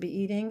love to be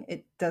eating.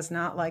 It does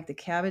not like the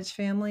cabbage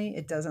family.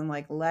 It doesn't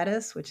like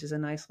lettuce, which is a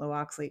nice low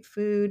oxalate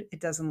food.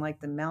 It doesn't like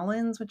the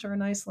melons, which are a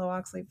nice low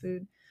oxalate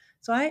food.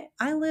 So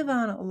I live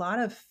on a lot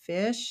of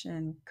fish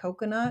and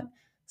coconut,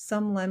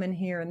 some lemon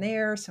here and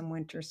there, some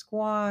winter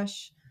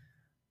squash,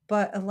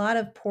 but a lot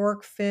of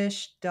pork,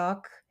 fish,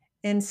 duck,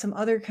 and some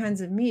other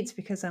kinds of meats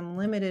because I'm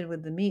limited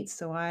with the meats.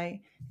 So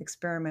I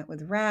experiment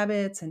with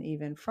rabbits and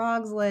even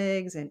frog's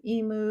legs and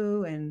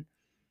emu and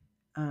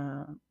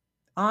uh,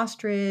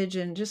 ostrich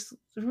and just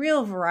a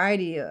real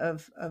variety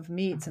of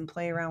meats and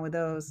play around with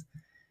those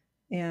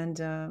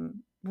and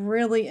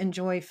really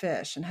enjoy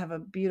fish and have a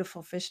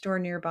beautiful fish store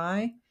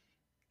nearby.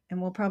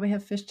 And we'll probably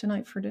have fish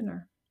tonight for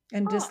dinner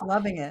and just Oh,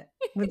 loving it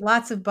with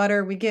lots of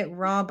butter. We get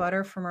raw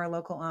butter from our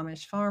local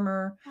Amish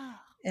farmer, oh,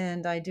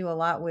 and I do a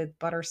lot with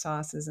butter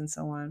sauces and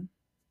so on.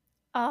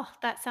 oh,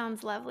 that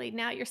sounds lovely.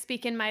 Now you're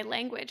speaking my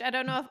language. I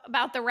don't know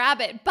about the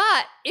rabbit,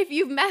 but if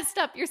you've messed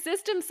up your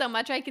system so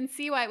much, I can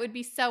see why it would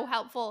be so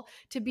helpful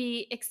to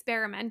be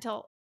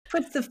experimental.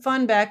 Puts the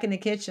fun back in the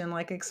kitchen,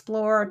 like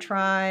explore,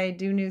 try,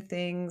 do new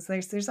things.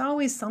 There's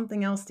always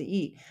something else to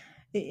eat.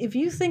 If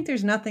you think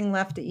there's nothing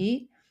left to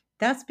eat,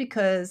 that's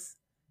because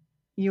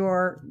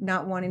you're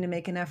not wanting to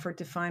make an effort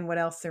to find what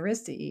else there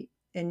is to eat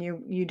and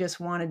you just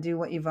want to do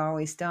what you've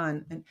always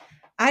done. And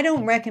I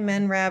don't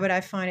recommend rabbit.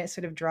 I find it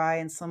sort of dry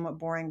and somewhat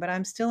boring, but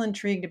I'm still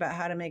intrigued about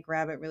how to make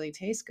rabbit really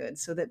taste good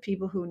so that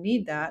people who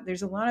need that,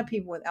 there's a lot of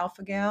people with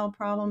alpha gal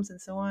problems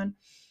and so on.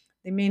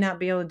 They may not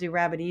be able to do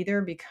rabbit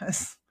either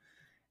because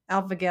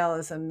alpha gal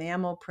is a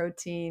mammal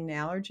protein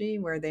allergy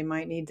where they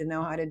might need to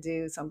know how to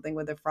do something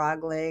with a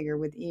frog leg or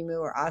with emu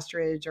or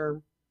ostrich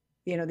or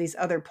these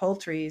other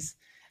poultries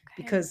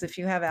Okay. because if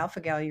you have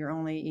alpha gal you're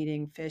only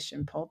eating fish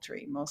and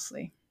poultry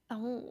mostly.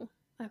 Oh,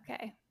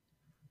 Okay.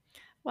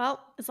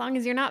 Well, as long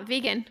as you're not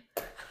vegan.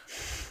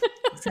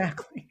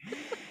 Exactly.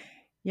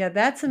 Yeah,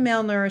 that's a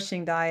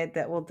malnourishing diet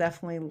that will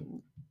definitely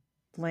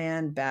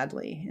land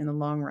badly in the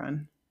long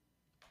run.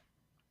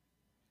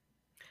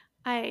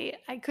 I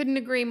couldn't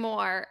agree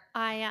more.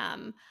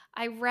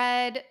 I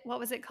read, what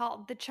was it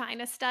called? The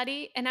China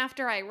study, and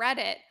after I read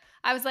it,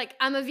 I was like,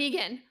 I'm a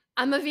vegan.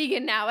 I'm a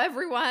vegan now,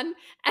 everyone.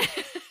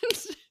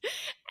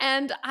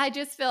 And I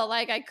just feel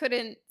like I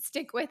couldn't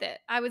stick with it.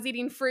 I was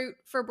eating fruit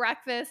for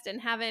breakfast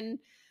and having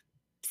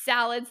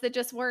salads that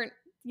just weren't,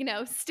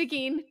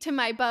 sticking to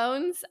my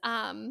bones.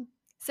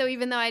 So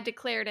even though I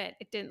declared it,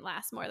 it didn't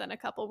last more than a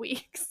couple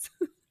weeks.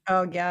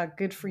 Oh, yeah,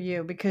 good for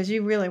you because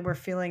you really were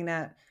feeling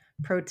that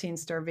protein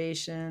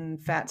starvation,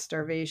 fat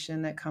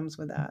starvation that comes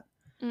with that.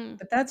 Mm.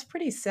 But that's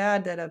pretty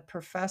sad that a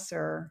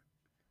professor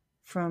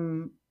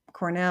from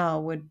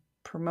Cornell would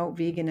promote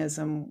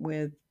veganism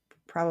with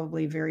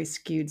probably very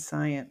skewed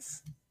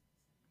science.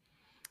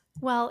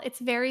 Well, it's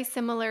very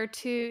similar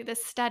to the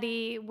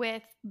study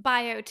with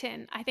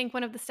biotin. I think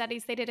one of the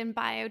studies they did in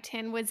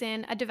biotin was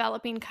in a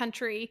developing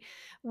country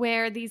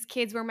where these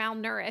kids were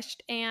malnourished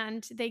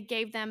and they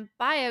gave them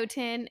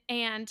biotin,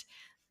 and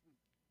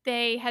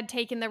they had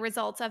taken the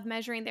results of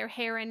measuring their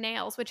hair and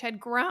nails, which had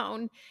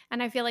grown.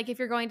 And I feel like if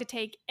you're going to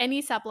take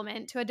any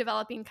supplement to a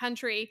developing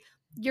country,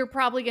 you're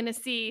probably going to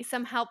see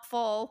some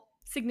helpful,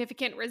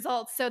 significant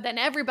results. So then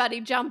everybody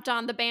jumped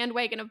on the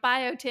bandwagon of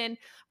biotin,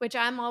 which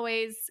I'm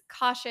always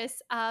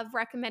cautious of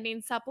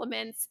recommending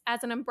supplements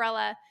as an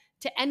umbrella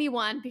to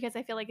anyone because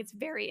I feel like it's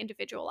very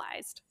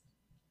individualized.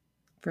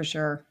 For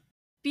sure.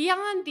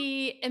 Beyond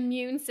the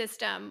immune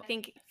system, I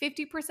think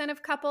 50%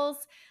 of couples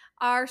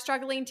are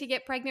struggling to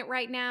get pregnant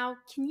right now.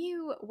 Can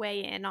you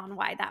weigh in on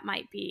why that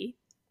might be?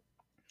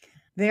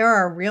 There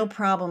are real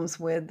problems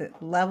with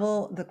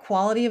the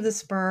quality of the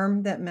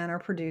sperm that men are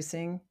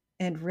producing,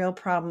 and real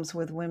problems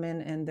with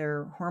women and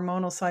their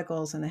hormonal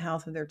cycles and the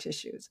health of their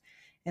tissues.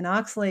 And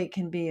oxalate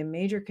can be a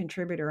major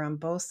contributor on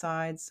both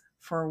sides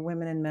for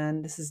women and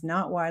men. This is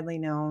not widely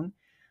known,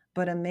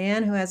 but a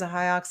man who has a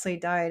high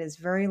oxalate diet is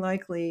very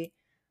likely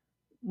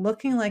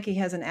looking like he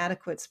has an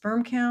adequate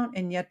sperm count,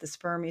 and yet the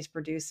sperm he's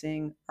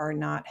producing are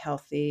not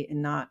healthy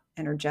and not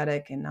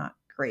energetic and not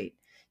great.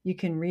 You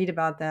can read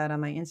about that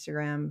on my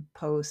Instagram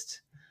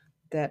post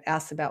that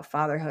asks about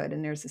fatherhood.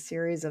 And there's a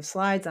series of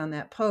slides on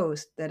that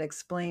post that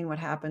explain what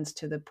happens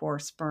to the poor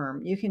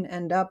sperm. You can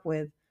end up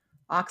with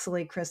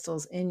oxalate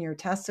crystals in your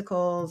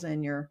testicles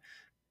and your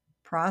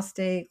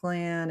prostate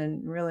gland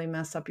and really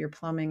mess up your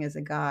plumbing as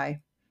a guy.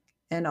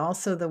 And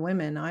also the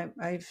women.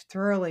 I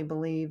thoroughly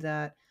believe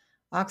that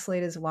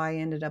oxalate is why I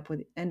ended up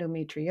with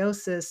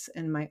endometriosis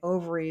and my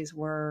ovaries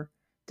were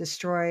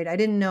destroyed. I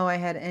didn't know I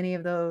had any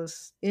of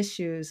those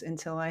issues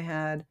until I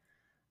had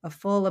a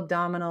full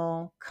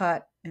abdominal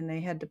cut and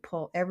they had to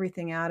pull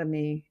everything out of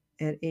me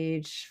at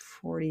age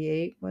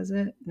 48, was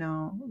it?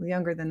 No,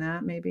 younger than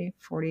that, maybe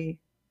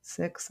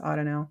 46. I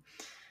don't know.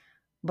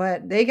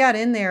 But they got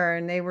in there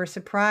and they were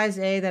surprised,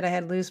 A, that I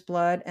had loose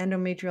blood,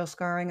 endometrial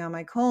scarring on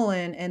my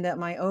colon, and that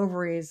my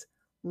ovaries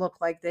look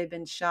like they've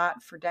been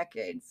shot for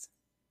decades.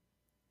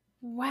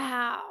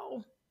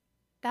 Wow.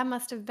 That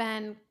must have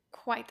been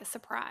quite the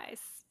surprise.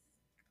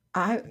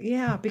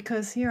 Yeah,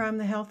 because here I'm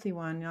the healthy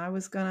one. I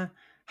was gonna,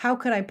 how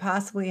could I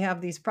possibly have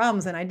these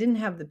problems? And I didn't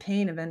have the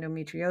pain of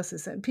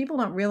endometriosis. And people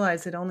don't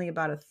realize that only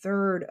about a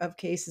third of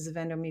cases of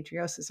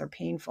endometriosis are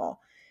painful.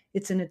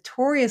 It's a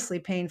notoriously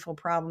painful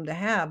problem to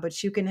have,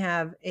 but you can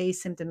have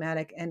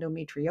asymptomatic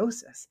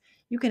endometriosis.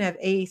 You can have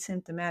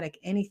asymptomatic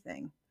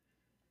anything.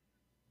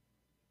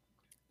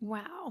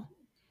 Wow.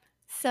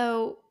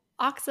 So,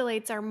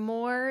 oxalates are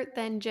more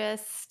than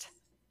just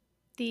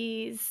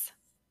these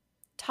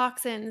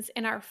toxins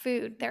in our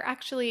food. They're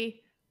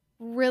actually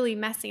really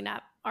messing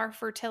up our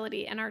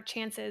fertility and our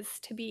chances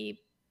to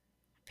be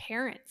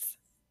parents.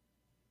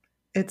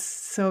 It's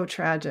so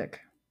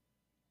tragic.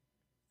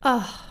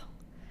 Oh,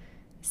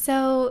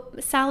 so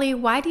Sally,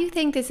 why do you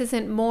think this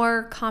isn't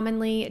more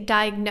commonly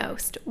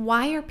diagnosed?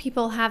 Why are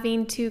people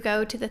having to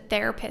go to the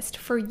therapist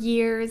for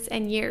years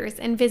and years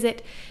and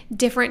visit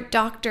different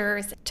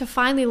doctors to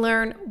finally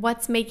learn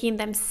what's making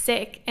them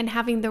sick and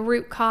having the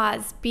root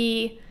cause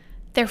be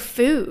their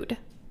food?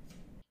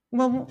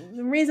 Well,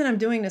 the reason I'm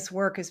doing this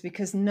work is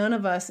because none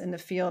of us in the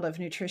field of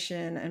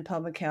nutrition and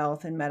public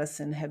health and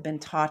medicine have been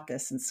taught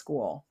this in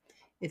school.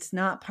 It's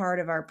not part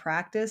of our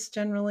practice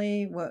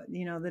generally.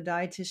 The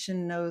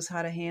dietitian knows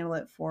how to handle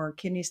it for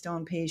kidney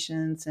stone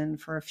patients and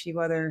for a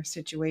few other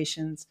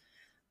situations,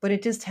 but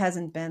it just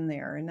hasn't been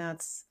there. And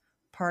that's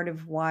part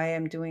of why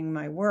I'm doing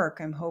my work.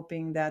 I'm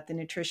hoping that the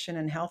nutrition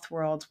and health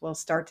world will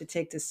start to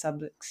take this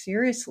subject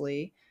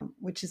seriously,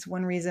 which is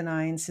one reason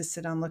I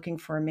insisted on looking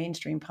for a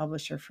mainstream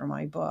publisher for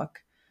my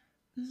book.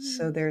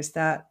 So Mm. there's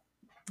that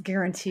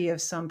guarantee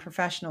of some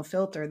professional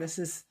filter. This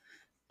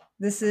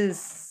is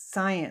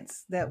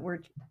science that we're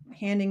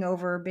handing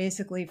over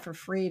basically for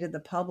free to the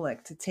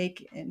public to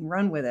take and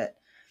run with it.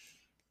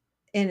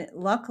 And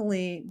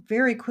luckily,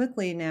 very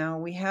quickly now,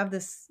 we have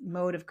this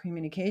mode of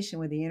communication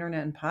with the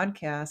internet and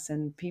podcasts,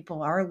 and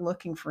people are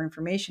looking for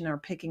information, are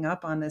picking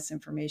up on this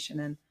information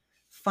and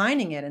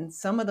finding it. And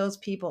some of those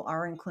people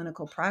are in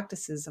clinical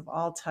practices of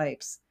all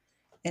types.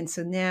 And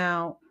so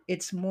now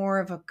it's more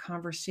of a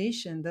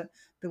conversation.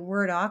 The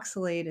word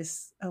oxalate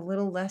is a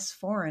little less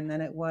foreign than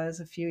it was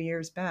a few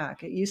years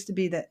back. It used to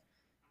be that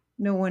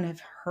no one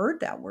had heard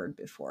that word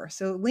before.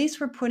 So at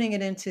least we're putting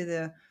it into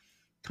the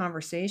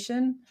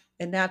conversation,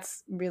 and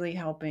that's really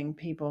helping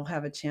people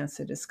have a chance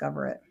to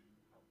discover it.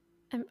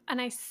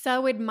 And I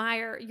so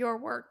admire your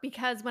work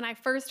because when I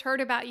first heard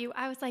about you,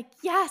 I was like,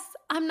 yes,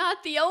 I'm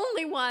not the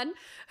only one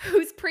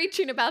who's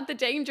preaching about the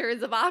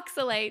dangers of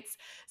oxalates.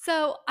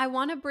 So I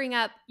want to bring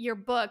up your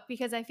book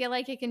because I feel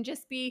like it can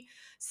just be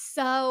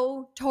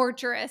so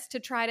torturous to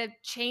try to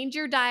change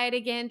your diet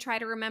again, try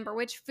to remember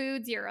which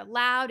foods you're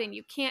allowed and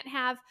you can't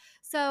have.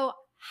 So,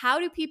 how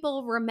do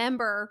people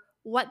remember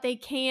what they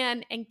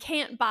can and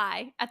can't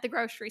buy at the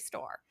grocery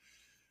store?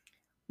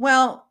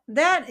 Well,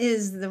 that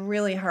is the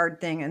really hard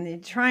thing,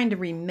 and trying to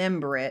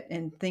remember it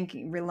and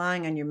thinking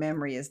relying on your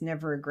memory is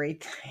never a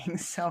great thing.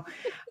 So,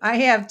 I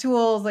have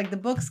tools like the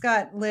book's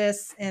got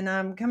lists, and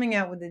I'm coming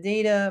out with a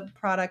data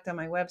product on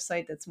my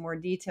website that's more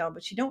detailed,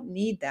 but you don't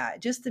need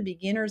that. Just the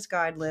beginner's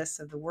guide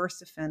list of the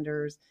worst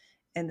offenders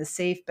and the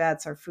safe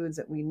bets are foods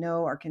that we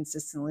know are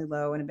consistently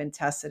low and have been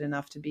tested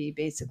enough to be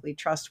basically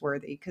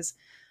trustworthy, because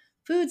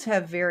foods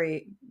have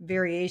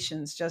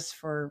variations just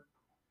for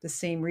the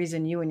same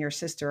reason you and your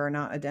sister are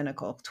not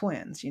identical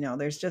twins.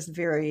 There's just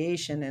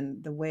variation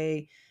in the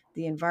way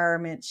the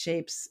environment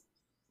shapes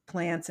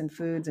plants and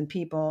foods and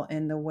people,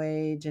 and the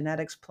way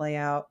genetics play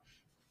out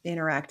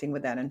interacting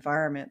with that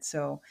environment.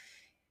 So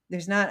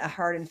there's not a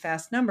hard and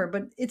fast number,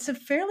 but it's a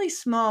fairly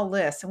small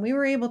list. And we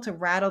were able to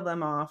rattle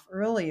them off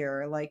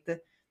earlier,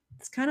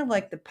 it's kind of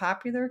like the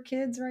popular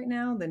kids right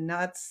now, the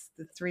nuts,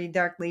 the three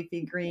dark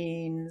leafy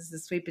greens, the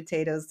sweet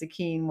potatoes, the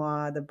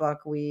quinoa, the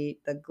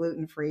buckwheat, the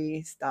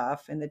gluten-free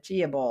stuff, and the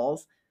chia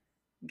bowls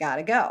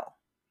gotta go.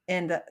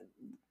 And,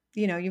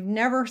 you've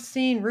never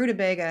seen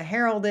rutabaga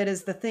heralded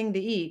as the thing to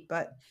eat,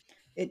 but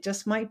it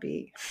just might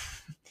be.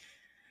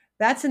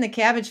 That's in the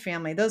cabbage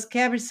family. Those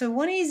cabbage. So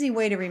one easy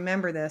way to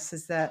remember this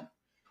is that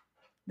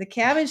the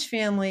cabbage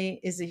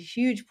family is a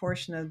huge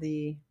portion of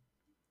the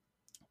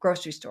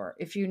grocery store.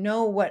 If you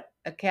know what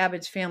a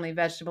cabbage family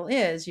vegetable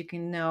is, you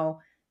can know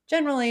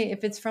generally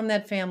if it's from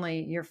that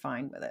family, you're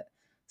fine with it.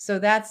 So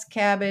that's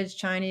cabbage,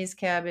 Chinese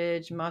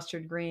cabbage,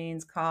 mustard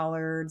greens,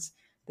 collards,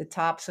 the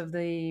tops of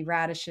the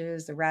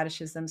radishes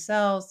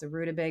themselves, the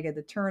rutabaga,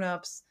 the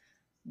turnips,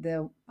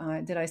 the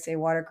did I say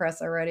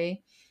watercress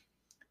already?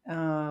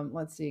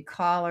 Let's see,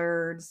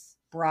 collards,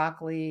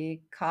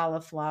 broccoli,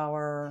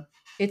 cauliflower.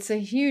 It's a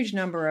huge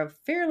number of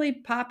fairly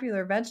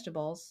popular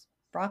vegetables.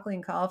 Broccoli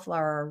and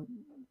cauliflower are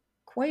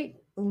quite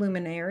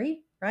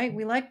luminary, right?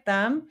 We like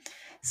them.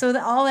 So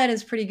all that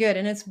is pretty good.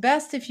 And it's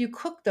best if you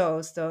cook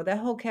those, though. That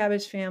whole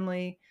cabbage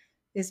family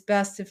is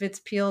best if it's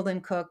peeled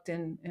and cooked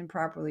and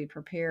properly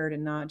prepared,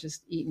 and not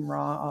just eaten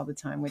raw all the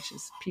time, which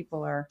is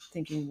people are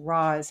thinking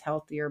raw is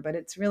healthier, but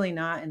it's really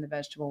not in the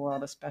vegetable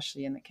world,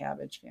 especially in the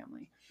cabbage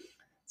family.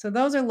 So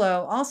those are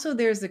low. Also,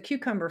 there's the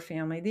cucumber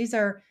family. These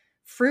are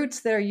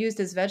fruits that are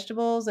used as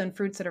vegetables and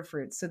fruits that are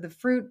fruits. So the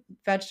fruit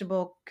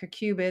vegetable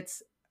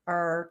cucurbits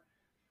are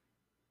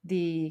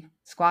the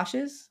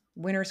squashes,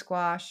 winter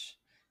squash.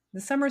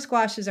 The summer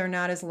squashes are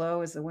not as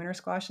low as the winter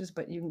squashes,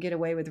 but you can get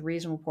away with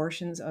reasonable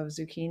portions of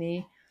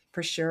zucchini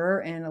for sure,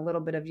 and a little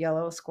bit of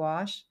yellow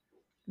squash.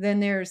 Then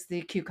there's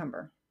the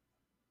cucumber.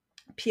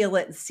 Peel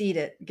it and seed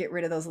it, get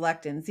rid of those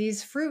lectins.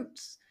 These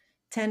fruits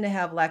tend to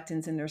have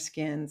lectins in their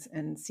skins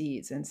and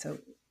seeds. And so,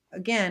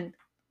 again,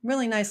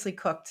 really nicely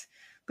cooked.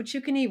 But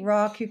you can eat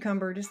raw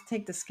cucumber, just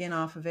take the skin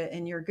off of it,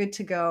 and you're good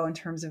to go in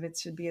terms of it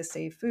should be a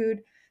safe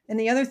food. And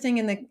the other thing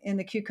in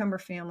the cucumber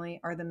family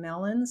are the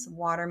melons,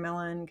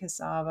 watermelon,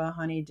 cassava,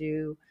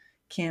 honeydew,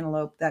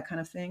 cantaloupe, that kind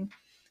of thing.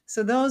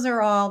 So those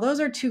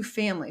are two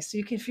families. So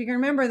if you can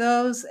remember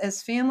those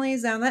as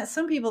families, now that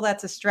some people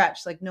that's a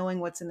stretch, like knowing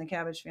what's in the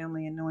cabbage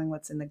family and knowing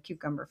what's in the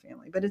cucumber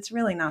family, but it's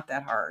really not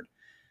that hard.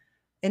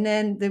 And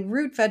then the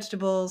root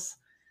vegetables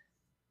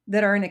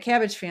that are in the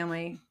cabbage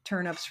family,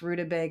 turnips,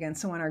 rutabaga, and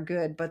so on are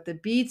good, but the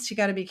beets you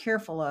got to be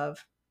careful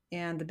of,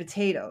 and the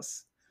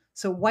potatoes.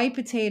 So white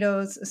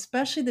potatoes,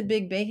 especially the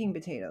big baking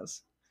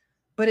potatoes,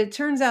 but it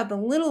turns out the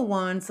little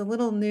ones, the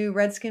little new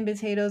red skin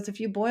potatoes, if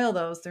you boil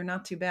those, they're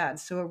not too bad.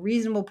 So a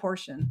reasonable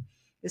portion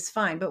is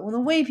fine. But the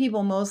way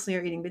people mostly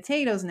are eating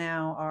potatoes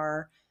now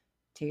are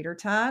tater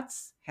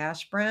tots,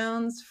 hash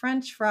browns,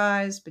 French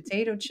fries,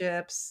 potato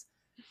chips,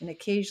 and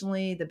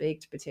occasionally the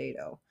baked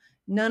potato.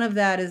 None of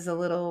that is the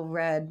little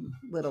red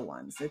little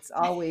ones. It's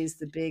always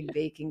the big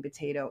baking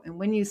potato. And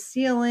when you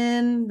seal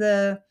in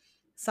the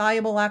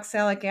soluble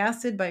oxalic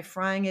acid by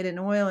frying it in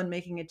oil and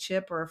making a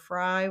chip or a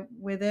fry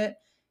with it,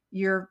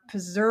 you're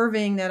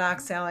preserving that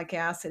oxalic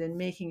acid and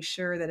making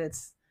sure that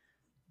it's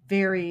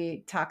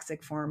very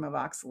toxic form of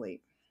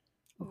oxalate.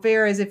 Ooh.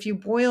 Whereas if you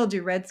boiled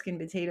your red skin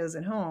potatoes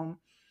at home,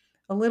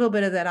 a little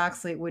bit of that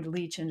oxalate would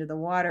leach into the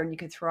water and you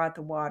could throw out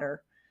the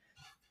water.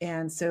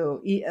 And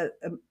so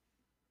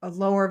a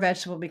lower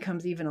vegetable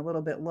becomes even a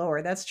little bit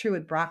lower. That's true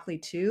with broccoli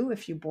too.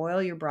 If you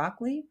boil your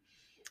broccoli,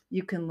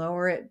 you can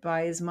lower it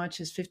by as much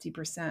as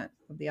 50%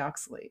 of the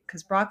oxalate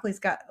because broccoli's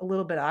got a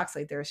little bit of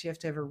oxalate there. So you have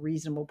to have a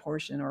reasonable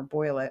portion or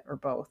boil it or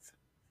both.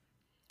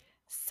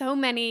 So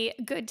many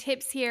good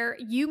tips here.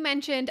 You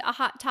mentioned a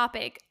hot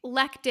topic,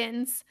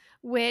 lectins,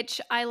 which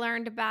I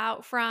learned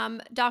about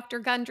from Dr.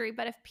 Gundry.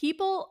 But if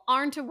people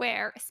aren't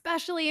aware,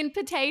 especially in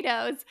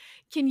potatoes,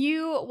 can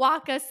you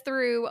walk us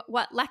through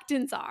what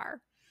lectins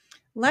are?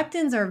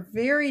 Lectins are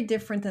very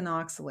different than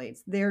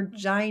oxalates. They're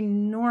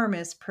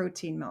ginormous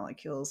protein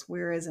molecules,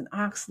 whereas an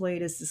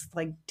oxalate is this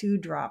like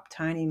dewdrop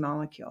tiny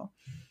molecule.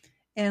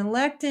 And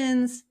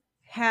lectins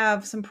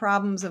have some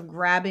problems of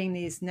grabbing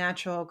these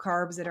natural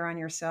carbs that are on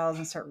your cells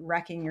and start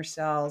wrecking your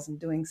cells and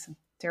doing some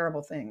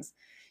terrible things.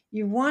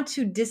 You want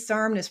to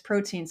disarm this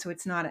protein so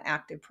it's not an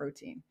active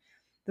protein.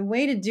 The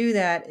way to do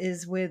that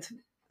is with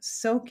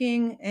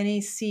soaking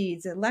any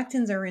seeds.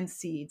 Lectins are in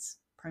seeds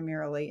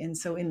primarily, and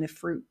so in the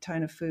fruit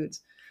kind of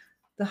foods.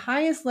 The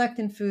highest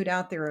lectin food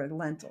out there are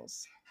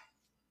lentils.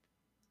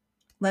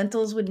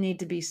 Lentils would need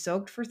to be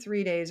soaked for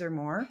 3 days or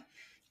more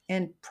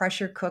and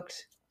pressure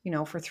cooked,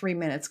 for 3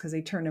 minutes because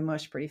they turn to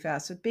mush pretty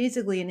fast. So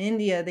basically in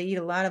India, they eat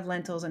a lot of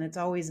lentils and it's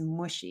always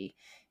mushy.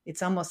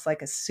 It's almost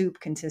like a soup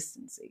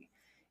consistency.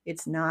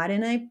 It's not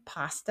in a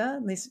pasta.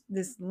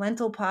 These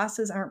lentil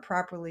pastas aren't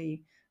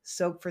properly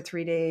soaked for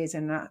 3 days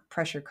and not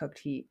pressure cooked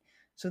heat.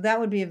 So that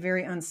would be a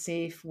very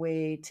unsafe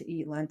way to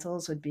eat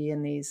lentils, would be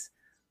in these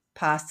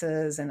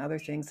pastas and other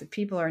things that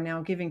people are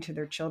now giving to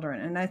their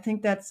children. And I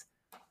think that's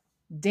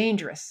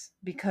dangerous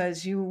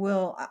because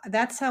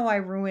that's how I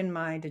ruined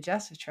my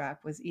digestive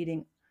tract, was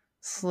eating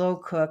slow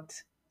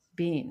cooked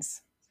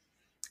beans,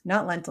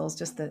 not lentils,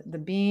 just the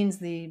beans.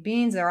 The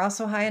beans are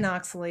also high in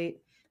oxalate,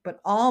 but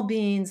all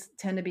beans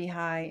tend to be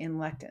high in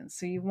lectins.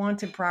 So you want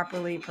to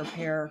properly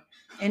prepare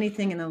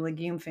anything in the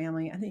legume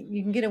family. I think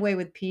you can get away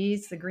with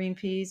peas, the green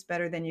peas,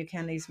 better than you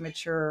can these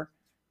mature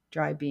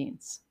dry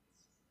beans.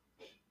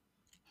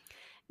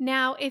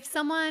 Now, if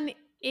someone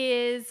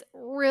is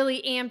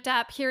really amped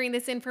up hearing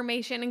this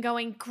information and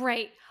going,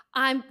 great,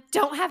 I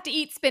don't have to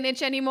eat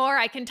spinach anymore.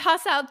 I can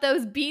toss out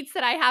those beets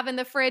that I have in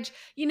the fridge.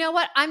 You know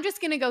what? I'm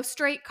just going to go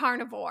straight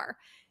carnivore.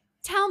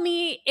 Tell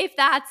me if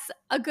that's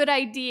a good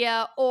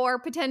idea or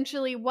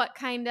potentially what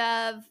kind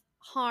of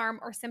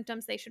harm or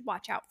symptoms they should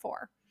watch out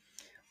for.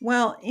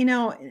 Well,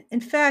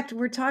 in fact,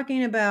 we're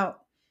talking about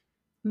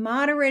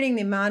moderating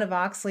the amount of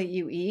oxalate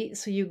you eat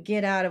so you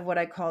get out of what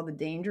I call the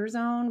danger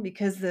zone,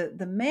 because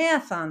the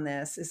math on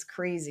this is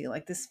crazy.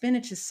 Like the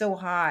spinach is so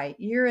high.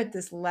 You're at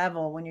this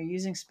level when you're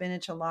using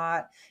spinach a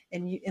lot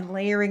and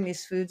layering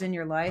these foods in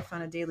your life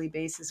on a daily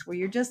basis where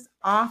you're just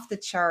off the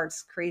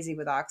charts crazy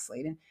with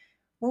oxalate. And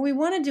what we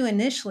want to do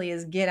initially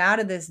is get out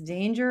of this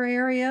danger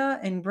area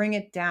and bring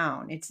it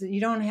down.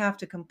 You don't have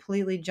to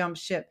completely jump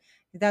ship.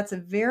 That's a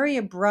very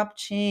abrupt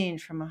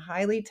change from a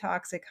highly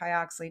toxic high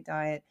oxalate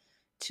diet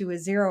to a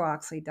zero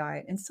oxalate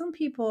diet. And some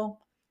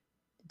people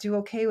do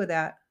okay with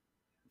that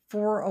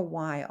for a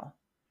while.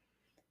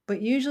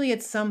 But usually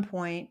at some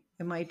point,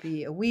 it might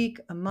be a week,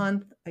 a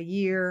month, a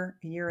year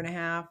and a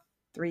half,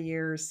 3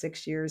 years,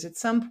 6 years. At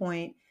some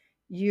point,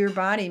 your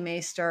body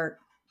may start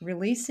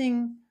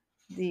releasing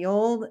the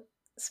old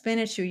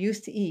spinach you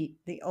used to eat,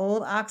 the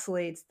old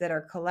oxalates that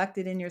are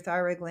collected in your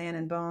thyroid gland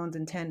and bones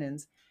and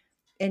tendons,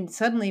 and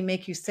suddenly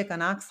make you sick on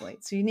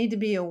oxalates. So you need to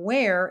be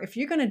aware if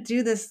you're going to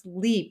do this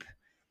leap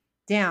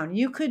down,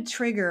 you could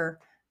trigger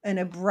an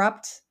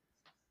abrupt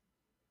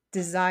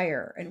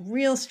desire, a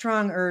real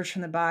strong urge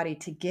from the body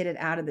to get it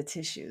out of the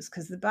tissues,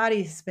 because the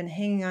body has been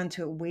hanging on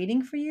to it,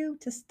 waiting for you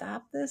to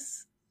stop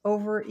this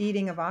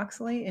overeating of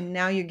oxalate. And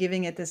now you're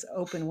giving it this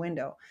open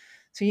window.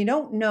 So you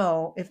don't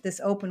know if this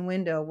open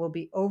window will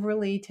be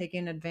overly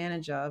taken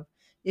advantage of.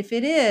 If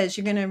it is,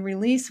 you're going to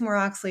release more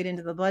oxalate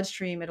into the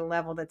bloodstream at a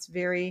level that's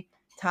very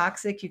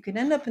toxic. You could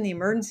end up in the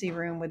emergency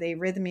room with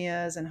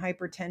arrhythmias and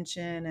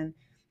hypertension and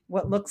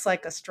what looks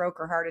like a stroke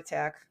or heart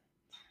attack.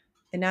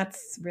 And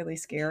that's really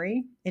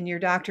scary. And your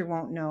doctor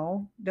won't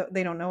know.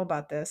 They don't know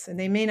about this. And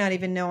they may not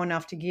even know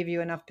enough to give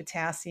you enough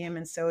potassium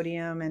and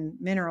sodium and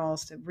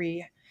minerals to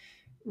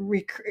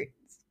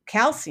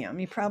calcium.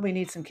 You probably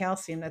need some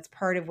calcium. That's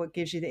part of what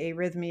gives you the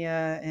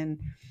arrhythmia and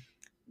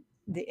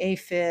the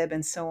AFib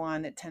and so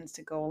on that tends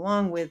to go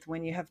along with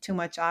when you have too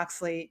much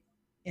oxalate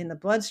in the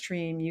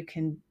bloodstream. You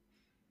can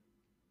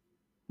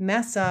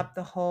mess up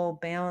the whole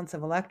balance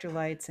of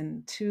electrolytes,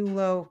 and too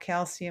low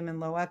calcium and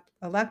low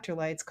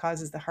electrolytes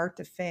causes the heart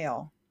to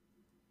fail.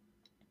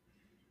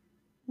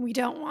 We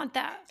don't want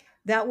that.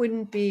 That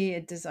wouldn't be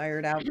a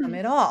desired outcome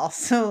at all.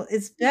 So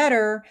it's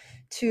better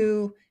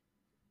to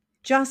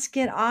just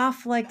get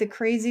off like the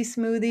crazy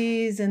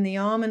smoothies and the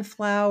almond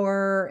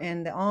flour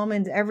and the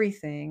almond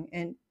everything,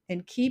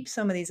 and keep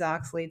some of these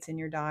oxalates in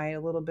your diet, a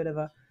little bit of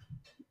a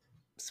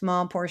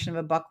small portion of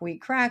a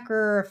buckwheat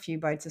cracker, a few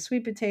bites of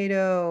sweet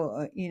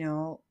potato,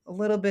 a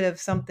little bit of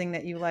something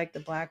that you like, the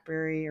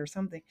blackberry or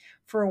something,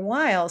 for a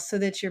while so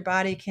that your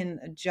body can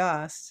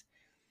adjust.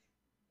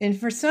 And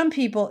for some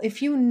people,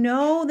 if you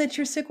know that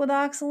you're sick with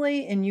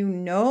oxalate and you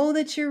know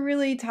that you're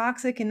really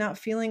toxic and not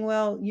feeling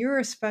well, you're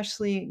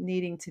especially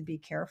needing to be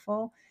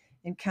careful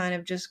and kind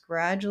of just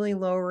gradually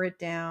lower it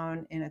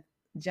down in a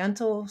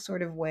gentle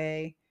sort of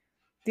way.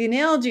 The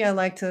analogy I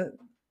like to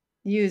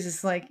use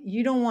is like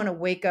you don't want to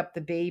wake up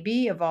the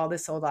baby of all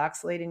this old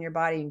oxalate in your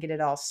body and get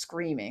it all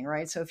screaming,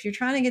 right? So if you're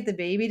trying to get the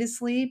baby to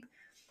sleep,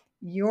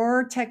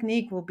 your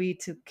technique will be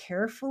to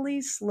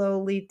carefully,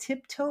 slowly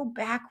tiptoe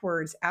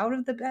backwards out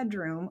of the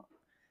bedroom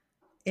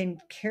and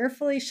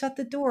carefully shut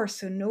the door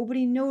so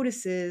nobody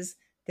notices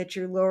that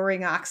you're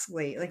lowering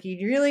oxalate. Like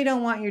you really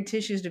don't want your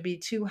tissues to be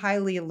too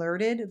highly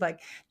alerted,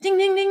 like ding,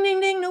 ding, ding, ding,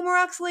 ding, no more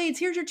oxalates.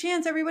 Here's your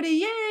chance, everybody.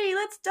 Yay,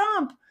 let's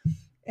dump.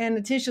 And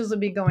the tissues will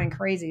be going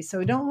crazy.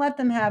 So don't let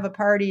them have a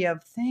party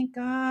of, thank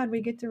God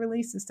we get to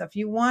release this stuff.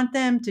 You want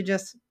them to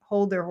just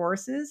hold their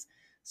horses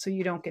so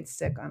you don't get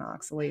sick on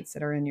oxalates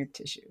that are in your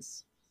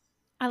tissues.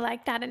 I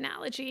like that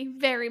analogy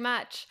very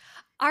much.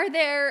 Are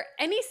there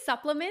any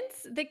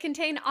supplements that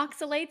contain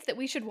oxalates that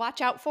we should watch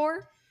out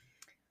for?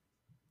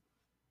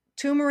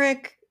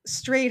 Turmeric,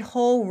 straight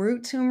whole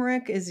root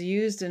turmeric, is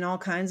used in all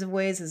kinds of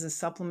ways as a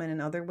supplement in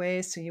other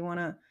ways. So you want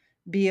to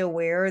be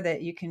aware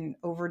that you can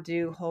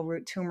overdo whole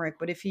root turmeric.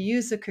 But if you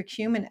use the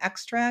curcumin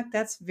extract,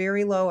 that's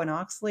very low in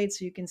oxalate.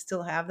 So you can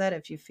still have that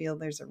if you feel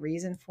there's a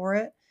reason for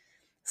it.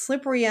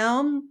 Slippery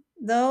elm,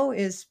 though,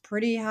 is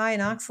pretty high in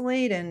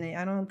oxalate. And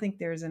I don't think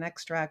there's an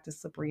extract of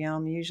slippery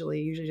elm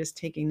usually just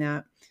taking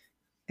that.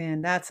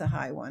 And that's a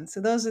high one.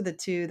 So those are the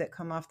two that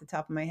come off the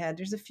top of my head.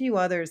 There's a few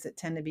others that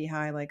tend to be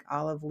high, like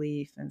olive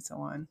leaf and so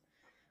on.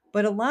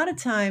 But a lot of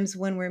times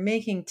when we're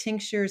making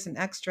tinctures and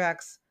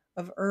extracts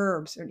of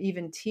herbs or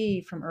even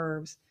tea from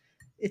herbs,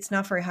 it's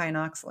not very high in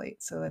oxalate.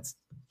 So it's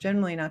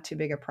generally not too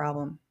big a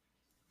problem.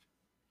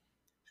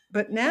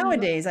 But Mm,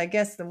 nowadays, I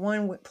guess the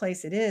one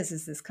place it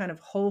is this kind of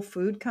whole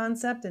food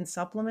concept in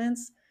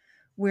supplements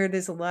where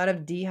there's a lot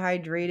of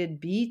dehydrated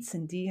beets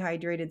and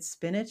dehydrated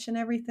spinach and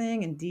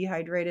everything and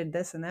dehydrated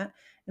this and that.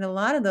 And a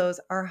lot of those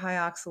are high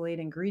oxalate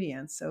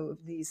ingredients. So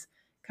these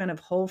kind of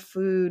whole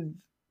food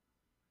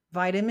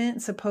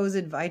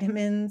supposed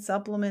vitamin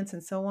supplements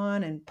and so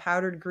on, and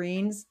powdered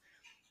greens,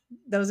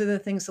 those are the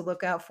things to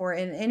look out for.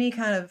 And any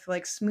kind of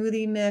like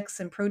smoothie mix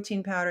and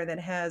protein powder that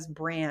has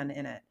bran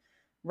in it.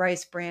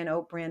 Rice bran,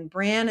 oat bran.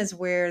 Bran is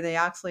where the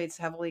oxalate's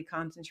heavily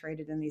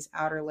concentrated in these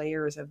outer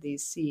layers of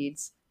these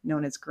seeds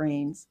known as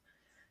grains.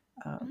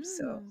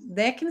 So mm.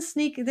 that can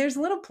sneak. There's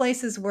little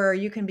places where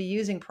you can be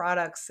using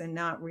products and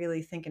not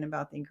really thinking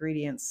about the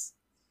ingredients.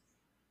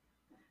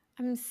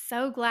 I'm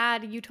so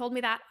glad you told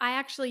me that. I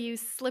actually use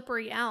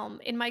slippery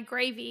elm in my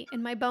gravy,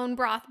 in my bone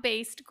broth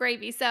based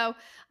gravy. So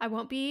I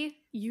won't be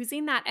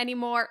using that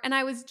anymore. And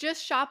I was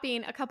just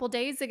shopping a couple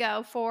days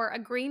ago for a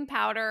green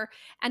powder,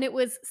 and it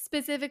was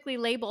specifically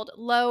labeled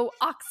low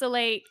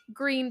oxalate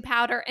green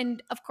powder.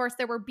 And of course,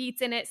 there were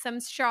beets in it, some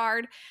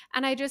chard.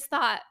 And I just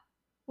thought,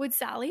 would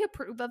Sally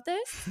approve of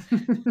this?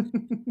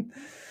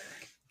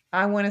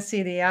 I want to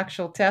see the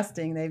actual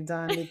testing they've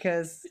done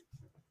because,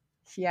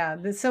 yeah,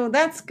 so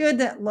that's good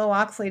that low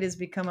oxalate has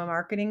become a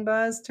marketing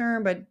buzz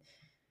term, but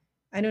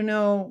I don't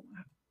know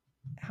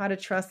how to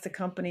trust the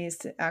companies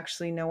to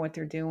actually know what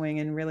they're doing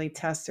and really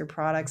test their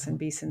products and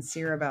be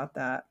sincere about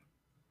that.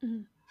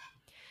 Mhm.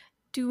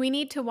 Do we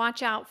need to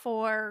watch out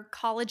for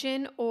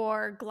collagen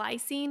or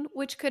glycine,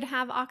 which could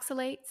have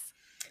oxalates?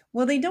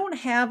 Well, they don't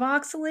have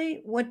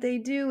oxalate. What they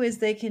do is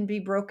they can be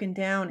broken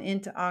down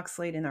into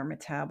oxalate in our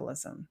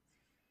metabolism.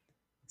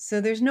 So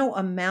there's no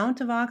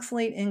amount of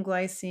oxalate in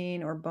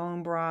glycine or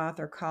bone broth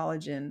or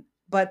collagen,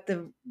 but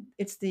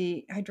it's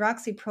the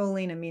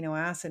hydroxyproline amino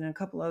acid and a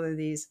couple other of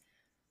these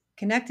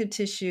connective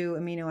tissue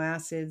amino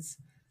acids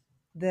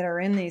that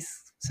are in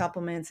these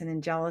supplements and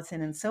in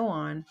gelatin and so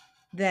on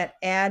that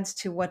adds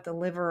to what the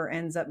liver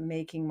ends up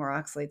making more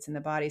oxalates in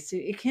the body. So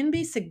it can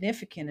be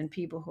significant in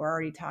people who are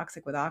already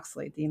toxic with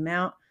oxalate. The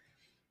amount,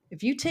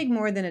 if you take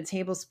more than a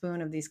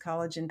tablespoon of these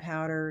collagen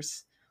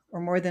powders or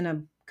more than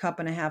a cup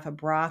and a half of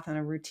broth on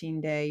a routine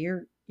day,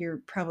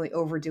 you're probably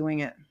overdoing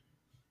it.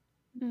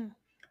 Mm.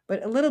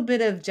 But a little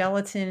bit of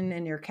gelatin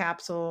in your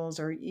capsules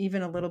or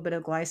even a little bit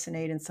of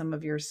glycinate in some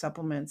of your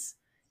supplements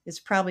is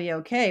probably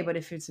okay. But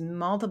if it's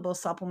multiple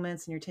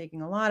supplements and you're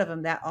taking a lot of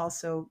them, that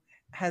also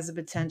has the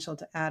potential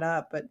to add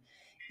up. But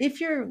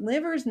if your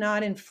liver's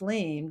not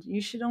inflamed,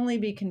 you should only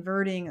be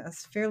converting a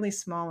fairly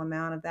small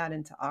amount of that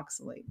into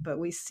oxalate. But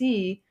we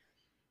see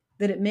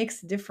that it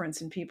makes a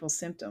difference in people's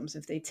symptoms.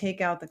 If they take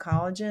out the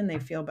collagen, they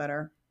feel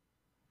better.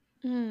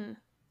 Mm.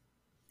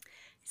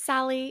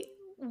 Sally,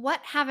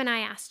 what haven't I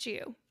asked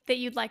you that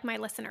you'd like my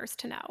listeners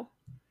to know?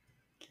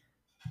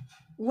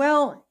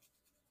 Well,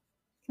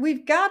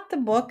 we've got the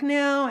book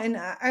now, and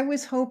I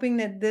was hoping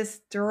that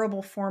this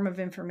durable form of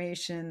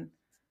information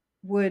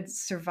would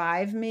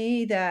survive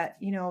me, that,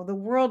 the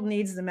world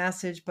needs the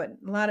message, but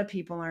a lot of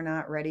people are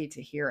not ready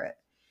to hear it.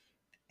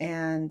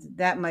 And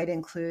that might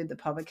include the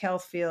public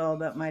health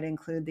field, that might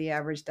include the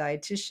average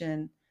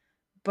dietitian.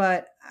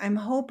 But I'm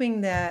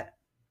hoping that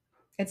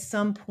at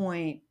some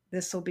point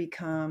this will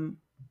become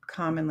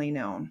commonly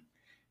known.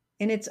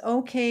 And it's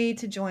okay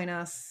to join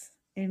us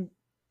in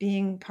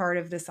being part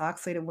of this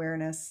oxalate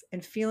awareness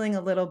and feeling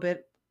a little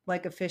bit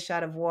like a fish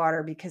out of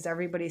water, because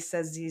everybody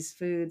says these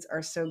foods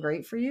are so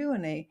great for you,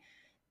 and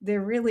they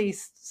really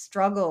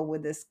struggle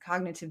with this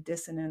cognitive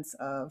dissonance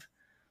of,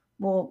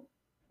 well,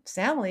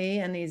 Sally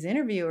and these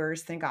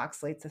interviewers think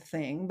oxalate's a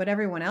thing, but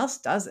everyone else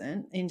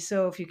doesn't. And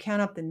so if you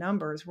count up the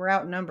numbers, we're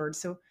outnumbered.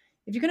 So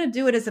if you're going to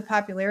do it as a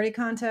popularity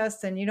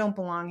contest, then you don't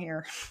belong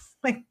here.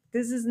 Like,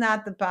 this is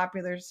not the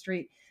popular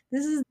street.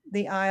 This is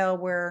the aisle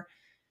where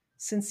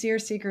sincere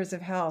seekers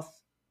of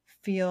health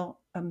feel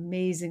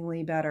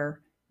amazingly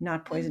better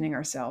not poisoning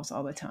ourselves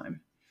all the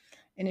time.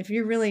 And if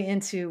you're really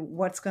into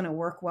what's going to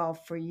work well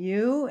for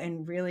you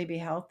and really be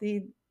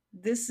healthy,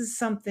 this is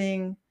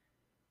something,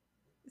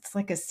 it's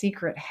like a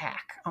secret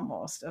hack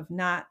almost of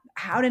not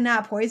how to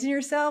not poison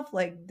yourself.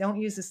 Like, don't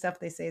use the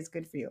stuff they say is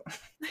good for you.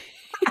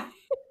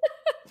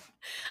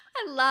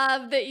 I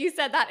love that you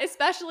said that,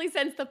 especially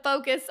since the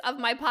focus of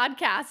my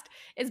podcast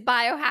is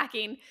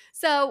biohacking.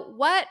 So,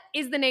 what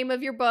is the name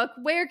of your book?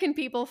 Where can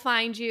people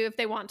find you if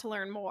they want to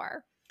learn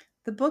more?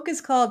 The book is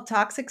called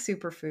Toxic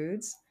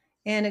Superfoods,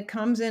 and it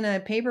comes in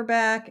a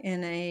paperback,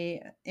 in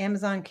a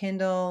Amazon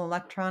Kindle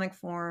electronic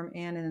form,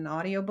 and in an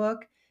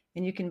audiobook.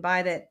 And you can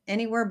buy that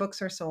anywhere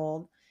books are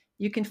sold.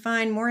 You can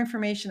find more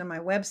information on my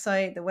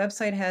website. The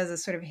website has a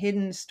sort of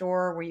hidden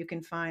store where you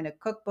can find a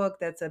cookbook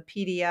that's a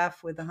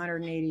PDF with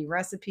 180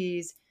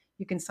 recipes.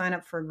 You can sign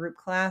up for a group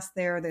class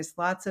there. There's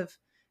lots of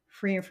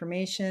free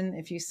information.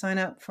 If you sign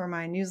up for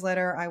my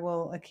newsletter, I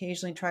will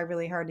occasionally try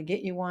really hard to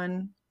get you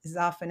one as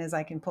often as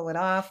I can pull it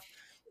off,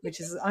 which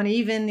is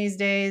uneven these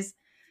days.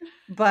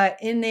 But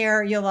in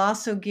there, you'll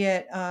also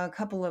get a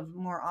couple of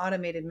more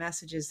automated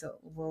messages that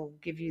will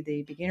give you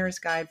the beginner's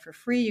guide for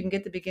free. You can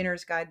get the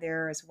beginner's guide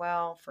there as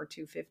well for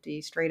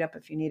 $250 straight up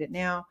if you need it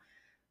now.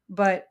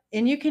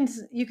 And you can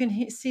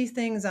see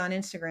things on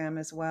Instagram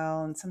as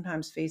well, and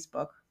sometimes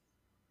Facebook.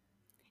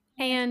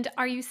 And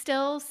are you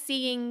still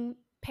seeing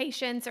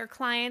patients or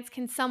clients?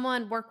 Can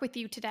someone work with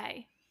you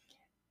today?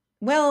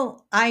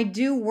 Well, I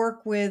do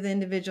work with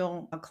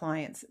individual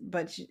clients,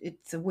 but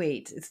it's a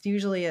wait. It's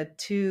usually a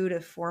 2 to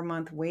 4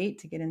 month wait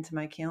to get into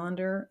my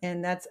calendar.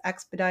 And that's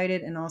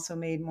expedited and also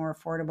made more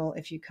affordable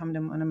if you come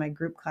to one of my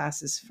group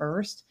classes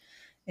first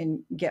and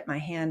get my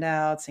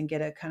handouts and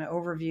get a kind of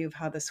overview of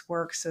how this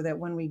works, so that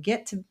when we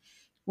get to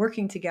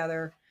working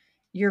together,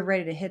 you're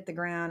ready to hit the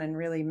ground and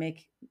really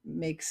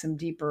make some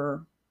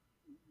deeper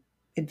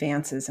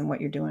advances in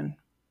what you're doing.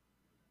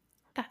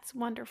 That's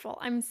wonderful.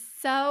 I'm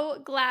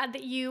so glad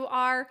that you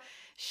are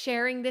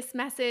sharing this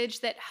message,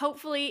 that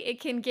hopefully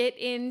it can get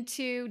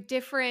into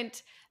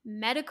different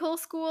medical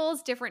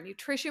schools, different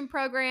nutrition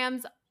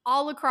programs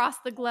all across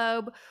the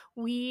globe.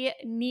 We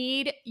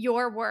need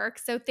your work.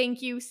 So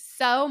thank you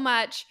so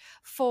much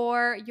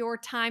for your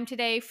time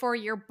today, for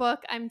your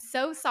book. I'm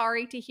so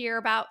sorry to hear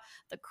about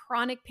the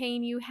chronic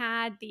pain you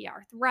had, the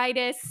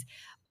arthritis,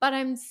 but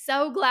I'm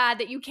so glad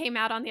that you came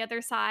out on the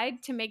other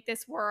side to make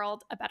this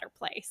world a better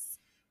place.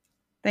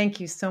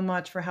 Thank you so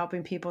much for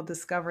helping people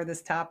discover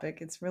this topic.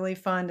 It's really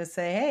fun to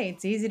say, hey,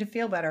 it's easy to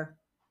feel better.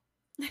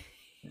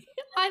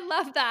 I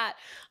love that.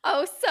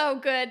 Oh, so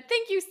good.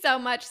 Thank you so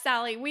much,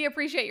 Sally. We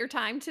appreciate your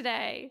time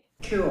today.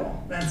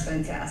 Cool. That's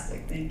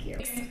fantastic. Thank you.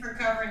 Thanks for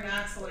covering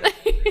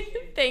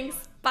oxalates.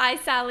 Thanks. Bye,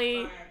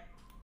 Sally. Bye.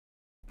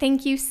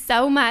 Thank you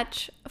so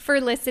much for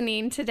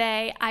listening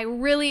today. I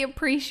really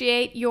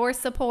appreciate your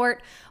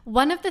support.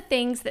 One of the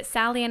things that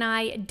Sally and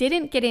I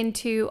didn't get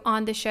into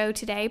on the show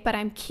today, but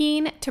I'm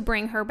keen to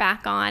bring her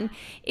back on,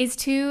 is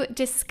to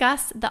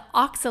discuss the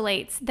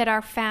oxalates that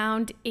are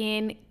found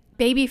in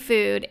baby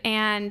food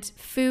and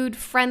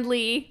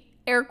food-friendly,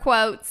 air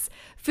quotes,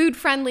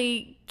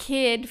 food-friendly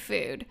kid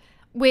food,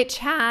 which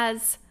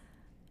has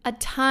a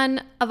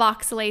ton of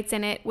oxalates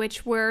in it,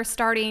 which we're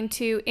starting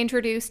to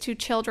introduce to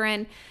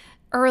children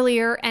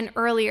earlier and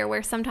earlier,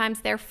 where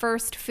sometimes their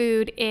first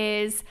food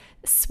is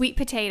sweet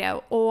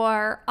potato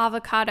or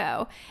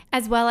avocado,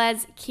 as well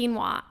as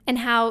quinoa, and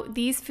how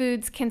these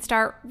foods can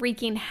start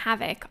wreaking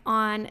havoc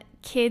on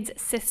kids'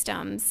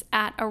 systems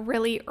at a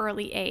really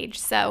early age.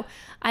 So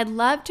I'd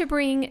love to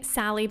bring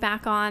Sally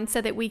back on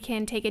so that we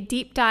can take a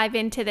deep dive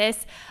into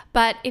this.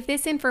 But if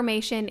this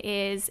information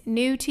is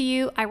new to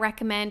you, I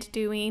recommend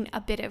doing a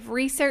bit of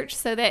research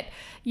so that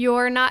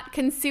you're not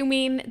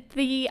consuming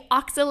the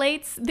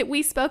oxalates that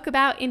we spoke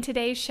about in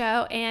today's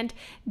show, and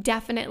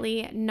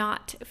definitely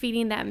not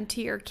feeding them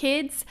to your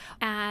kids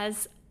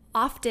as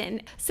often.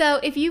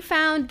 So if you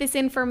found this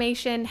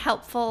information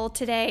helpful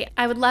today,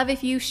 I would love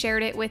if you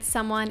shared it with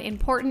someone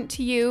important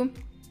to you,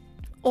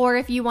 or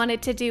if you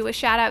wanted to do a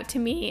shout out to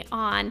me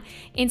on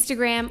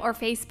Instagram or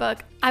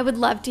Facebook. I would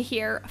love to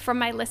hear from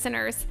my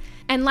listeners.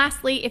 And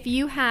lastly, if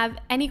you have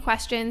any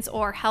questions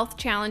or health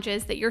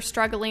challenges that you're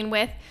struggling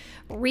with,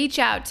 reach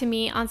out to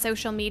me on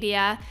social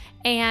media,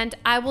 and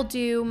I will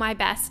do my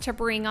best to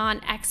bring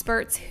on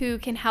experts who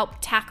can help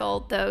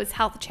tackle those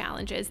health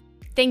challenges.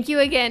 Thank you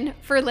again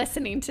for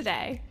listening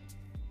today.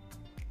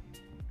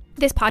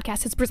 This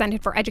podcast is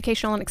presented for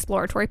educational and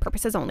exploratory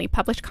purposes only.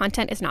 Published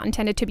content is not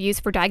intended to be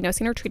used for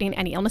diagnosing or treating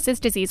any illnesses,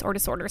 disease, or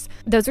disorders.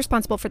 Those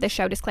responsible for this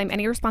show disclaim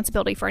any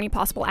responsibility for any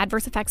possible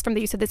adverse effects from the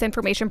use of this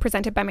information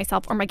presented by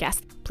myself or my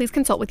guests. Please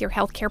consult with your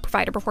healthcare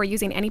provider before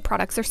using any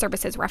products or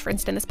services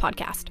referenced in this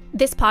podcast.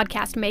 This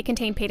podcast may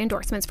contain paid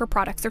endorsements for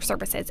products or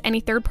services. Any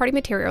third-party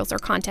materials or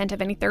content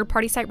of any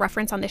third-party site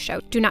reference on this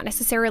show do not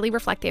necessarily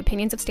reflect the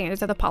opinions of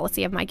standards or the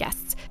policy of my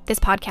guests. This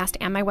podcast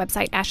and my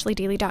website,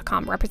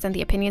 ashleydeely.com, represent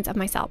the opinions of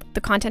myself. The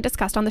content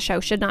discussed on the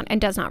show should not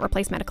and does not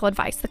replace medical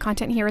advice. The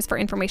content here is for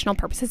informational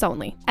purposes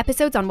only.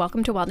 Episodes on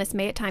Welcome to Wellness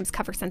may at times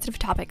cover sensitive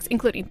topics,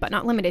 including, but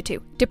not limited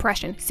to,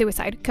 depression,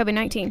 suicide,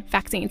 COVID-19,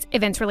 vaccines,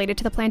 events related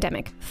to the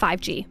pandemic,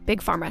 5G,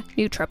 big pharma,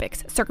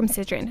 nootropics,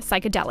 circumcision,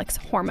 psychedelics,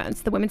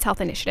 hormones, the Women's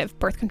Health Initiative,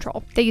 birth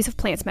control, the use of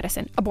plants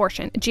medicine,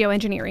 abortion,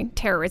 geoengineering,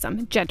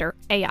 terrorism, gender,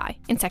 AI,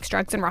 and sex,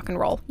 drugs, and rock and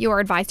roll. You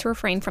are advised to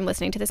refrain from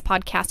listening to this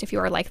podcast if you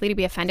are likely to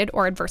be offended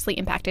or adversely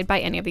impacted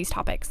by any of these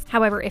topics.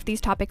 However, if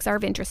these topics are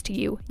of interest to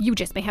you, you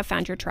just may have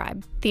found your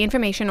tribe. The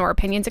information or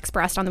opinions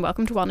expressed on the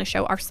Welcome to Wellness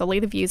show are solely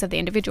the views of the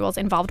individuals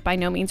involved, by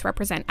no means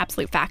represent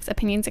absolute facts.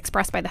 Opinions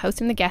expressed by the host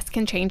and the guests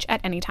can change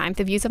at any time.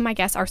 The views of my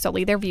guests are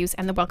solely their views,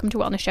 and the Welcome to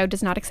Wellness show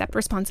does not accept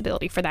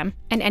responsibility for them.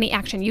 And any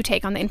action you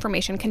take on the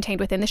information contained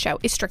within the show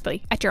is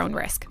strictly at your own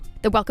risk.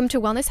 The Welcome to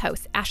Wellness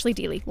host, Ashley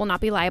Deely, will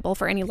not be liable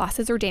for any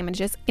losses or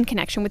damages in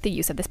connection with the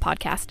use of this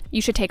podcast.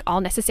 You should take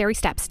all necessary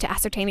steps to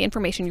ascertain the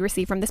information you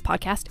receive from this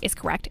podcast is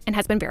correct and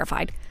has been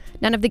verified.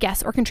 None of the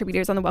guests or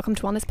contributors on the Welcome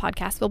to Wellness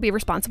podcast will be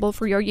responsible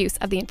for your use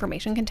of the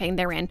information contained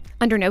therein.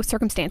 Under no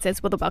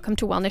circumstances will the Welcome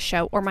to Wellness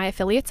show or my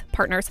affiliates,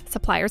 partners,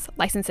 suppliers,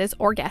 licenses,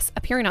 or guests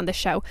appearing on this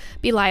show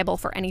be liable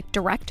for any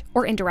direct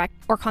or indirect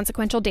or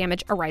consequential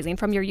damage arising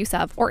from your use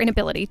of or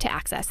inability to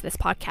access this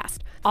podcast.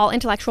 All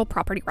intellectual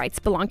property rights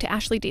belong to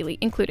Ashley Deely,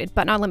 included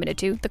but not limited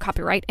to the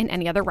copyright and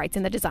any other rights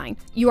in the design.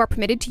 You are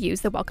permitted to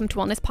use the Welcome to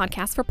Wellness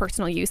podcast for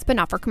personal use, but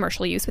not for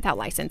commercial use without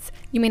license.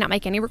 You may not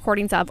make any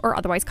recordings of or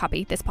otherwise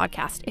copy this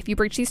podcast. If you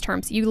breach these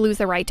terms, you lose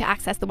the right to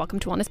access the Welcome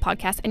to Wellness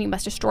podcast, and you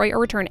must destroy or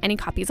return any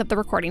copies of the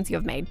recordings you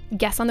have made.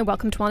 Guests on the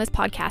Welcome to Wellness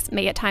podcast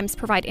may at times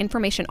provide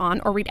information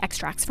on or read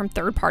extracts from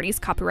third parties'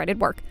 copyrighted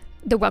work.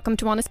 The Welcome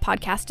to Wellness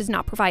podcast does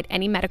not provide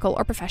any medical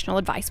or professional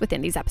advice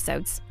within these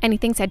episodes.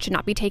 Anything said should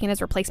not be taken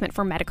as replacement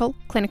for medical,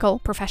 clinical,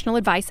 professional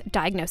advice,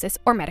 diagnosis,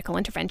 or medical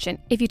intervention.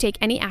 If you take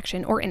any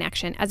action or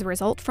inaction as a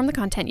result from the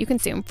content you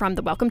consume from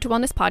the Welcome to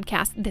Wellness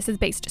podcast, this is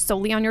based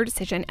solely on your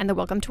decision, and the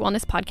Welcome to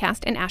Wellness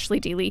podcast and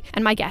Ashley Deely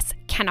and my guests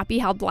cannot be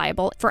held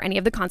liable for any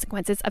of the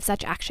consequences of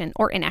such action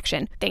or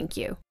inaction. Thank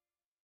you.